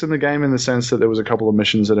 I guess, in the game, in the sense that there was a couple of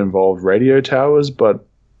missions that involved radio towers, but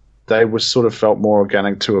they were sort of felt more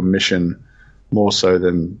organic to a mission, more so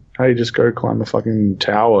than, hey, just go climb a fucking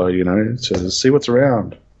tower, to see what's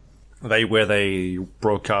around. Are they where they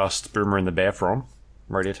broadcast Boomer and the Bear from?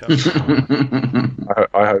 Radio tower?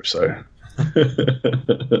 I hope so.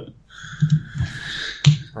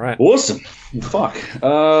 Right. Awesome. Fuck.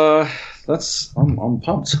 I'm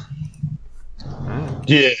pumped.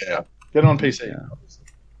 Yeah. Get on PC. Yeah.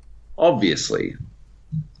 Obviously.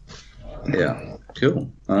 Yeah.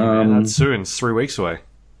 Cool. That's soon. It's 3 weeks away.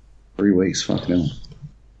 3 weeks. Fucking hell.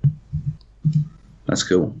 That's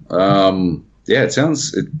cool. Yeah, it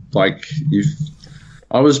sounds like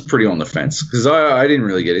I was pretty on the fence because I didn't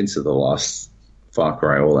really get into the last Far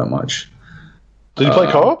Cry all that much. Did you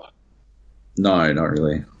play co-op? No, not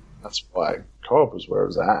really. That's why co-op was where it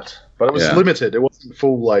was at. But it was limited. It wasn't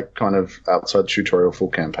full, kind of outside tutorial, full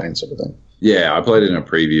campaign sort of thing. Yeah, I played it in a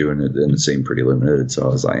preview and it seemed pretty limited, so I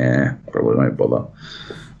was like, probably won't bother.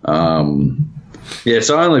 Yeah,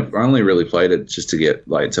 so I only really played it just to get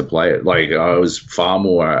to play it. I was far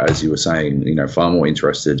more, as you were saying, far more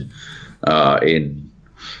interested in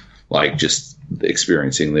just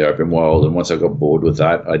experiencing the open world. And once I got bored with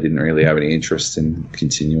that, I didn't really have any interest in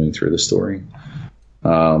continuing through the story.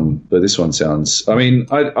 But this one sounds. I mean,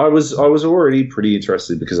 I was already pretty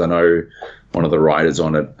interested because I know one of the writers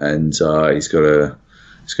on it, and he's got a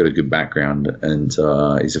good background, and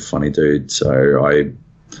he's a funny dude. So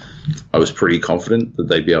I was pretty confident that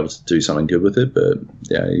they'd be able to do something good with it. But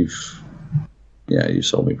you've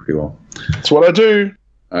sold me pretty well. That's what I do.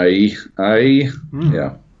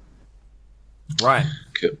 Yeah. Right.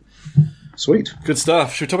 Good. Sweet. Good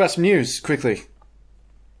stuff. Should we talk about some news quickly?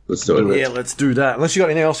 Let's do it. Yeah, let's do that. Unless you got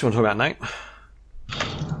anything else you want to talk about, Nate?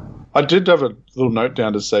 I did have a little note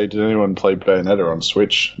down to say, did anyone play Bayonetta on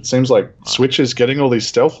Switch? It seems like Switch is getting all these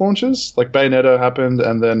stealth launches. Like Bayonetta happened,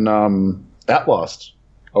 and then Outlast,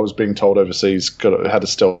 I was being told overseas, had a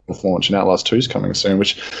stealth launch, and Outlast 2 is coming soon,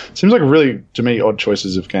 which seems like really, to me, odd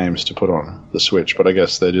choices of games to put on the Switch. But I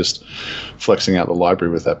guess they're just flexing out the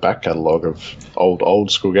library with that back catalogue of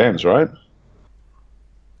old school games, right?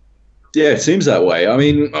 Yeah, it seems that way. I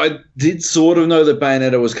mean, I did sort of know that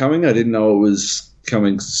Bayonetta was coming. I didn't know it was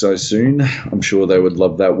coming so soon. I'm sure they would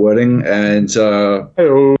love that wording. And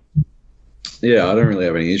yeah, I don't really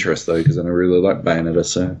have any interest though because I don't really like Bayonetta.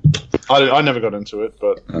 So I never got into it,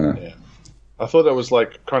 but yeah. I thought that was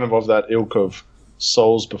kind of that ilk of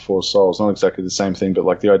Souls before Souls. Not exactly the same thing, but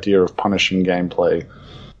like the idea of punishing gameplay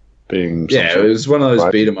being... Yeah, it was one of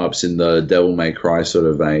those beat-em-ups in the Devil May Cry sort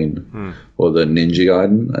of vein, or the Ninja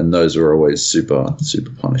Gaiden, and those were always super,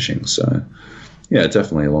 super punishing. So, yeah,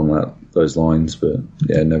 definitely along those lines, but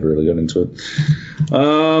yeah, never really got into it.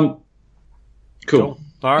 Cool.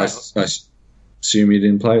 All right. I assume you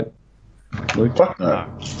didn't play it, Luke? Fuck no.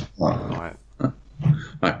 All right. All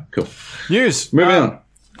right, cool. News. Moving on.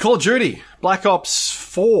 Call of Duty. Black Ops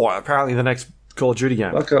 4, apparently the next Call of Duty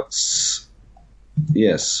game. Black Ops,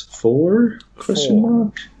 yes, 4? Question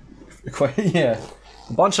mark? Yeah.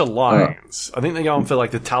 A bunch of lines. I think they're going for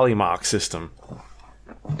like the tally mark system.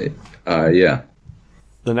 Yeah.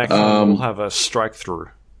 The next one will have a strike through.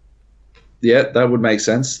 Yeah, that would make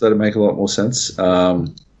sense. That would make a lot more sense.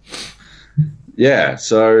 Yeah,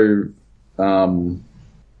 so,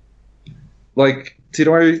 like, did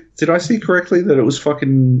I see correctly that it was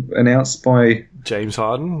fucking announced by James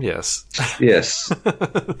Harden? Yes. Yes.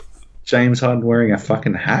 James Harden wearing a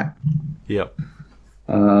fucking hat? Yep.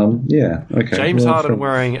 Yeah, okay. James Harden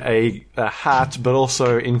wearing a hat, but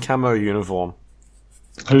also in camo uniform.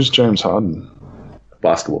 Who's James Harden?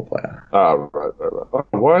 Basketball player. Right.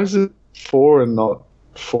 Why is it 4 and not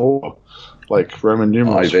 4? Like Roman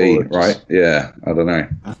numerals? IV, right? Yeah, I don't know.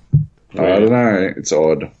 I don't know. It's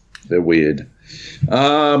odd. They're weird.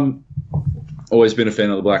 Always been a fan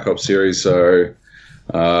of the Black Ops series, so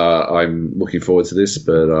I'm looking forward to this.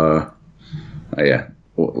 But yeah,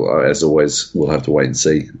 as always, we'll have to wait and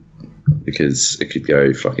see because it could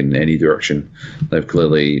go fucking any direction. They've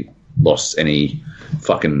clearly lost any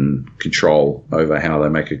fucking control over how they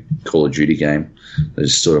make a Call of Duty game. They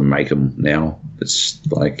just sort of make them now. It's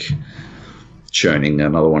like churning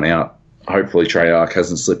another one out. Hopefully Treyarch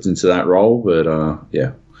hasn't slipped into that role, but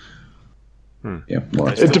yeah. Yeah,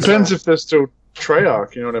 it depends if they're still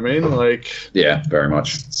Treyarch, you know what I mean? Like, yeah, very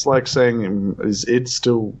much. It's like saying, is id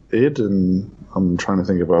still id? And I'm trying to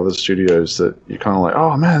think of other studios that you're kind of like,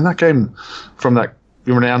 oh man, that game from that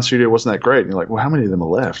renowned studio wasn't that great. And you're like, well, how many of them are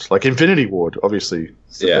left? Like Infinity Ward, obviously,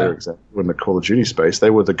 better example in the Call of Duty space.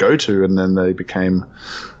 They were the go-to, and then they became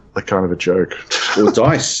like kind of a joke. Or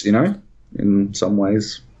DICE, you know, in some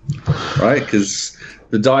ways, right? Because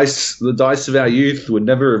the dice of our youth would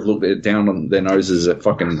never have looked down on their noses at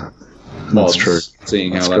fucking mods. That's true.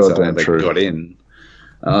 Seeing how that's how they got in.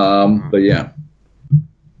 But yeah,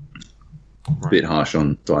 a bit harsh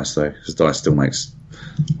on DICE though, because DICE still makes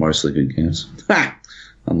mostly good games.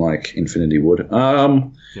 Unlike Infinity Wood.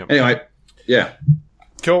 Anyway, yeah.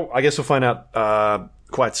 Cool. I guess we'll find out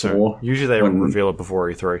quite soon. More Usually they reveal it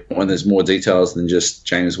before E3. When there's more details than just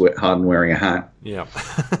James Harden wearing a hat. Yeah.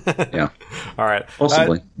 Yeah. All right.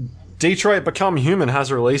 Possibly. Detroit Become Human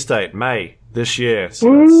has a release date, May this year.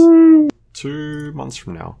 So that's 2 months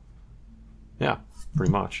from now. Yeah,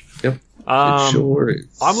 pretty much. Yep. It sure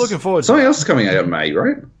is. I'm looking forward to something else coming out in May,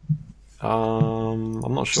 right? I'm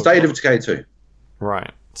not sure. State of Decay 2.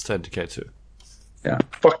 Right. State of Decay 2. Yeah.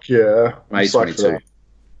 Fuck yeah. May 22.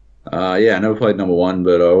 Yeah, I never played number 1,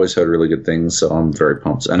 but I always heard really good things, so I'm very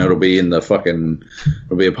pumped. And it'll be in the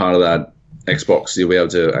it'll be a part of that Xbox. You'll be able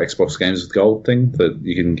to Xbox Games with Gold thing that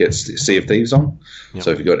you can get Sea of Thieves on. Yep.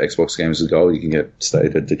 So if you've got Xbox Games with Gold, you can get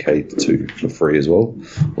State of Decay 2 for free as well.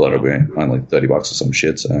 Well, that'll be only $30 or some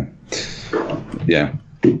shit, so yeah.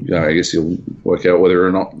 I guess you'll work out whether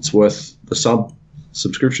or not it's worth the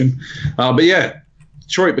subscription. But yeah,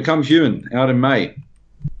 Detroit Become Human out in May.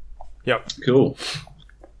 Yep. Cool.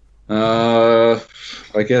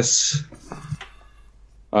 I guess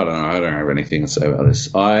I don't know. I don't have anything to say about this.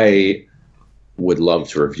 I would love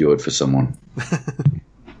to review it for someone.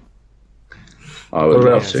 I would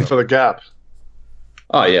love to for the Gap.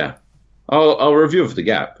 Oh yeah, I'll review it for the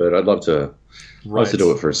Gap, but I'd love to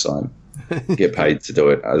do it for a side. Get paid to do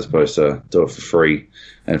it as opposed to do it for free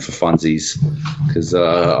and for funsies, because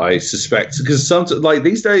I suspect like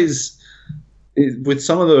these days with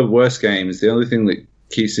some of the worst games, the only thing that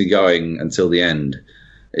keeps me going until the end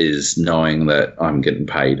is knowing that I'm getting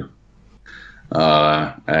paid.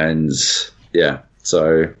 And yeah,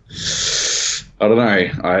 so I don't know.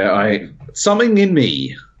 I something in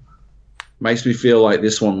me makes me feel like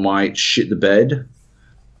this one might shit the bed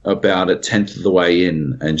about a tenth of the way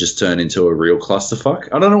in and just turn into a real clusterfuck.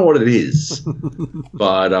 I don't know what it is,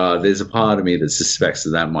 but there's a part of me that suspects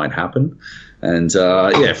that might happen. And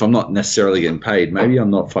yeah, if I'm not necessarily getting paid, maybe I'm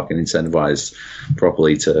not fucking incentivized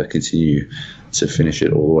properly to continue to finish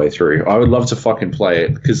it all the way through. I would love to fucking play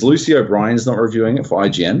it because Lucy O'Brien's not reviewing it for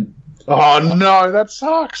IGN. Oh no, that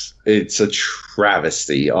sucks. It's a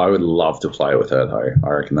travesty. I would love to play with her though. I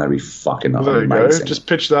reckon that'd be fucking there amazing. You go. Just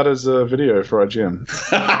pitch that as a video for IGN.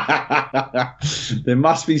 There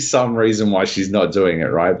must be some reason why she's not doing it,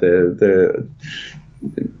 right? That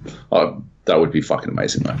would be fucking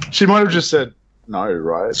amazing though. She might have just said no,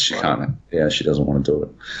 right? She can't. Yeah, she doesn't want to do it.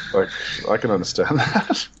 Like, I can understand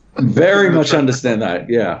that. Very much understand that.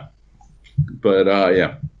 Yeah, but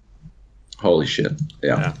yeah. Holy shit!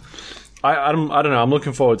 Yeah. I don't know. I'm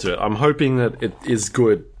looking forward to it. I'm hoping that it is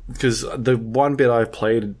good because the one bit I've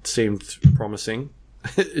played seemed promising.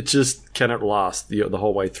 It just cannot last the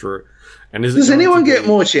whole way through. And does anyone get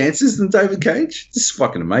more chances than David Cage? This is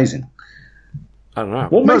fucking amazing. I don't know.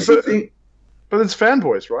 What makes you think? But it's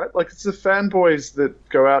fanboys, right? Like, it's the fanboys that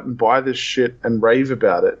go out and buy this shit and rave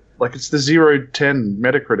about it. Like, it's the 0-10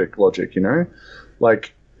 Metacritic logic, you know?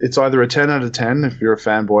 Like, it's either a 10 out of 10 if you're a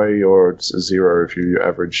fanboy, or it's a 0 if you're your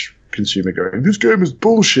average consumer going, this game is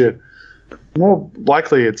bullshit. More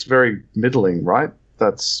likely, it's very middling, right?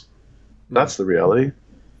 That's the reality.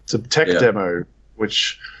 It's a tech demo,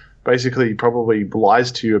 which basically probably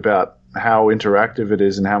lies to you about how interactive it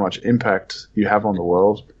is and how much impact you have on the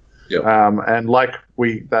world. Yep. And like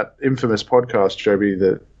that infamous podcast, Joby,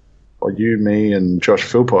 that you, me, and Josh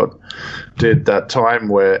Philpott did that time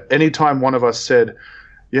where anytime one of us said,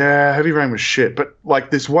 yeah, Heavy Rain was shit, but like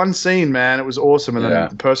this one scene, man, it was awesome, and then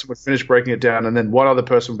the person would finish breaking it down, and then one other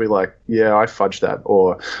person would be like, yeah, I fudged that.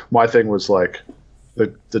 Or my thing was like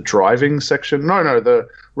the driving section. No, the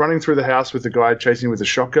running through the house with the guy chasing with a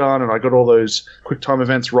shotgun, and I got all those quick time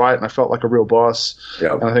events right, and I felt like a real boss.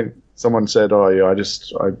 Yeah. And I think someone said, oh, yeah,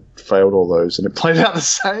 I failed all those, and it played out the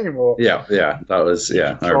same. Or that was,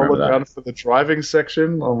 I remember that. For the driving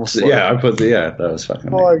section. Almost like, that was fucking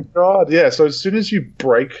amazing. My God, yeah. So as soon as you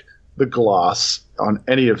break the glass on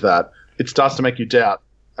any of that, it starts to make you doubt,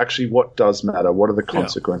 actually, what does matter? What are the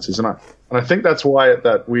consequences? And I think that's why at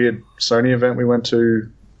that weird Sony event we went to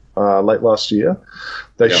late last year,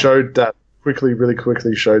 they showed that really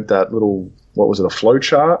quickly showed that little, what was it, a flow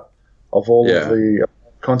chart of all of the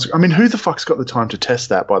I mean, who the fuck's got the time to test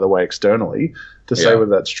that, by the way, externally, to say whether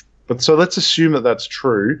that's true? But so let's assume that that's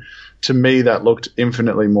true. To me, that looked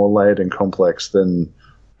infinitely more layered and complex than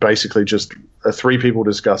basically just 3 people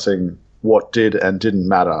discussing what did and didn't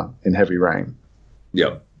matter in Heavy Rain.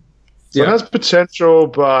 Yep. So it has potential,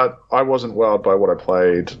 but I wasn't wowed by what I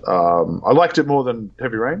played. I liked it more than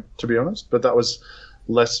Heavy Rain, to be honest, but that was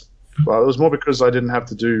less. It was more because I didn't have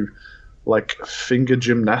to do like finger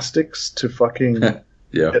gymnastics to fucking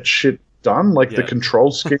get shit done. Like the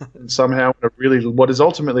control scheme somehow, what is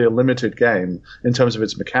ultimately a limited game in terms of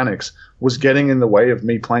its mechanics, was getting in the way of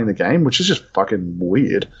me playing the game, which is just fucking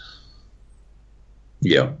weird.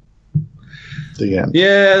 Yeah. The end.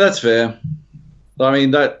 Yeah, that's fair. I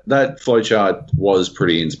mean, that flowchart was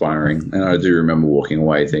pretty inspiring, and I do remember walking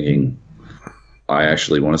away thinking, I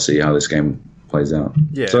actually want to see how this game plays out.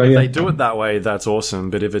 Yeah, so, if they do it that way, that's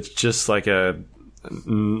awesome. But if it's just like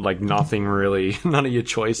nothing really, none of your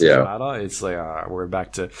choices matter, it's like, we're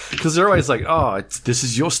back to... Because they're always like, this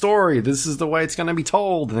is your story, this is the way it's going to be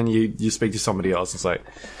told. And then you speak to somebody else, it's like...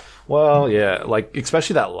 Well, yeah, like,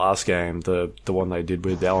 especially that last game, the one they did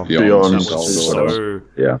with Alan Beyond, that was so...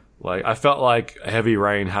 Yeah. Like, I felt like Heavy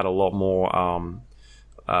Rain had a lot more,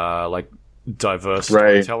 like, diverse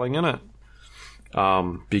storytelling in it.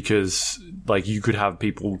 Because, like, you could have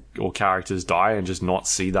people or characters die and just not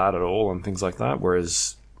see that at all and things like that.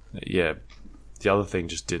 Whereas, the other thing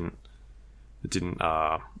just didn't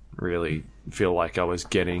really feel like I was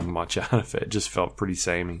getting much out of it. It just felt pretty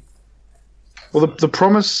samey. Well, the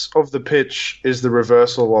promise of the pitch is the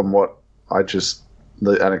reversal on what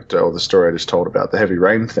the anecdote or the story I just told about the Heavy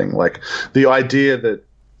Rain thing. Like, the idea that,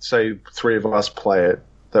 say, 3 of us play it,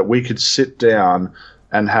 that we could sit down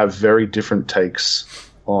and have very different takes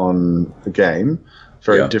on the game,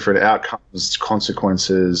 very different outcomes,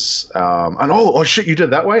 consequences, and oh shit, you did it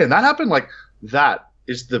that way and that happened. Like, that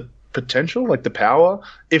is the potential, like the power,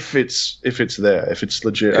 if it's there, if it's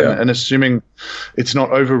legit, and assuming it's not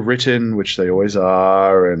overwritten, which they always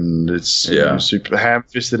are, and it's super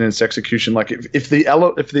ham-fisted in its execution. Like, if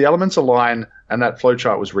the elements align and that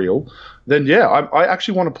flowchart was real, then I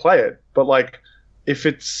actually want to play it. But like, if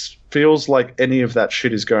it feels like any of that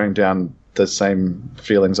shit is going down the same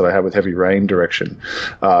feelings that I had with Heavy Rain direction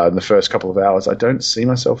in the first couple of hours, I don't see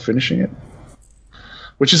myself finishing it.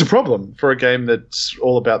 Which is a problem for a game that's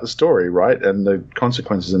all about the story, right? And the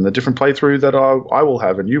consequences and the different playthrough that I will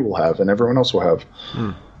have and you will have and everyone else will have.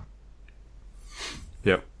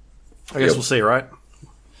 Yep. I guess we'll see, right?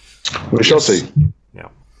 We shall see. Yeah.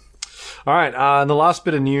 All right, and the last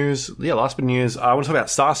bit of news. I want to talk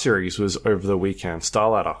about Star Series was over the weekend.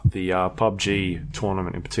 Star Ladder, the PUBG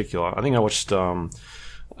tournament in particular. I think I watched.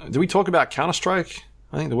 Did we talk about Counter-Strike?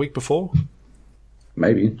 I think the week before.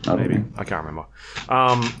 Maybe. I can't remember.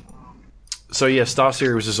 So yeah, Star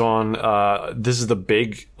Series is on. This is the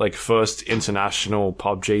big, first international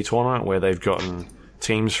PUBG tournament where they've gotten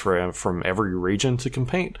teams from every region to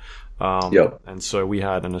compete. And so we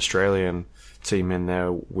had an Australian team in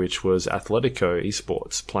there, which was Athletico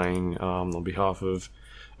Esports, playing on behalf of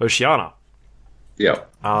Oceania.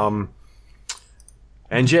 And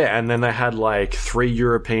then they had 3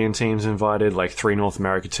 European teams invited, 3 North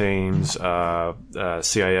America teams,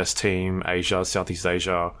 CIS team, Asia, Southeast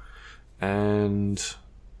Asia, and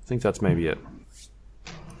I think that's maybe it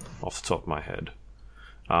off the top of my head.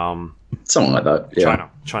 Something like that. Yeah.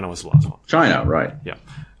 China was the last one. China, right? Yeah.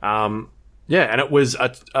 And it was a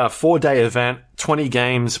 4-day event, 20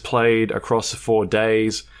 games played across the 4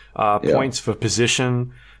 days, points for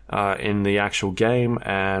position in the actual game,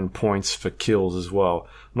 and points for kills as well.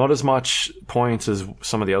 Not as much points as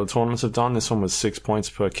some of the other tournaments have done. This one was 6 points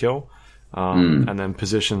per kill. And then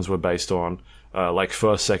positions were based on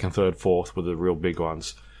first, second, third, fourth were the real big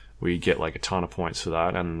ones, where you get a ton of points for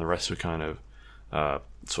that, and the rest were kind of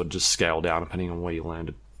sort of just scaled down depending on where you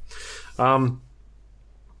landed.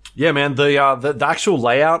 Yeah, man, the actual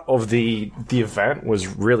layout of the event was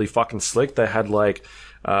really fucking slick. They had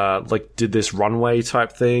did this runway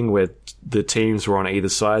type thing where the teams were on either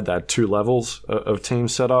side. They had 2 levels of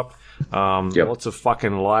teams set up. Lots of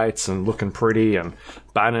fucking lights and looking pretty and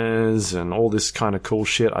banners and all this kind of cool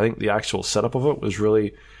shit. I think the actual setup of it was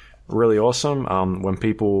really, really awesome.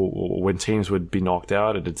 When teams would be knocked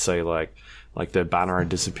out, it'd say their banner would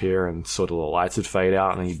disappear and sort of the lights would fade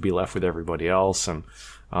out, and then you'd be left with everybody else. And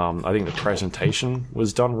I think the presentation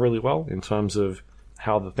was done really well in terms of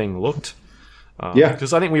how the thing looked.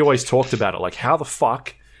 Because I think we always talked about it, how the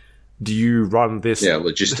fuck do you run this? Yeah,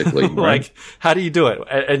 logistically. Right? How do you do it?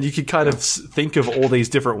 And you could kind of think of all these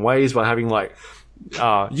different ways by having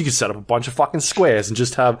you could set up a bunch of fucking squares and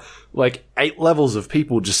just have 8 levels of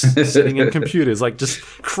people just sitting in computers, just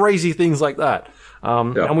crazy things like that.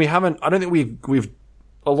 And we haven't, I don't think we've,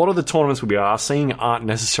 a lot of the tournaments we are seeing aren't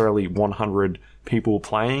necessarily 100 people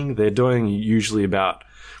playing. They're doing usually about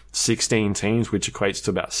 16 teams, which equates to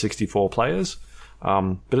about 64 players.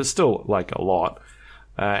 But it's still a lot.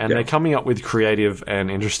 They're coming up with creative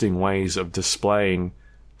and interesting ways of displaying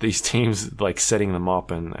these teams, setting them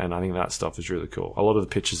up, and I think that stuff is really cool. A lot of the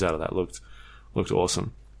pictures out of that looked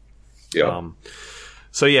awesome. Yeah.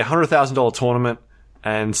 So yeah, $100,000 tournament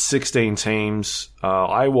and 16 teams.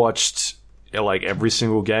 I watched every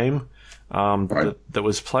single game that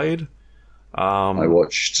was played. I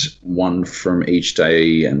watched 1 from each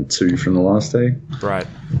day and 2 from the last day. Right.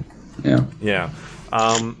 Yeah.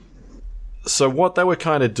 So what they were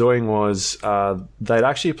kind of doing was they'd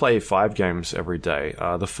actually play 5 games every day.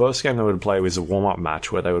 The first game they would play was a warm-up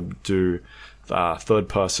match where they would do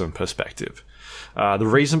third-person perspective. The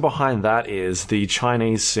reason behind that is the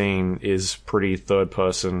Chinese scene is pretty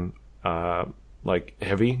third-person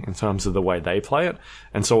heavy in terms of the way they play it,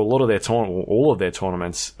 and so all of their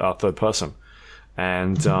tournaments are third-person,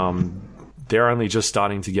 and they're only just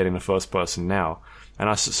starting to get into first-person now.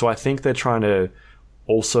 And so I think they're trying to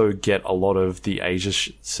also get a lot of the Asia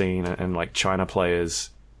scene and China players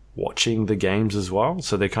watching the games as well.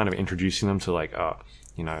 So they're kind of introducing them to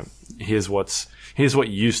here's what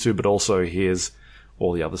you used to, but also here's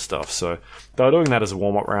all the other stuff. So they were doing that as a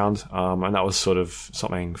warm-up round, and that was sort of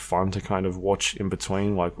something fun to kind of watch in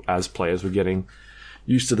between, as players were getting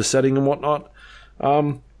used to the setting and whatnot.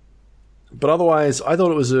 But otherwise, I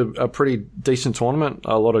thought it was a pretty decent tournament.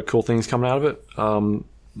 A lot of cool things coming out of it.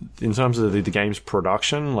 In terms of the game's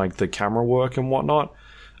production, the camera work and whatnot,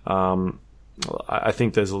 I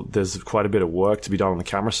think there's quite a bit of work to be done on the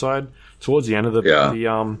camera side. Towards the end of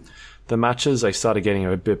the matches, they started getting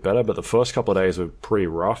a bit better, but the first couple of days were pretty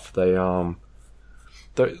rough. They've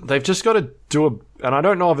just got to do and I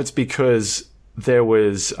don't know if it's because there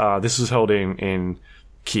was this was held in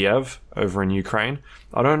Kiev over in Ukraine.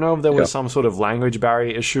 I don't know if there was some sort of language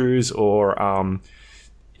barrier issues, or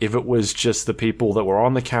if it was just the people that were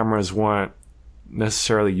on the cameras weren't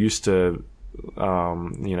necessarily used to,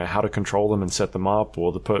 how to control them and set them up,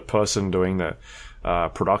 or the person doing the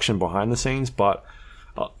production behind the scenes. But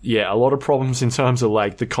a lot of problems in terms of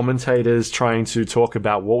the commentators trying to talk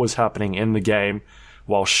about what was happening in the game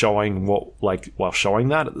while showing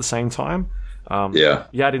that at the same time. You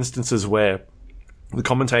had instances where the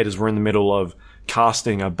commentators were in the middle of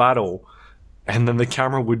casting a battle, and then the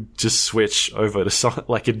camera would just switch over to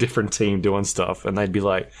like a different team doing stuff, and they'd be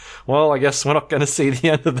like, well, I guess we're not going to see the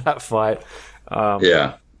end of that fight.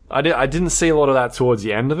 Yeah. I didn't see a lot of that towards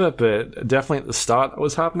the end of it, but definitely at the start that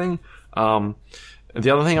was happening. The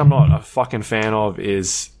other thing I'm not a fucking fan of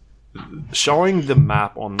is showing the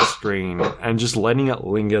map on the screen and just letting it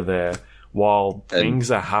linger there while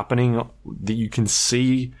things are happening that you can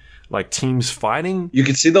see, like teams fighting. You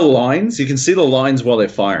can see the lines. You can see the lines while they're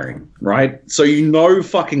firing, right? So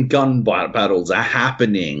fucking gun battles are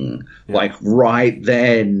happening, like right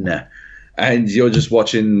then. And you're just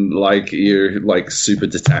watching, like, you're, like, super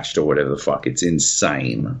detached or whatever the fuck. It's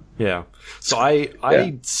insane. Yeah. So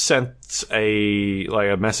I sent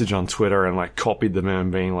a message on Twitter and, like, copied them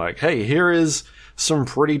in being like, hey, here is some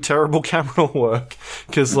pretty terrible camera work.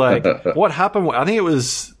 Because, like, what happened, I think it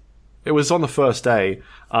was on the first day.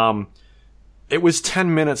 It was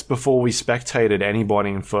 10 minutes before we spectated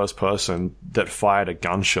anybody in first person that fired a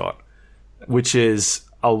gunshot, which is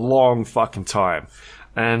a long fucking time.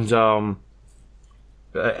 And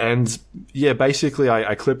yeah, basically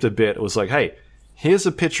I clipped a bit. It was like, hey, here's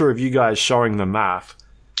a picture of you guys showing the map,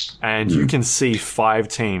 and you can see 5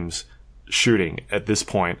 teams shooting at this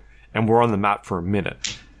point, and we're on the map for a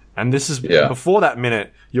minute. And this is before that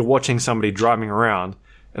minute, you're watching somebody driving around,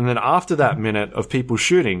 and then after that minute of people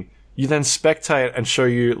shooting, you then spectate and show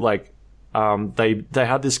you, like, they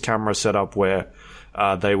had this camera set up where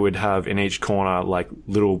they would have in each corner, like,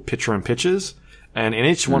 little picture-in-pictures. And in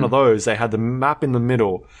each one of those, they had the map in the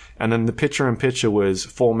middle, and then the picture-in-picture was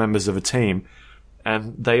 4 members of a team.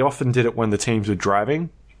 And they often did it when the teams were driving.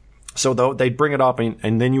 So they'd bring it up,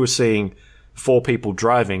 and then you were seeing 4 people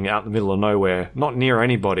driving out in the middle of nowhere, not near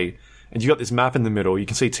anybody. And you got this map in the middle. You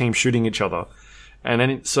can see teams shooting each other. And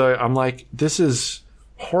then so I'm like, this is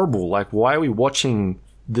horrible. Like, why are we watching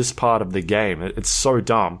this part of the game? It's so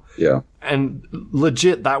dumb. Yeah. And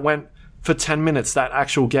legit, that went... For 10 minutes, that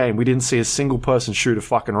actual game, we didn't see a single person shoot a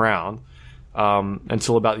fucking round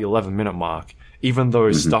until about the 11-minute mark, even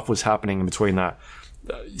though stuff was happening in between that.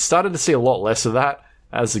 You started to see a lot less of that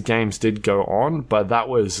as the games did go on, but that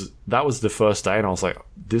was the first day, and I was like,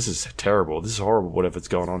 this is terrible. This is horrible, whatever's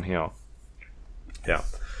going on here. Yeah.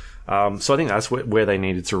 So I think that's where they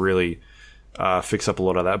needed to really fix up a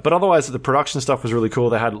lot of that. But otherwise, the production stuff was really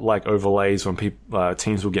cool. They had, like, overlays when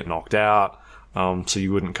teams would get knocked out. So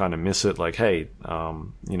you wouldn't kind of miss it. Like, hey,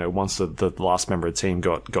 once the last member of the team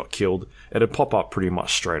got killed, it'd pop up pretty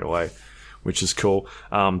much straight away, which is cool.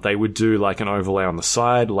 They would do, like, an overlay on the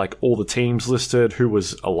side, like all the teams listed, who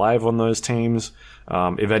was alive on those teams.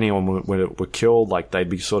 If anyone were killed, like, they'd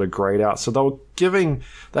be sort of grayed out. So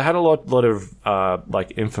they had a lot of,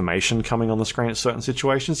 like, information coming on the screen at certain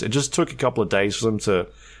situations. It just took a couple of days for them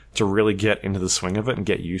to really get into the swing of it and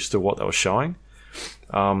get used to what they were showing.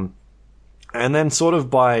 And then sort of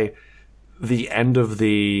by the end of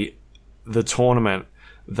the tournament,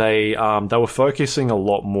 they were focusing a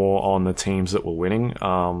lot more on the teams that were winning.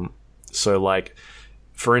 So, like,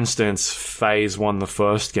 for instance, FaZe won the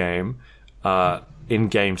first game. In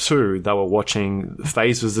game 2, they were watching...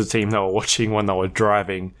 FaZe was the team they were watching when they were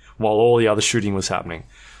driving, while all the other shooting was happening.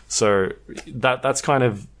 So that's kind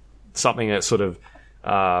of something that sort of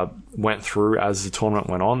went through as the tournament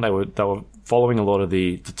went on. They were following a lot of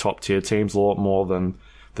the top tier teams a lot more than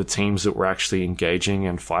the teams that were actually engaging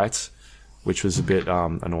in fights, which was a bit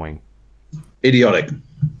annoying. Idiotic.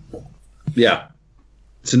 Yeah,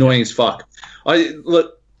 it's annoying as fuck. I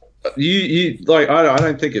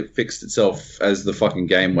don't think it fixed itself as the fucking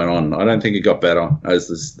game went on. I don't think it got better as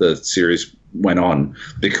the series went on,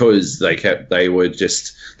 because they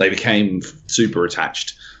became super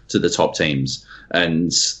attached to the top teams,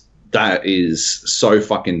 and that is so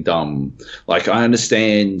fucking dumb. Like, I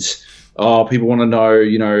understand, people want to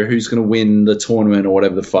know, who's going to win the tournament or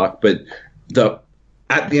whatever the fuck, but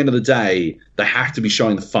at the end of the day, they have to be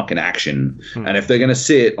showing the fucking action. And if they're going to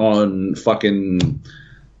sit on fucking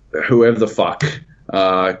whoever the fuck,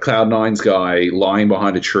 Cloud9's guy lying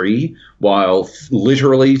behind a tree while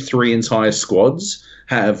literally 3 entire squads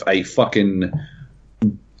have a fucking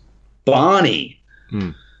Barney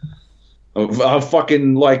a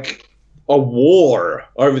fucking, like, a war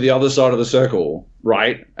over the other side of the circle,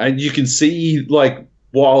 right? And you can see, like,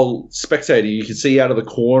 while spectating, you can see out of the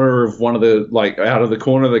corner of out of the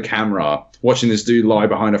corner of the camera, watching this dude lie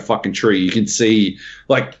behind a fucking tree, you can see,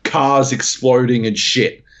 like, cars exploding and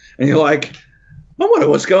shit. And you're like, I wonder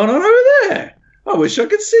what's going on over there. I wish I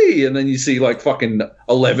could see. And then you see, like, fucking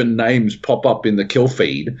 11 names pop up in the kill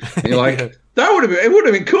feed. And you're like, it would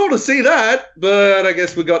have been cool to see that, but I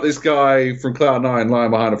guess we got this guy from Cloud9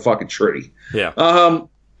 lying behind a fucking tree. Yeah.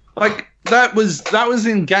 Like, That was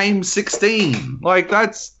in game 16. Like,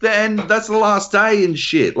 that's the last day and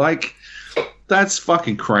shit. Like, that's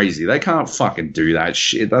fucking crazy. They can't fucking do that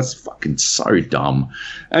shit. That's fucking so dumb.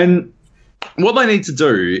 And what they need to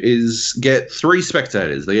do is get 3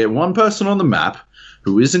 spectators. They get 1 person on the map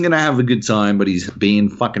who isn't going to have a good time, but he's being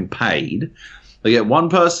fucking paid. They get 1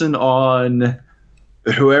 person on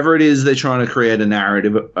whoever it is they're trying to create a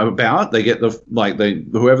narrative about. They get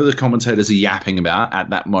whoever the commentators are yapping about at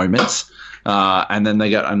that moment. And then they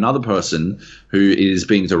get another person who is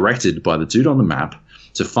being directed by the dude on the map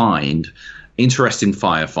to find interesting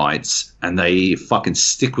firefights, and they fucking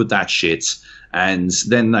stick with that shit. And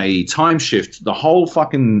then they time shift the whole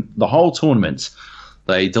tournament.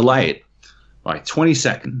 They delay it by 20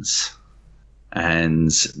 seconds.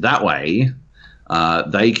 And that way,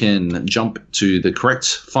 they can jump to the correct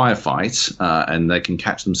firefight, and they can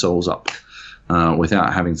catch themselves up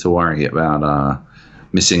without having to worry about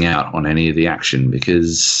missing out on any of the action.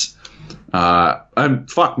 Because,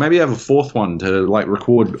 maybe have a 4th one to like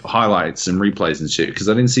record highlights and replays and shit. Because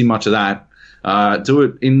I didn't see much of that. Do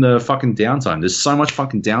it in the fucking downtime. There's so much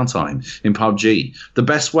fucking downtime in PUBG. The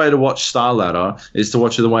best way to watch Star Ladder is to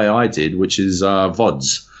watch it the way I did, which is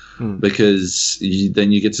VODs, because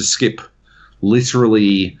then you get to skip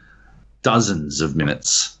literally dozens of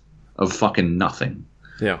minutes of fucking nothing.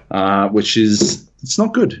 Yeah. Which is, it's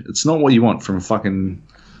not good. It's not what you want from fucking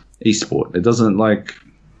esport. It doesn't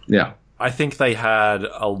yeah. I think they had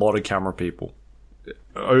a lot of camera people,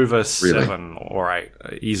 over 7 or 8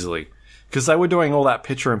 easily. Because they were doing all that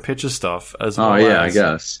picture-in-picture stuff as well. I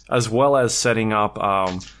guess. As well as setting up,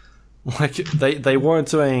 they weren't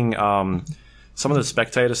doing some of the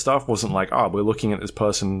spectator stuff. Wasn't like, we're looking at this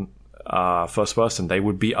person first person. They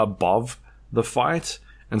would be above the fight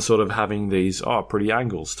and sort of having these pretty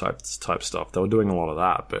angles type stuff. They were doing a lot of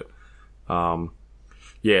that, but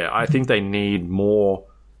I think they need more.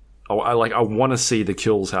 I want to see the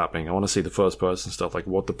kills happening. I want to see the first person stuff, like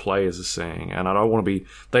what the players are seeing. And I don't want to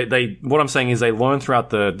be. What I'm saying is they learn throughout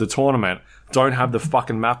the tournament. Don't have the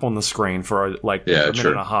fucking map on the screen for a minute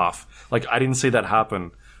and a half. Like, I didn't see that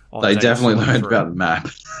happen. They definitely learned about the map.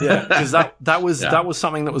 Yeah, because that was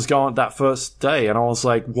something that was going that first day, and I was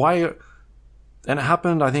like, why? And it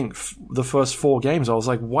happened, I think, the first 4 games. I was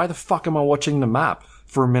like, why the fuck am I watching the map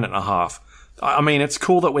for a minute and a half? I mean, it's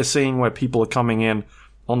cool that we're seeing where people are coming in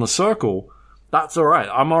on the circle. That's all right.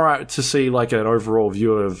 I'm all right to see like an overall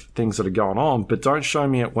view of things that are going on, but don't show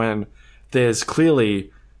me it when there's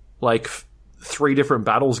clearly like 3 different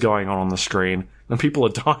battles going on the screen and people are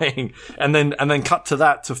dying, and then cut to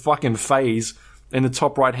that to fucking FaZe in the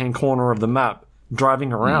top right hand corner of the map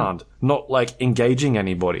driving around, not like engaging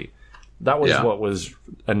anybody. That was what was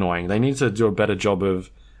annoying. They need to do a better job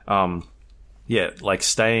of like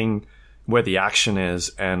staying where the action is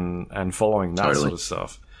and following that sort of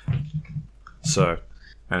stuff. So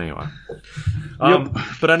anyway,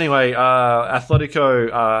 but anyway,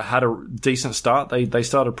 Atletico had a decent start. They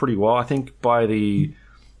started pretty well. I think by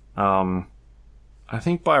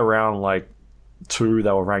around like 2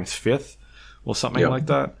 they were ranked 5th or something like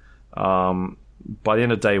that. By the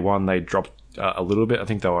end of day 1 they dropped a little bit. I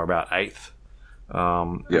think they were about 8th.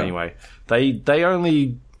 Anyway, they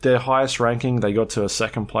only, their highest ranking, they got to a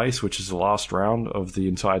 2nd place, which is the last round of the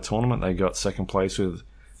entire tournament. They got 2nd place with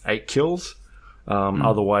 8 kills.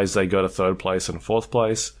 Otherwise, they got a 3rd place and a 4th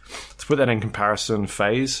place. To put that in comparison,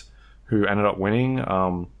 FaZe, who ended up winning,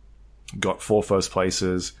 got 4 first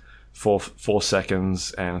places, 4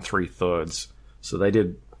 seconds, and 3 thirds. So they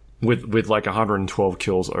did with like 112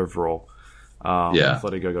 kills overall.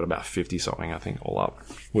 Atletico got about 50 something, I think, all up,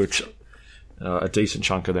 which a decent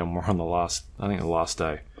chunk of them were on the last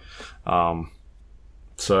day.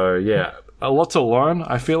 So yeah, a lot to learn.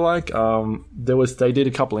 I feel like they did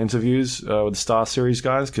a couple of interviews with the Star Series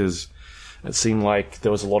guys, because it seemed like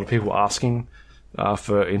there was a lot of people asking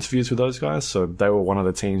for interviews with those guys. So they were one of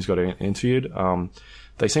the teams got interviewed.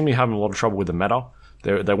 They seem to be having a lot of trouble with the meta.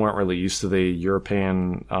 They weren't really used to the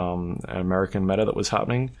European American meta that was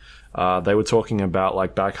happening. They were talking about,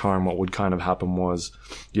 like, back home, what would kind of happen was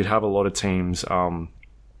you'd have a lot of teams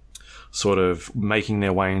sort of making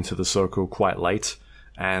their way into the circle quite late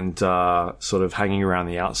and sort of hanging around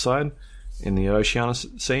the outside in the Oceania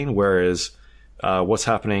scene, whereas what's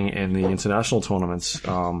happening in the international tournaments,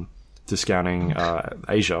 discounting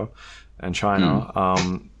Asia and China,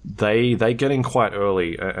 they get in quite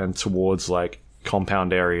early and towards, like,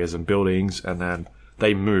 compound areas and buildings, and then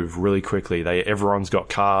they move really quickly. Everyone's got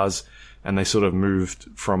cars, and they sort of moved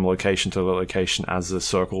from location to location as the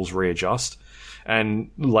circles readjust. And,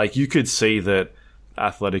 like, you could see that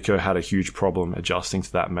Atletico had a huge problem adjusting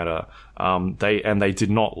to that meta. They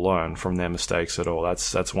did not learn from their mistakes at all.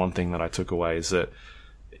 That's one thing that I took away, is that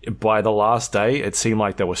by the last day, it seemed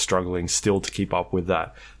like they were struggling still to keep up with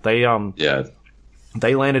that. They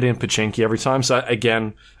landed in Pachinki every time. So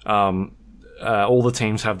again, all the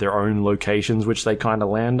teams have their own locations which they kind of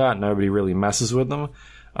land at. Nobody really messes with them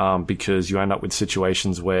because you end up with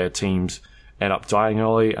situations where teams end up dying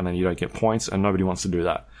early and then you don't get points, and nobody wants to do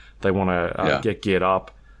that. They want to get geared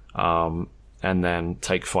up and then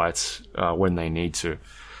take fights when they need to.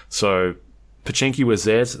 So Pachinki was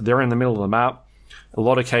there. They're in the middle of the map. A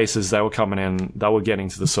lot of cases they were coming in, they were getting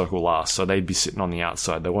to the circle last, so they'd be sitting on the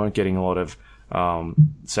outside. They weren't getting a lot of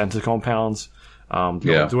center compounds. They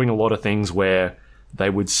were doing a lot of things where they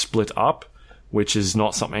would split up, which is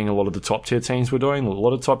not something a lot of the top tier teams were doing. A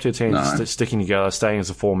lot of top tier teams sticking together, staying as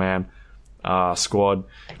a 4-man squad.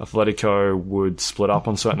 Atletico would split up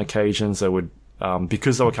on certain occasions. They would,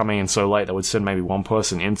 because they were coming in so late, they would send maybe one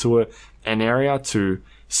person into an area to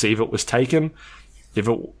see if it was taken. If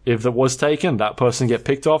it was taken, that person get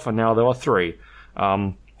picked off, and now there are 3.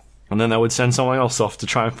 And then they would send someone else off to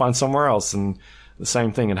try and find somewhere else, and the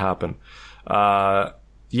same thing had happened. I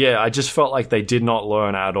just felt like they did not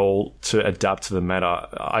learn at all to adapt to the meta.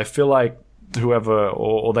 I feel like whoever,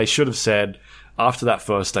 or they should have said after that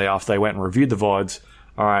first day, after they went and reviewed the VODs,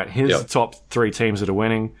 all right, here's the top 3 teams that are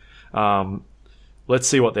winning. Let's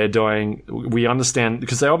see what they're doing. We understand,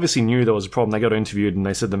 because they obviously knew there was a problem. They got interviewed and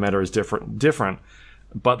they said the meta is different,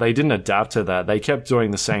 but they didn't adapt to that. They kept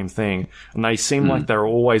doing the same thing, and they seemed like they were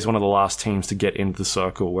always one of the last teams to get into the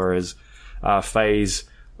circle, whereas FaZe,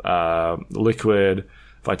 Liquid,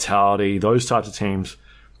 Vitality, those types of teams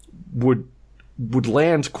would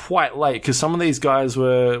land quite late, because some of these guys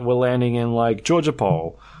were landing in like Georgia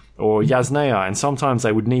Pole or Yasnaya, and sometimes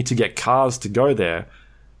they would need to get cars to go there.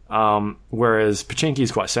 Whereas Pachinki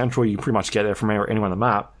is quite central. You can pretty much get there from anywhere on the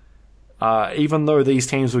map. Even though these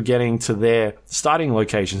teams were getting to their starting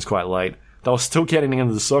locations quite late, they were still getting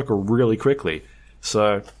into the circle really quickly.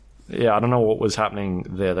 So, I don't know what was happening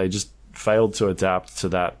there. They just failed to adapt to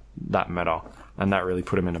that meta, and that really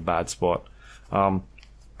put them in a bad spot.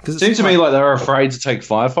 It seemed to me like they were afraid to take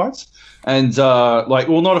firefights. And,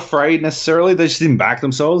 not afraid necessarily. They just didn't back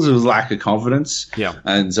themselves. It was lack of confidence. Yeah.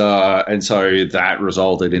 And so that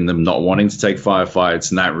resulted in them not wanting to take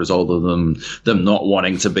firefights, and that resulted in them not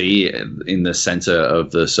wanting to be in the center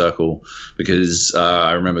of the circle. Because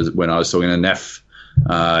I remember when I was talking to Neff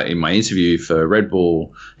in my interview for Red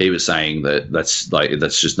Bull, he was saying that's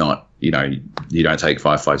just not, you don't take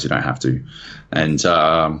firefights, you don't have to. And,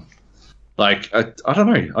 I don't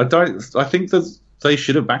know. I think that they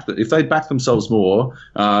should have backed it. If they'd backed themselves more,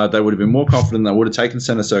 they would have been more confident. They would have taken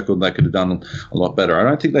center circle, and they could have done a lot better. I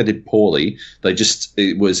don't think they did poorly.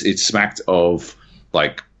 It smacked of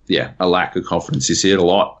a lack of confidence. You see it a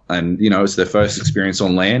lot, and it's their first experience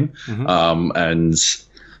on LAN,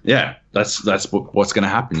 that's what's going to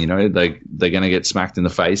happen. They're going to get smacked in the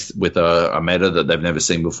face with a meta that they've never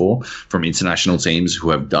seen before from international teams who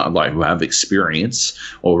have experience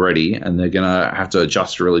already, and they're going to have to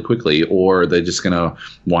adjust really quickly, or they're just going to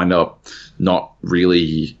wind up not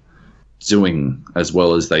really doing as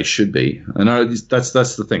well as they should be. And that's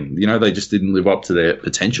the thing. They just didn't live up to their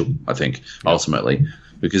potential, I think, ultimately.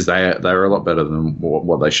 Because they were a lot better than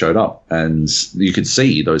what they showed up. And you could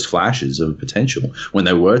see those flashes of potential when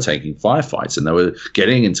they were taking firefights and they were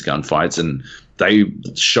getting into gunfights, and they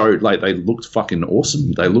showed they looked fucking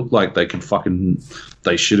awesome. They looked like they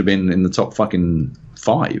should have been in the top fucking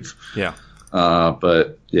 5. Yeah.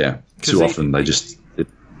 But yeah, too often they just...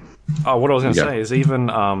 what I was going to say is even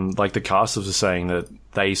the casters were saying that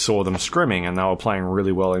they saw them scrimming and they were playing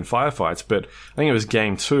really well in firefights. But I think it was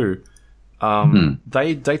game 2.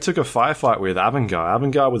 They took a firefight with Avangard.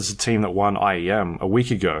 Avangard was a team that won IEM a week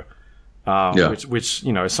ago. Which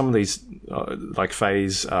some of these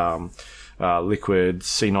FaZe, Liquid,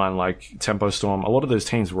 C9, Tempo Storm, a lot of those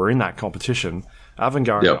teams were in that competition.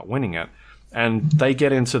 Avangard ended up winning it, and they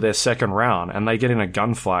get into their second round and they get in a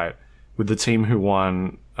gunfight with the team who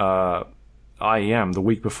won IEM the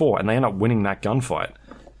week before, and they end up winning that gunfight.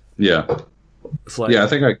 Yeah, it's I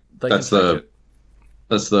think that's the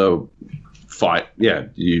fight. Yeah,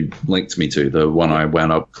 you linked me to the one I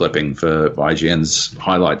wound up clipping for IGN's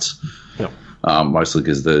highlights. Yeah. Mostly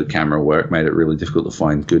because the camera work made it really difficult to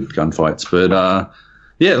find good gunfights. But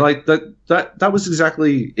that was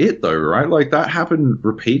exactly it, though, right? That happened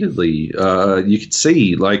repeatedly. You could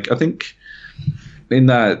see, I think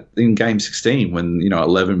in game 16 when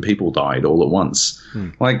 11 people died all at once.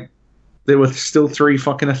 there were still 3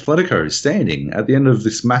 fucking Athleticos standing at the end of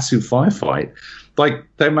this massive firefight. Like,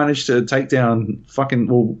 they managed to take down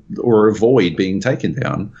or avoid being taken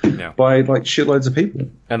down by, like, shitloads of people.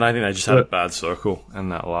 And I think they just had a bad circle in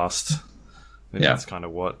that last. That's kind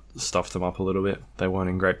of what stuffed them up a little bit. They weren't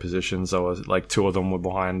in great positions. There was, like, 2 of them were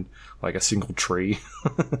behind, like, a single tree.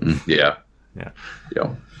 Yeah.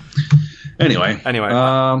 Anyway,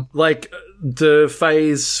 like, the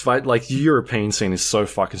phase fight, like, the European scene is so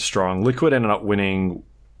fucking strong. Liquid ended up winning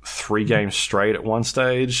 3 games straight at one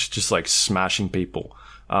stage, just like smashing people.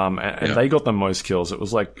 And they got the most kills. It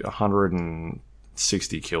was like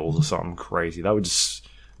 160 kills or something crazy. They were just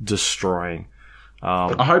destroying.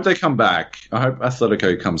 I hope they come back. I hope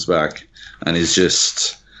Atletico comes back and is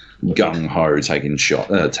just gung ho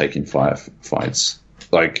taking fights.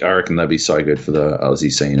 Like, I reckon that'd be so good for the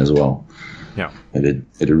Aussie scene as well. Yeah, it'd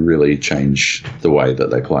really change the way that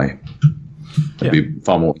they play. It'd be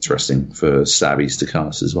far more interesting for Stabbies to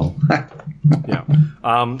cast as well.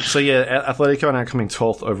 Atletico are now coming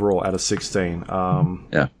 12th overall out of 16.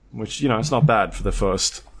 Which, it's not bad for the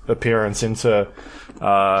first appearance into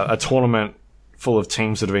a tournament full of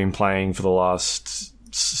teams that have been playing for the last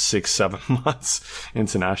 6-7 months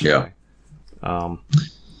internationally. It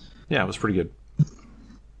was pretty good.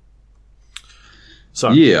 So,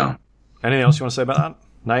 anything else you want to say about that?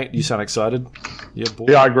 Nate, you sound excited. Yeah,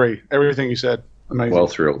 I agree. Everything you said. Amazing. Well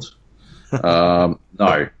thrilled. No,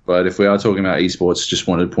 but if we are talking about esports, just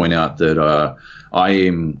wanted to point out that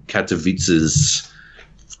IEM Katowice's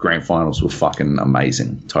grand finals were fucking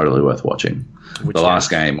amazing. Totally worth watching. The last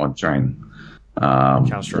game on train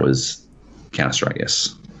was Counter-Strike,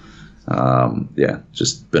 yes.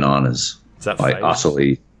 Just bananas. Is that like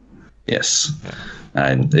utterly, yes. Yeah.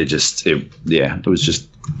 And it was just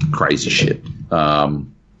crazy shit.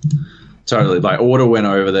 Totally. Like, Order went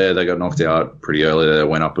over there. They got knocked out pretty early. They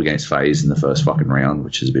went up against FaZe in the first fucking round,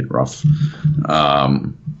 which is a bit rough.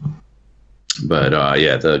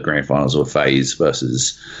 The grand finals were FaZe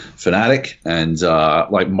versus Fnatic, and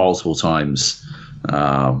like multiple times,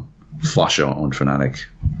 Flusher on Fnatic,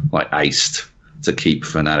 like aced to keep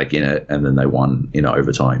Fnatic in it, and then they won in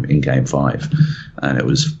overtime in Game 5, and it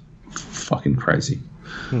was fucking crazy.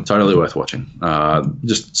 Totally worth watching.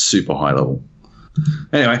 Just super high level.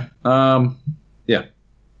 Anyway,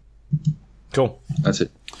 cool. That's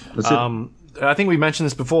it. I think we mentioned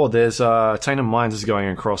this before. There's Tainted Minds is going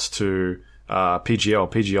across to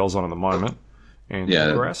PGL. PGL's on at the moment in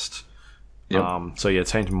Bucharest. Yep.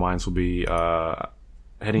 Tainted Minds will be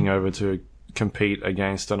heading over to compete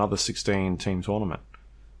against another 16-team tournament,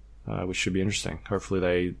 which should be interesting.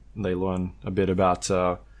 Hopefully they learn a bit about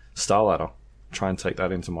Star Ladder. Try and take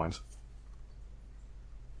that into mind.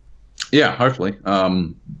 Yeah, hopefully.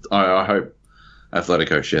 I hope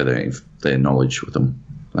Atletico share their knowledge with them.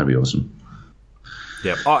 That'd be awesome.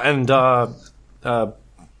 Yeah. Oh, and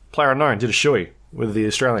Player Unknown did a shoey with the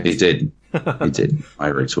Australians. He did. He did. I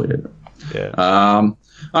retweeted it. Yeah. All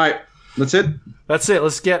right. That's it. That's it.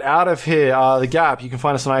 Let's get out of here. The Gap. You can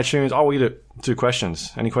find us on iTunes. Oh, we did 2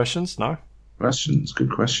 questions. Any questions? No? Questions.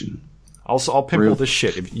 Good question. I'll pimple this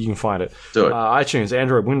shit if you can find it. Do it. iTunes,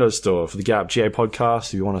 Android, Windows Store for the Gap GA podcast.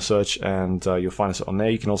 If you want to search, and you'll find us on there.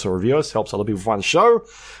 You can also review us. Helps other people find the show.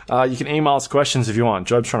 You can email us questions if you want.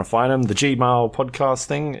 Job's trying to find them. The Gmail podcast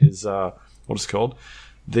thing is what it's called.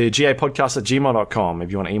 The GA podcast at gmail.com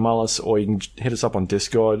if you want to email us, or you can hit us up on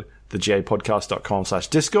Discord,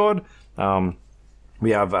 thegapodcast.com/Discord.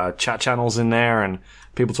 We have chat channels in there and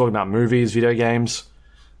people talking about movies, video games.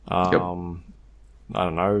 I don't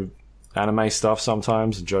know, anime stuff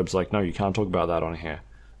sometimes. And Job's like, no, you can't talk about that on here.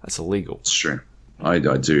 That's illegal. It's true. I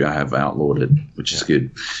do. I have outlawed it, which is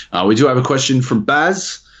good. We do have a question from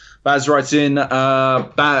Baz. Baz writes in,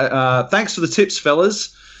 thanks for the tips,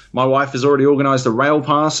 fellas. My wife has already organised a rail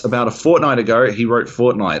pass about a fortnight ago. He wrote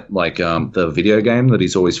Fortnite, like the video game that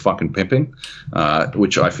he's always fucking pimping,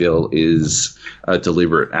 which I feel is a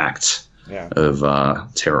deliberate act of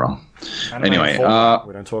terror. Anyway,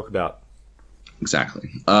 we don't talk about. Exactly.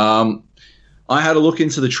 I had a look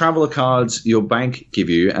into the traveller cards your bank give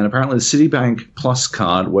you, and apparently the Citibank Plus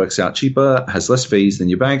card works out cheaper, has less fees than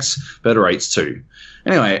your bank's, better rates too.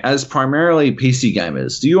 Anyway, as primarily PC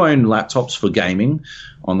gamers, do you own laptops for gaming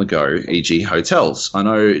on the go, e.g. hotels? I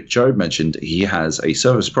know Job mentioned he has a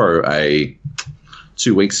Surface Pro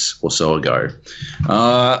 2 weeks or so ago.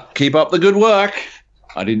 Keep up the good work.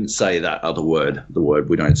 I didn't say that other word, the word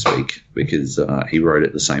we don't speak, because he wrote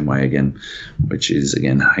it the same way again, which is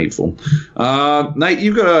again hateful. Nate,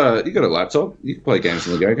 you've got a laptop. You can play games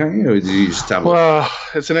on the go, can't you? Or do you use a tablet? Well,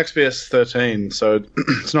 it's an XPS 13, so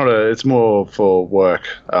it's not it's more for work.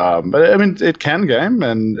 But I mean, it can game,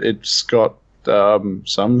 and it's got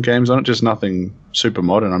some games on it, just nothing super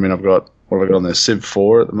modern. I mean, what have I got on there? Civ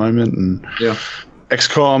 4 at the moment, and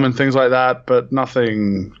XCOM and things like that, but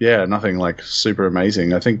nothing like super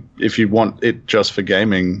amazing. I think if you want it just for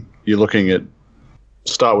gaming, you're looking at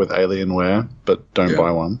start with Alienware, but don't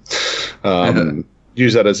buy one.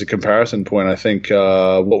 Use that as a comparison point. I think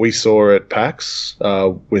what we saw at PAX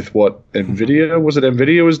with what NVIDIA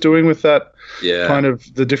was doing with that kind of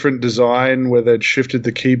the different design where they'd shifted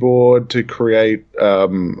the keyboard to create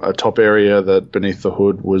a top area that beneath the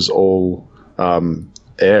hood was all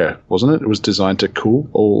air, wasn't it? It was designed to cool,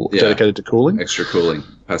 all dedicated to cooling. Extra cooling,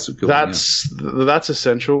 passive cooling. That's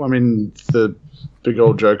essential. I mean, the big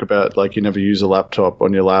old joke about like you never use a laptop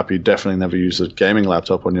on your lap, you definitely never use a gaming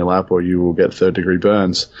laptop on your lap or you will get third-degree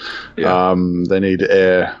burns. They need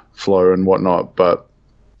air flow and whatnot, but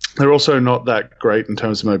they're also not that great in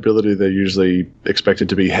terms of mobility. They're usually expected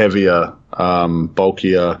to be heavier,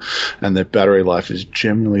 bulkier, and their battery life is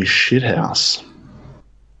generally shithouse.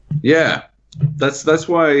 Yeah. That's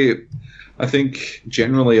why I think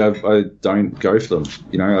generally I don't go for them.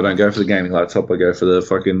 You know, I don't go for the gaming laptop. I go for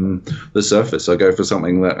the Surface. I go for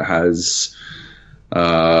something that has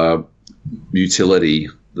utility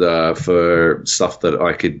for stuff that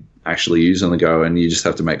I could actually use on the go, and you just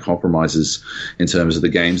have to make compromises in terms of the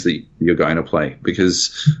games that you're going to play.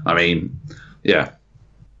 Because, I mean,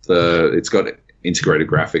 it's got integrated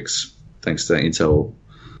graphics thanks to Intel.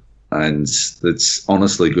 And it's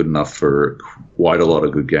honestly good enough for quite a lot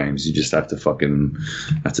of good games. You just have to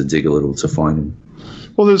dig a little to find them.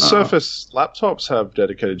 Well, the Surface laptops have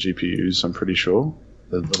dedicated GPUs, I'm pretty sure.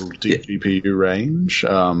 The little deep GPU range.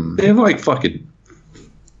 They're like fucking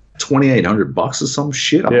 $2,800 or some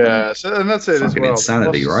shit. And that's it as well.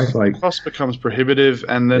 Insanity, right? Like, cost becomes prohibitive,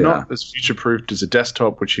 and they're not as future-proofed as a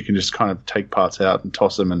desktop, which you can just kind of take parts out and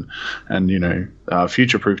toss them and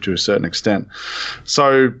future-proof to a certain extent.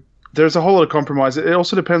 So there's a whole lot of compromise. It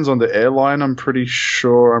also depends on the airline. I'm pretty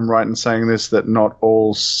sure I'm right in saying this, that not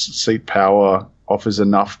all seat power offers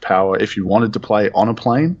enough power if you wanted to play on a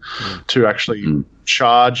plane to actually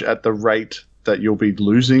charge at the rate that you'll be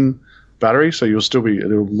losing battery. So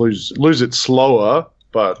it'll lose it slower,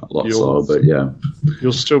 but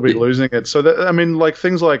you'll still be losing it. So that, I mean, like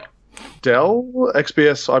things like Dell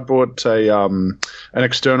XPS, I bought an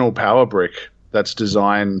external power brick that's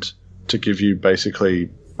designed to give you basically,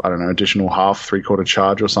 I don't know, additional half, three-quarter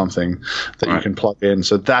charge or something that you can plug in.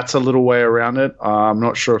 So that's a little way around it. I'm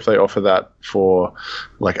not sure if they offer that for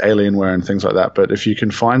like Alienware and things like that, but if you can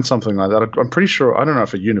find something like that, I'm pretty sure, I don't know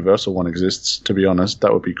if a universal one exists, to be honest.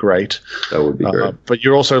 That would be great. That would be great. But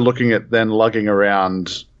you're also looking at then lugging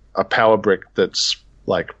around a power brick that's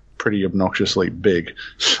like pretty obnoxiously big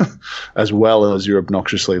as well as your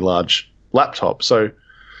obnoxiously large laptop. So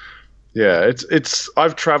yeah, it's.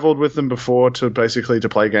 I've traveled with them before to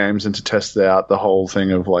play games and to test out the whole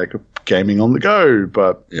thing of like gaming on the go,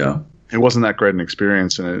 but it wasn't that great an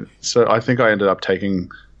experience. And so I think I ended up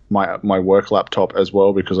taking my work laptop as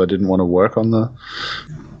well because I didn't want to work on the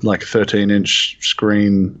like 13-inch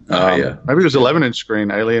screen. Maybe it was 11-inch screen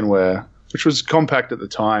Alienware, which was compact at the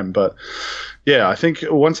time, but. Yeah, I think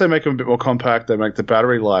once they make them a bit more compact, they make the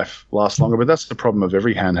battery life last longer. But that's the problem of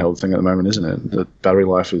every handheld thing at the moment, isn't it? The battery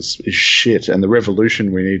life is shit. And the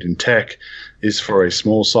revolution we need in tech is for a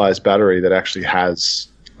small-sized battery that actually has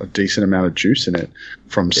a decent amount of juice in it,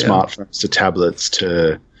 from smartphones to tablets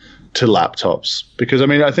to laptops. Because, I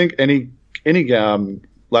mean, I think any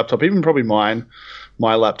laptop, even probably my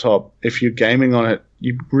laptop, if you're gaming on it,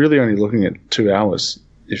 you're really only looking at 2 hours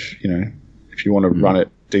if you want to run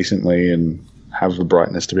it decently and have the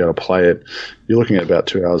brightness to be able to play it. You're looking at about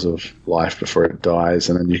 2 hours of life before it dies,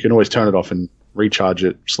 and then you can always turn it off and recharge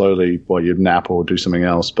it slowly while you nap or do something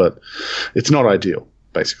else, but it's not ideal,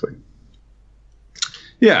 basically.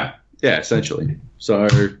 Yeah, essentially. So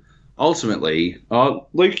ultimately,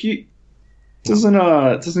 Luke, doesn't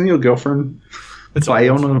your girlfriend play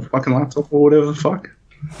on a fucking laptop or whatever the fuck?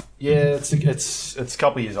 Yeah, it's a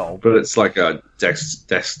couple years old, but it's like a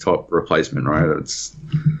desktop replacement, right? It's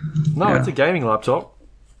a gaming laptop.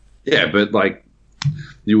 Yeah, but like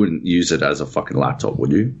you wouldn't use it as a fucking laptop,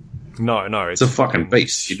 would you? No, it's a fucking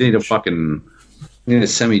beast. You need a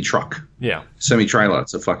semi-truck, semi-trailer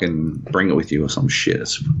to fucking bring it with you or some shit.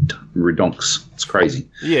 It's redonks. It's crazy.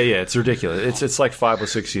 Yeah, it's ridiculous. It's like 5 or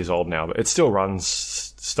 6 years old now, but it still runs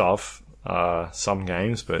stuff. some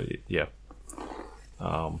games, but yeah.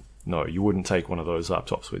 No, you wouldn't take one of those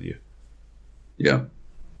laptops with you. Yeah.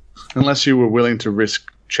 Unless you were willing to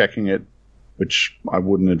risk checking it, which I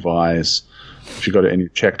wouldn't advise. If you got it in your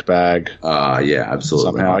checked bag. Yeah,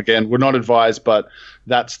 absolutely. Somehow, again, we're not advised, but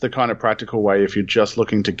that's the kind of practical way. If you're just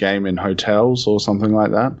looking to game in hotels or something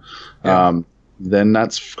like that, then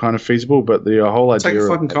that's kind of feasible. But the whole idea, take a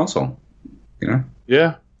fucking console, you know?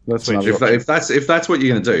 Yeah, that's if that's what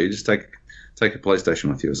you're going to do, you just take a PlayStation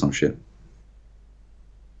with you or some shit.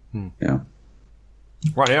 Yeah.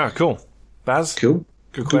 Right. Yeah. Cool. Baz. Cool.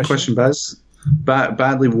 Good question, Baz.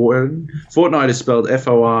 Badly worded. Fortnite is spelled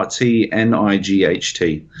Fortnight.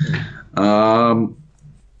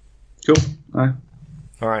 Cool.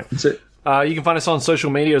 All right. That's it. You can find us on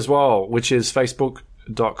social media as well, which is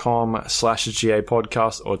Facebook.com/GA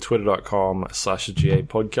podcast or Twitter.com/GA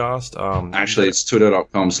podcast. Actually, it's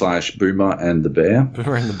Twitter.com/Boomer and the Bear.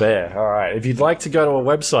 Boomer and the Bear. All right. If you'd like to go to our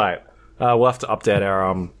website, we'll have to update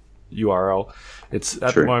our URL. It's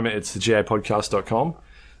at the moment it's thegapodcast.com.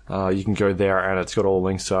 You can go there and it's got all the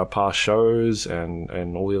links to our past shows and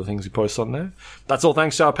all the other things we post on there. That's all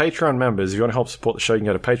thanks to our Patreon members. If you want to help support the show, you can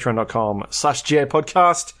go to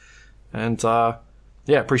patreon.com/GAPodcast. And,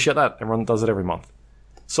 appreciate that. Everyone does it every month.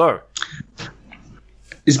 So.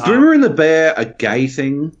 Is Boomer and the Bear a gay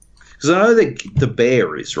thing? Because I know that the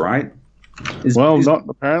bear is, right?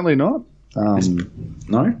 Apparently not.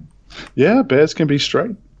 No? Yeah, bears can be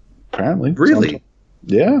straight. Apparently. Really? Sometimes.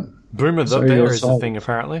 Yeah. Boomer the Bear is the thing,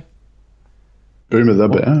 apparently. Boomer the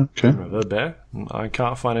Bear, okay. Boomer the Bear. I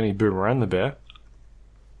can't find any Boomer and the Bear.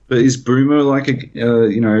 But is Boomer like a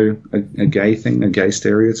gay thing, a gay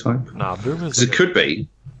stereotype? Nah, Boomer's... Because it could be.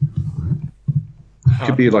 It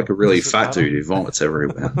could be like a really fat dude who vomits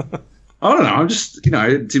everywhere. I don't know. I'm just,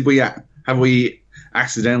 have we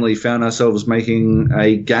accidentally found ourselves making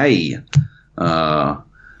a gay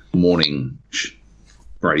morning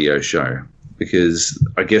radio show? Because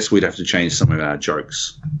I guess we'd have to change some of our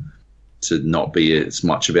jokes to not be as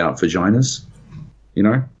much about vaginas,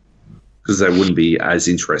 because they wouldn't be as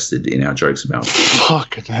interested in our jokes about.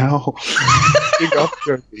 Fucking hell! Big up,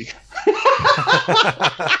 Joby.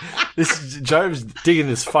 Job's digging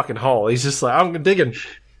this fucking hole. He's just like, I'm digging.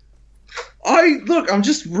 I'm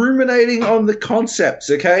just ruminating on the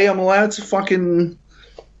concepts. Okay, I'm allowed to fucking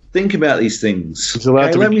think about these things. He's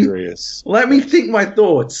allowed to be curious. Let me think my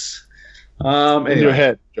thoughts. In your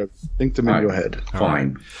head. Think them in your head.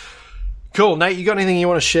 Fine. Cool. Nate, you got anything you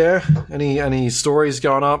want to share? Any stories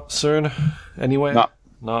going up soon? Anywhere?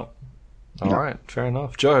 No. All right. Fair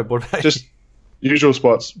enough. Joe, what about just usual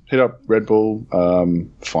spots. Hit up Red Bull,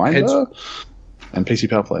 Finder, and PC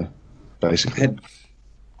Power Play, basically. Head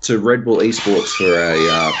to Red Bull Esports for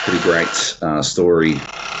a pretty great story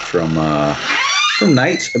from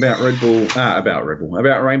Nate about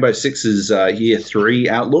Rainbow Six's Year 3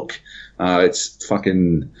 outlook. It's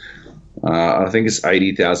fucking, I think it's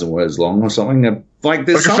 80,000 words long or something. Like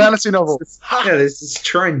a fantasy novel. Yeah, there's this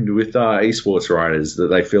trend with esports writers that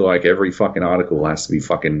they feel like every fucking article has to be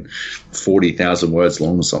fucking 40,000 words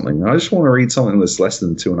long or something. I just want to read something that's less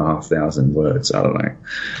than 2,500 words. I don't know.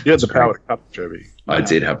 You had the power to cut, Joby. I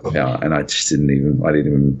did have the power, and I didn't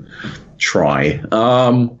even try.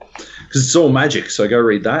 Because it's all magic, so go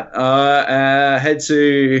read that. Head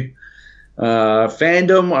to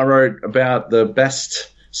Fandom. I wrote about the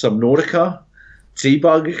best Subnautica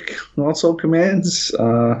debug console commands.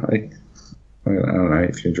 I don't know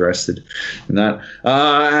if you're interested in that.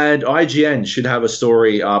 And IGN should have a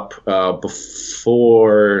story up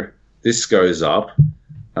before this goes up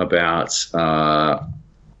about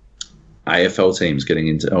AFL teams getting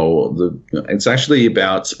into. It's actually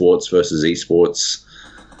about sports versus esports,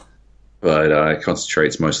 but it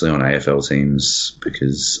concentrates mostly on AFL teams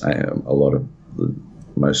because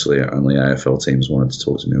mostly only AFL teams wanted to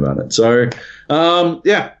talk to me about it. So,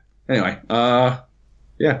 anyway,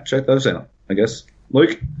 check those out, I guess.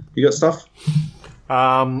 Luke, you got stuff?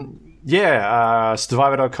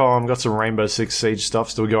 Survivor.com, got some Rainbow Six Siege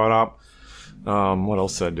stuff still going up. What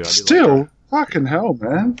else did I do? Still? Fucking hell,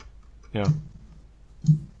 man. Yeah.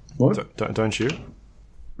 What? Don't you?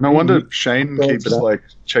 No wonder Shane keeps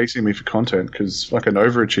chasing me for content because fucking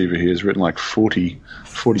overachiever here has written 40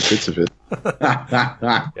 bits of it.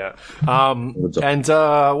 Yeah. I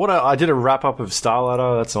did a wrap up of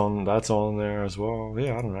Starladder. That's on there as well.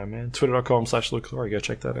 Yeah, I don't know, man. Twitter.com/Luke Lawrie. Go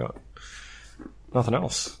check that out. Nothing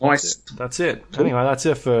else. Nice. That's it. Anyway, that's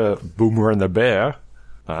it for Boomer and the Bear.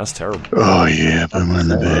 No, that's terrible. Oh yeah, Boomer and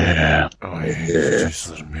the Bear. Oh yeah. Just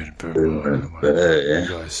let me Boomer and the Bear. You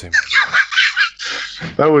guys see me.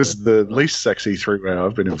 That was the least sexy 3-way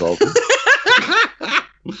I've been involved in.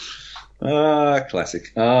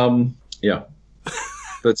 Classic. Yeah.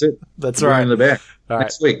 That's it. That's Boomer right. and the Bear. All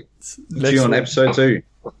Next week. See you on episode 2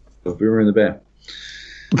 of Boomer and the Bear.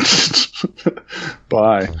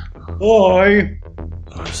 Bye. Bye.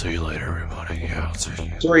 I'll see you later, everybody. Yeah, I'll see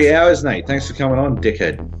you. 3 hours, Nate. Thanks for coming on,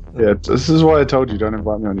 dickhead. Yeah, this is why I told you don't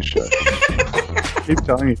invite me on your show. I keep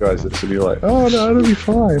telling you guys this, and you're like, oh no, it'll be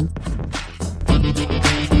fine.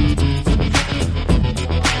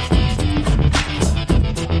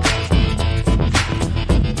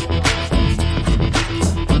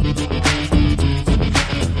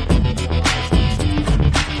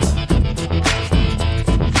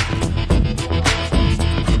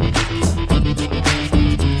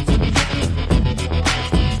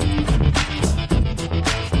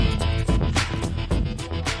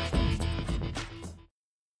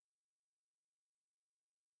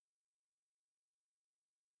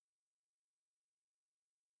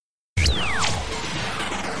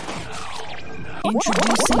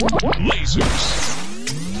 Introducing Lasers.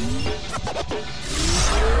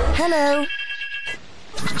 Hello.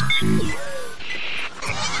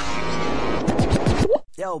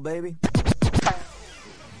 Yo, baby.